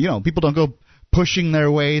 but people don't go pushing their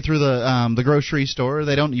way through the grocery store.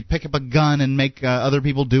 They don't pick up a gun and make other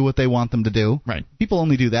people do what they want them to do. Right. People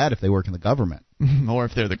only do that if they work in the government, or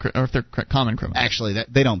if they're common criminals. Actually,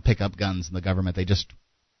 they don't pick up guns in the government. They just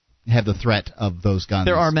have the threat of those guns.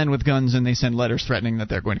 There are men with guns, and they send letters threatening that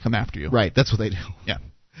they're going to come after you. Right. That's what they do. Yeah.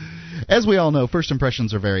 As we all know, first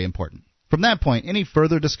impressions are very important. From that point, any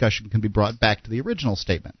further discussion can be brought back to the original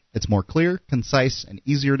statement. It's more clear, concise, and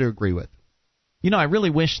easier to agree with. I really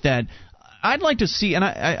wish that I'd like to see, and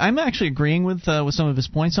I'm actually agreeing with some of his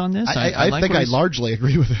points on this. I think I largely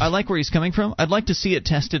agree with it. I like where he's coming from. I'd like to see it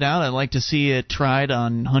tested out. I'd like to see it tried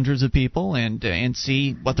on hundreds of people and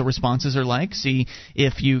see what the responses are like. See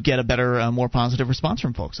if you get a better, more positive response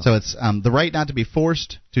from folks. So it's the right not to be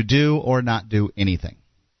forced to do or not do anything.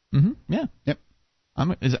 Mm-hmm. Yeah. Yep.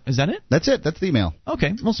 Is that it? That's it. That's the email.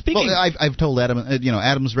 Okay. Well, speaking. Well, I've told Adam.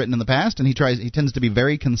 Adam's written in the past, and he tends to be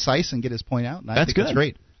very concise and get his point out. And I think good. That's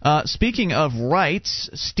great. Speaking of rights,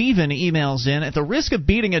 Stephen emails in, at the risk of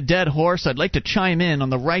beating a dead horse, I'd like to chime in on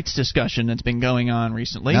the rights discussion that's been going on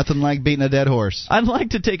recently. Nothing like beating a dead horse. I'd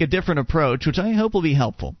like to take a different approach, which I hope will be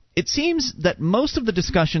helpful. It seems that most of the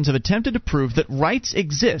discussions have attempted to prove that rights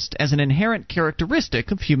exist as an inherent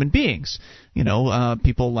characteristic of human beings.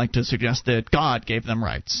 People like to suggest that God gave them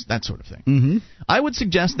rights, that sort of thing. Mm-hmm. I would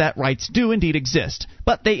suggest that rights do indeed exist,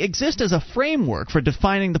 but they exist as a framework for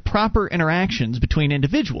defining the proper interactions between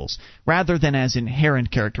individuals, rather than as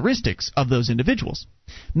inherent characteristics of those individuals.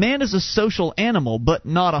 Man is a social animal, but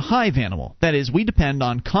not a hive animal. That is, we depend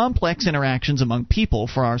on complex interactions among people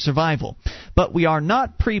for our survival. But we are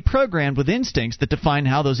not pre-programmed with instincts that define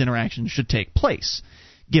how those interactions should take place.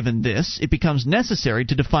 Given this, it becomes necessary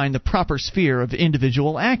to define the proper sphere of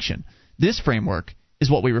individual action. This framework is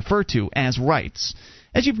what we refer to as rights.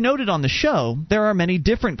 As you've noted on the show, there are many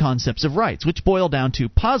different concepts of rights, which boil down to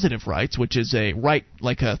positive rights, which is a right,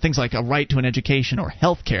 things like a right to an education or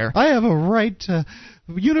health care. I have a right to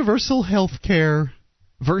universal health care.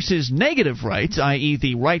 Versus negative rights, i.e.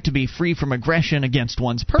 the right to be free from aggression against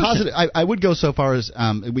one's person. I would go so far as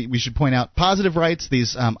we should point out positive rights.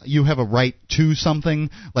 These you have a right to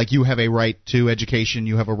something, like you have a right to education,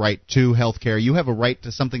 you have a right to health care, you have a right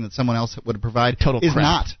to something that someone else would provide. Total is crap.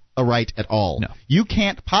 Not a right at all. No. You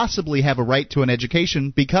can't possibly have a right to an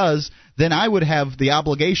education because then I would have the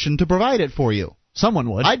obligation to provide it for you.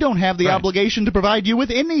 Someone would. I don't have the obligation to provide you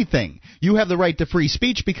with anything. You have the right to free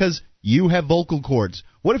speech because you have vocal cords.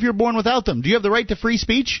 What if you're born without them? Do you have the right to free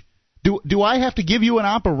speech? Do I have to give you an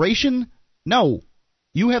operation? No.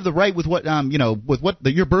 You have the right with what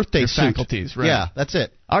your birthday suit. Faculties, right? Yeah, that's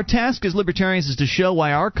it. Our task as libertarians is to show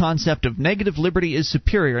why our concept of negative liberty is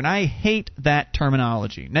superior, and I hate that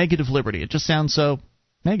terminology, negative liberty. It just sounds so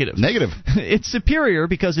negative. It's superior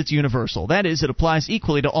because it's universal. That is, it applies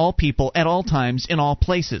equally to all people at all times in all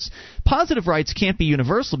places. Positive rights can't be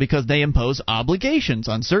universal because they impose obligations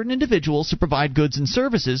on certain individuals to provide goods and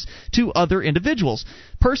services to other individuals.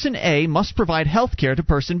 Person A must provide health care to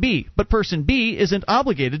person B, but person B isn't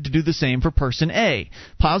obligated to do the same for person A.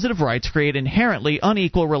 Positive rights create inherently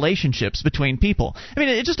unequal relationships between people. I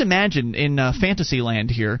mean, just imagine in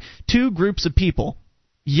Fantasyland here, two groups of people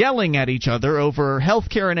yelling at each other over health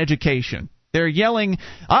care and education. They're yelling,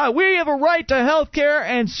 we have a right to health care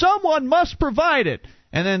and someone must provide it.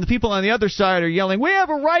 And then the people on the other side are yelling, we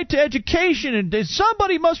have a right to education and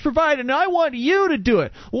somebody must provide it and I want you to do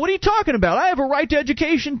it. Well, what are you talking about? I have a right to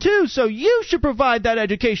education too, so you should provide that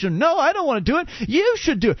education. No, I don't want to do it. You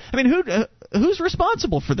should do it. I mean, who's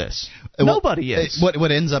responsible for this? Nobody is.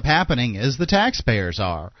 What ends up happening is the taxpayers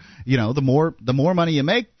are. The more money you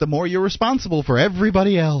make, the more you're responsible for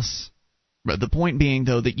everybody else. But the point being,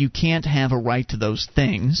 though, that you can't have a right to those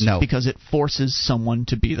things because it forces someone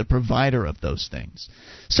to be the provider of those things.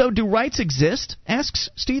 So do rights exist? Asks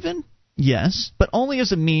Stephen. Yes, but only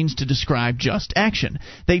as a means to describe just action.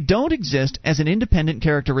 They don't exist as an independent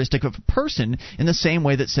characteristic of a person in the same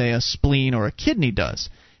way that, say, a spleen or a kidney does.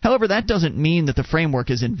 However, that doesn't mean that the framework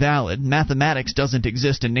is invalid. Mathematics doesn't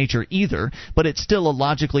exist in nature either, but it's still a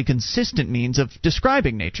logically consistent means of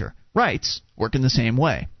describing nature. Rights work in the same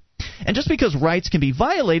way. And just because rights can be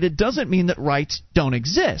violated doesn't mean that rights don't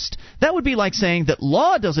exist. That would be like saying that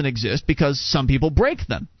law doesn't exist because some people break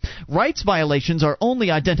them. Rights violations are only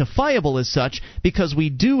identifiable as such because we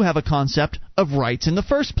do have a concept of rights in the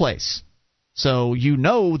first place. So you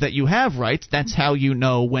know that you have rights. That's how you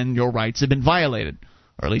know when your rights have been violated.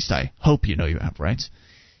 Or at least I hope you know you have rights.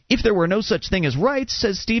 If there were no such thing as rights,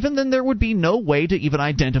 says Stephen, then there would be no way to even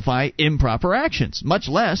identify improper actions, much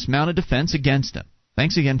less mount a defense against them.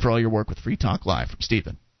 Thanks again for all your work with Free Talk Live from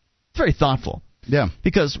Stephen. Very thoughtful. Yeah.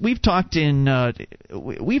 Because we've talked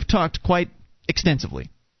quite extensively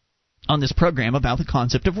on this program about the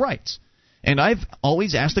concept of rights. And I've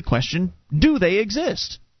always asked the question, do they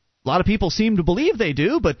exist? A lot of people seem to believe they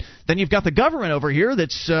do, but then you've got the government over here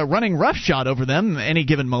that's running roughshod over them any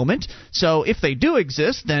given moment. So if they do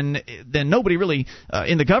exist, then nobody really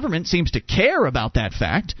in the government seems to care about that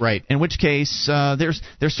fact. Right. In which case, there's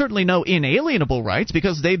certainly no inalienable rights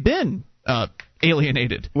because they've been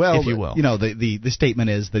alienated, if you will. The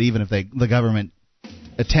statement is that even if the government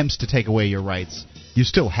attempts to take away your rights, you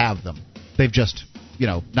still have them. They've just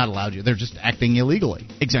not allowed you. They're just acting illegally.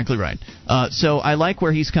 Exactly right. So I like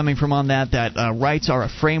where he's coming from on that rights are a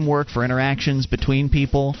framework for interactions between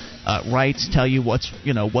people. Rights tell you what's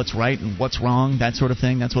right and what's wrong, that sort of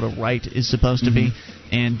thing. That's what a right is supposed to be.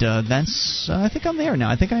 And that's, I think I'm there now.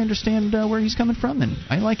 I think I understand where he's coming from, and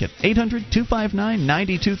I like it.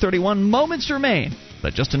 800-259-9231. Moments remain,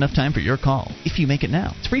 but just enough time for your call. If you make it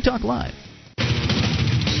now. It's Free Talk Live.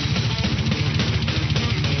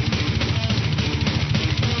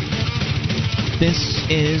 This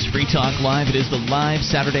is Free Talk Live. It is the live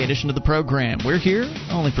Saturday edition of the program. We're here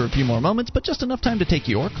only for a few more moments, but just enough time to take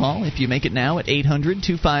your call. If you make it now at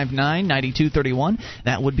 800-259-9231,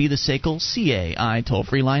 that would be the SACL CAI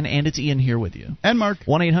toll-free line, and it's Ian here with you. And Mark.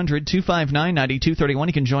 1-800-259-9231.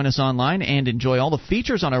 You can join us online and enjoy all the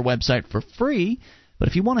features on our website for free. But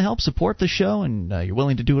if you want to help support the show and you're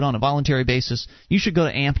willing to do it on a voluntary basis, you should go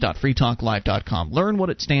to amp.freetalklive.com. Learn what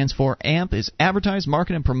it stands for. AMP is Advertise,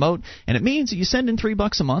 Market, and Promote, and it means that you send in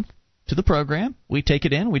 $3 a month to the program. We take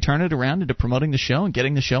it in, we turn it around into promoting the show and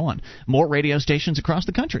getting the show on more radio stations across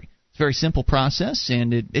the country. It's a very simple process,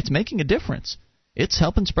 and it's making a difference. It's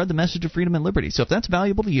helping spread the message of freedom and liberty. So if that's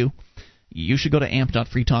valuable to you, you should go to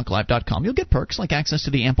amp.freetalklive.com. You'll get perks like access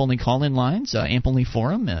to the AMP-only call-in lines, AMP-only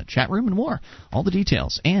forum, chat room, and more. All the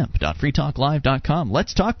details, amp.freetalklive.com.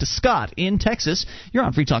 Let's talk to Scott in Texas. You're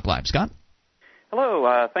on Free Talk Live. Scott?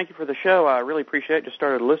 Hello. Thank you for the show. I really appreciate it. Just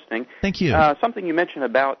started listening. Thank you. Something you mentioned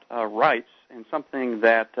about rights and something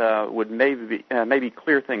that would maybe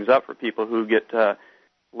clear things up for people who get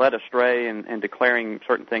led astray in declaring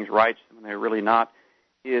certain things rights when they're really not,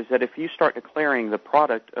 is that if you start declaring the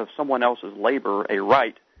product of someone else's labor a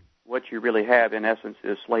right, what you really have, in essence,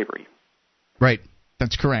 is slavery. Right.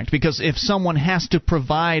 That's correct. Because if someone has to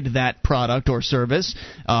provide that product or service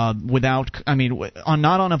not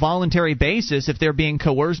on a voluntary basis, if they're being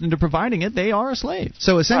coerced into providing it, they are a slave.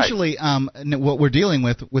 So essentially, what we're dealing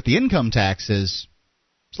with the income tax is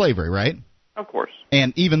slavery, right? Of course.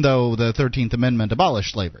 And even though the 13th Amendment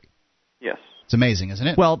abolished slavery. Yes. It's amazing, isn't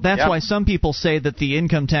it? Well, that's why some people say that the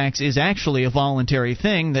income tax is actually a voluntary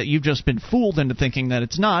thing, that you've just been fooled into thinking that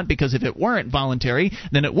it's not, because if it weren't voluntary,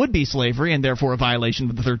 then it would be slavery and therefore a violation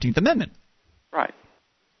of the 13th Amendment. Right.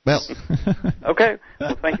 Well. Okay.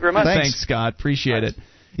 Well, thank you very much. Thanks, Scott. Appreciate it.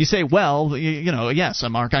 You say, well, yes,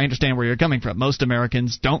 Mark, I understand where you're coming from. Most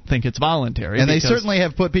Americans don't think it's voluntary. And they certainly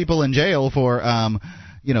have put people in jail for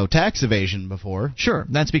tax evasion before. Sure,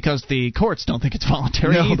 that's because the courts don't think it's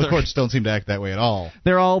voluntary No, either. the courts don't seem to act that way at all.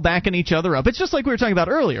 They're all backing each other up. It's just like we were talking about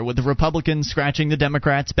earlier, with the Republicans scratching the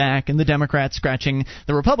Democrats' back and the Democrats scratching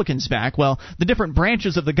the Republicans' back. Well, the different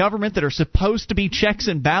branches of the government that are supposed to be checks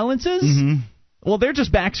and balances, well, they're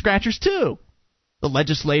just back scratchers too. The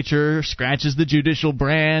legislature scratches the judicial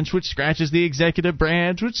branch, which scratches the executive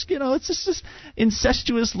branch, which, it's just this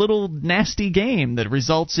incestuous little nasty game that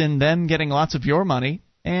results in them getting lots of your money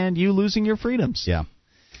and you losing your freedoms. Yeah.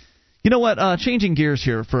 You know what? Changing gears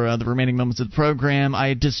here for the remaining moments of the program,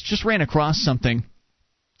 I just ran across something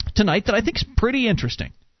tonight that I think is pretty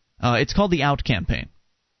interesting. It's called the Out campaign.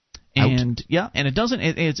 And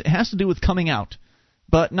it has to do with coming out,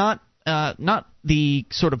 but not the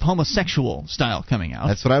sort of homosexual style coming out.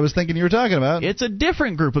 That's what I was thinking you were talking about. It's a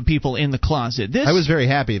different group of people in the closet. I was very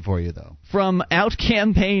happy for you, though. From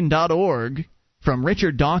outcampaign.org, from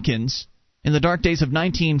Richard Dawkins. In the dark days of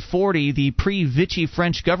 1940, the pre-Vichy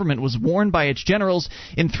French government was warned by its generals,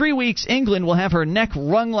 in 3 weeks England will have her neck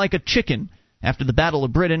wrung like a chicken. After the Battle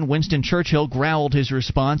of Britain, Winston Churchill growled his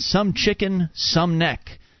response, some chicken, some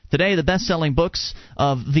neck. Today, the best-selling books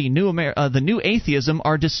of the new atheism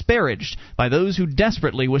are disparaged by those who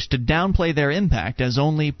desperately wish to downplay their impact as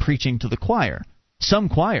only preaching to the choir. Some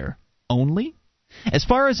choir? Only? As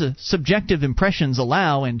far as subjective impressions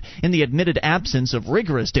allow, and in the admitted absence of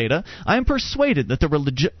rigorous data, I am persuaded that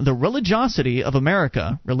the religiosity of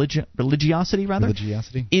America, religiosity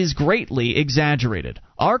is greatly exaggerated.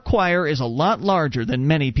 Our choir is a lot larger than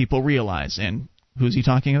many people realize. And who's he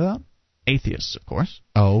talking about? Atheists, of course.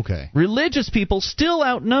 Oh, okay. Religious people still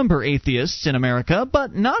outnumber atheists in America,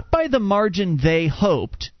 but not by the margin they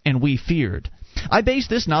hoped and we feared. I base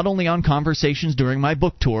this not only on conversations during my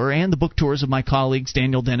book tour and the book tours of my colleagues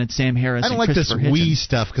Daniel Dennett, Sam Harris, and Christopher Hitchens. I don't like this we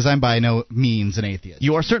stuff because I'm by no means an atheist.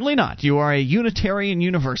 You are certainly not. You are a Unitarian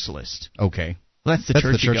Universalist. Okay. Well, that's the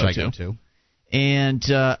church I go to. And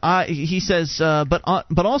he says, but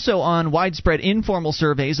also on widespread informal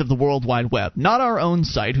surveys of the World Wide Web. Not our own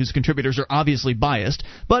site, whose contributors are obviously biased,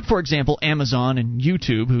 but, for example, Amazon and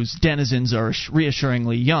YouTube, whose denizens are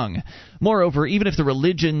reassuringly young. Moreover, even if the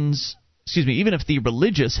religions even if the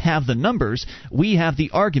religious have the numbers, we have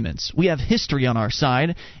the arguments. We have history on our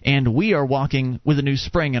side, and we are walking with a new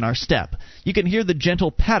spring in our step. You can hear the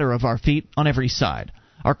gentle patter of our feet on every side.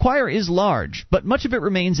 Our choir is large, but much of it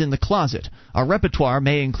remains in the closet. Our repertoire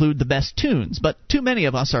may include the best tunes, but too many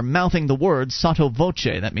of us are mouthing the words sotto voce,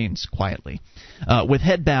 that means quietly, with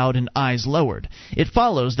head bowed and eyes lowered. It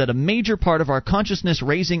follows that a major part of our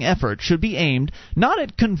consciousness-raising effort should be aimed not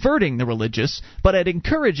at converting the religious, but at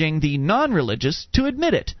encouraging the non-religious to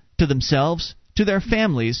admit it, to themselves, to their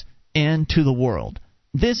families, and to the world.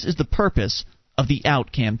 This is the purpose of the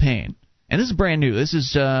OUT campaign. And this is brand new. This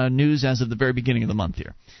is news as of the very beginning of the month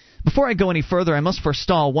here. Before I go any further, I must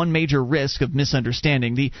forestall one major risk of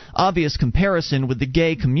misunderstanding. The obvious comparison with the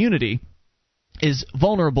gay community is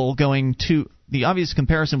vulnerable going too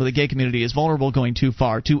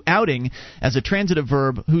far, to outing as a transitive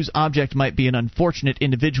verb whose object might be an unfortunate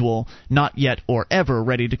individual not yet or ever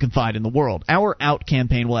ready to confide in the world. Our OUT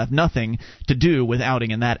campaign will have nothing to do with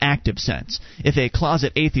outing in that active sense. If a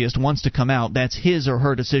closet atheist wants to come out, that's his or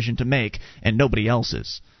her decision to make, and nobody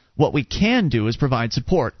else's. What we can do is provide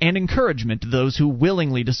support and encouragement to those who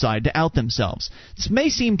willingly decide to out themselves. This may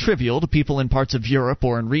seem trivial to people in parts of Europe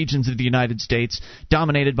or in regions of the United States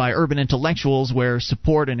dominated by urban intellectuals where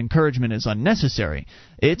support and encouragement is unnecessary.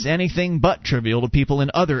 It's anything but trivial to people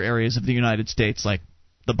in other areas of the United States, like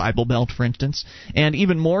the Bible Belt, for instance, and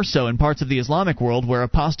even more so in parts of the Islamic world where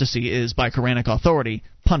apostasy is, by Quranic authority,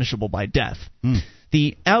 punishable by death.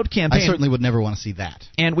 The OUT campaign... I certainly would never want to see that.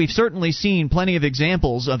 And we've certainly seen plenty of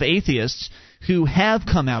examples of atheists who have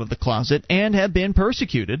come out of the closet and have been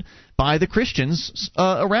persecuted by the Christians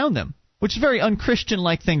around them, which is a very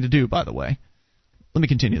un-Christian-like thing to do, by the way. Let me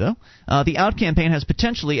continue, though. The OUT campaign has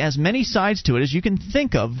potentially as many sides to it as you can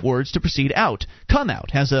think of words to precede out. Come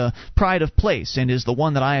out has a pride of place and is the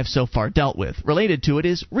one that I have so far dealt with. Related to it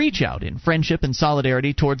is reach out in friendship and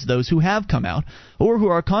solidarity towards those who have come out or who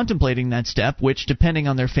are contemplating that step, which, depending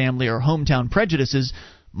on their family or hometown prejudices,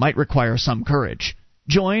 might require some courage.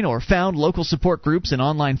 Join or found local support groups and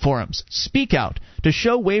online forums. Speak out to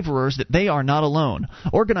show waverers that they are not alone.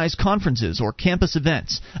 Organize conferences or campus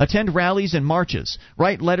events. Attend rallies and marches.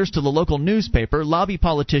 Write letters to the local newspaper. Lobby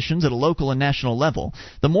politicians at a local and national level.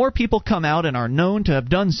 The more people come out and are known to have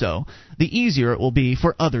done so, the easier it will be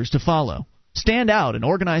for others to follow. Stand out and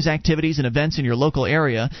organize activities and events in your local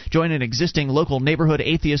area. Join an existing local neighborhood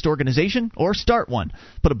atheist organization or start one.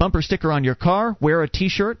 Put a bumper sticker on your car, wear a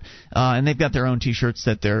T-shirt, and they've got their own T-shirts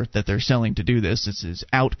that they're selling to do this. This is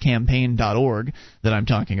outcampaign.org that I'm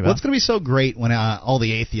talking about. What's going to be so great when all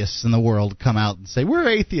the atheists in the world come out and say, we're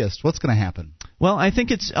atheists? What's going to happen? Well, I think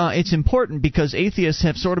it's important because atheists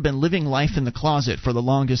have sort of been living life in the closet for the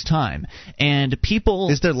longest time, and people...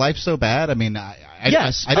 Is their life so bad? I mean,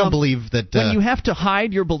 yes, I don't believe that... When you have to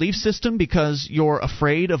hide your belief system because you're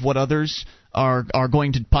afraid of what others are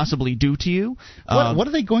going to possibly do to you... What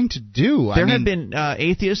are they going to do? There have been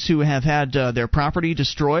atheists who have had their property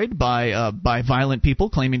destroyed by violent people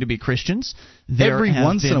claiming to be Christians. Every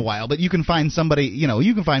once in a while, but you can find somebody,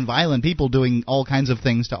 you can find violent people doing all kinds of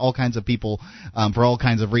things to all kinds of people for all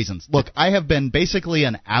kinds of reasons. Look, I have been basically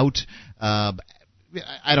an out, I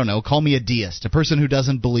don't know, call me a deist, a person who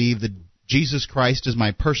doesn't believe that Jesus Christ is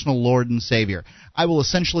my personal Lord and Savior. I will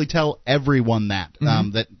essentially tell everyone that,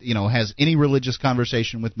 that has any religious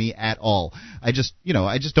conversation with me at all. I just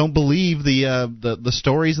don't believe the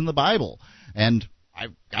stories in the Bible, and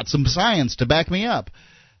I've got some science to back me up.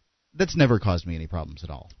 That's never caused me any problems at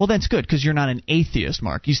all. Well, that's good, because you're not an atheist,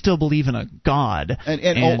 Mark. You still believe in a God.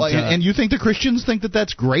 And you think the Christians think that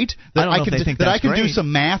that's great? That I don't know if they think that's I can great. do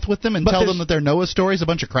some math with them and tell them that their Noah story is a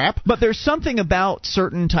bunch of crap? But there's something about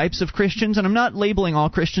certain types of Christians, and I'm not labeling all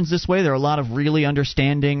Christians this way. There are a lot of really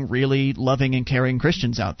understanding, really loving and caring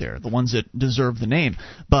Christians out there, the ones that deserve the name.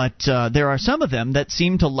 But there are some of them that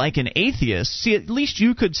seem to like an atheist. See, at least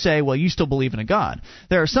you could say, well, you still believe in a God.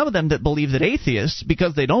 There are some of them that believe that atheists,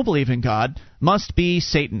 because they don't believe in God, must be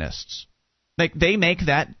Satanists. They make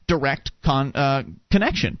that direct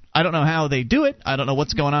connection. I don't know how they do it. I don't know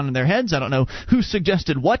what's going on in their heads. I don't know who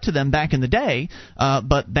suggested what to them back in the day,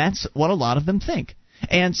 but that's what a lot of them think.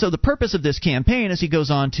 And so the purpose of this campaign, as he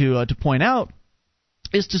goes on to point out,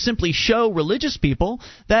 is to simply show religious people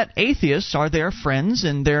that atheists are their friends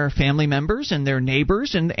and their family members and their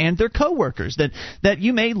neighbors and their coworkers, that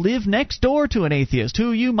you may live next door to an atheist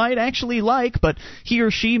who you might actually like, but he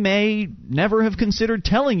or she may never have considered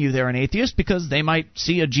telling you they're an atheist because they might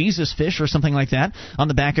see a Jesus fish or something like that on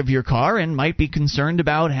the back of your car and might be concerned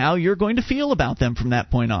about how you're going to feel about them from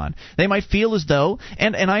that point on. They might feel as though,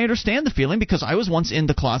 and I understand the feeling because I was once in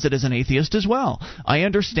the closet as an atheist as well. I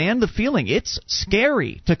understand the feeling. It's scary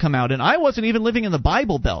scary to come out. And I wasn't even living in the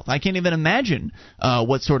Bible Belt. I can't even imagine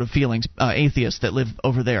what sort of feelings atheists that live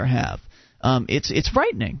over there have. It's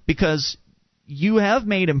frightening because you have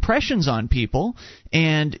made impressions on people,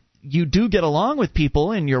 and you do get along with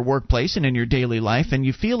people in your workplace and in your daily life, and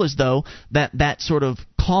you feel as though that sort of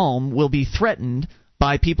calm will be threatened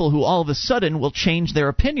by people who all of a sudden will change their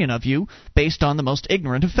opinion of you based on the most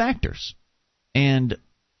ignorant of factors. And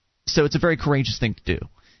so it's a very courageous thing to do.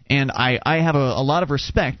 And I have a lot of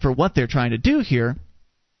respect for what they're trying to do here.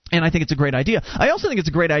 And I think it's a great idea. I also think it's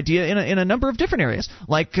a great idea in a number of different areas,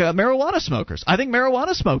 like marijuana smokers. I think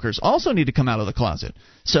marijuana smokers also need to come out of the closet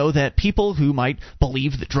so that people who might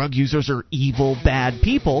believe that drug users are evil, bad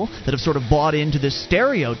people that have sort of bought into this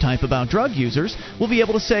stereotype about drug users will be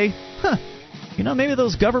able to say, maybe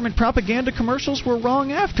those government propaganda commercials were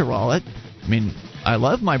wrong after all. I mean, I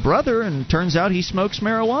love my brother, and turns out he smokes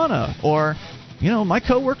marijuana. Or, my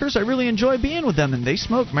coworkers, I really enjoy being with them, and they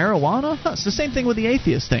smoke marijuana. It's the same thing with the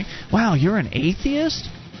atheist thing. Wow, you're an atheist?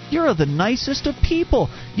 You're the nicest of people.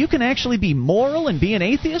 You can actually be moral and be an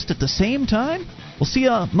atheist at the same time? We'll see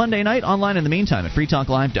you Monday night online in the meantime at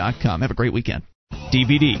freetalklive.com. Have a great weekend.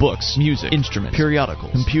 DVD, books, music, instruments,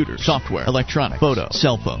 periodicals, computers, software, electronic, photo,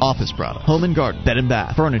 cell phone, office product, home and garden, bed and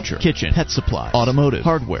bath, furniture, kitchen, pet supply, automotive,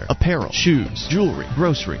 hardware, apparel, shoes, jewelry,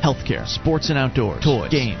 grocery, healthcare, sports and outdoors, toys,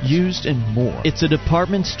 games, used, and more. It's a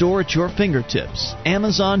department store at your fingertips.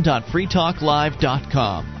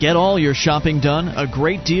 Amazon.freetalklive.com. Get all your shopping done, a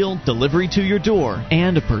great deal, delivery to your door,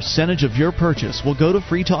 and a percentage of your purchase will go to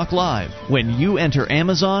Free Talk Live when you enter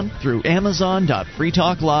Amazon through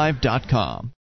Amazon.freetalklive.com.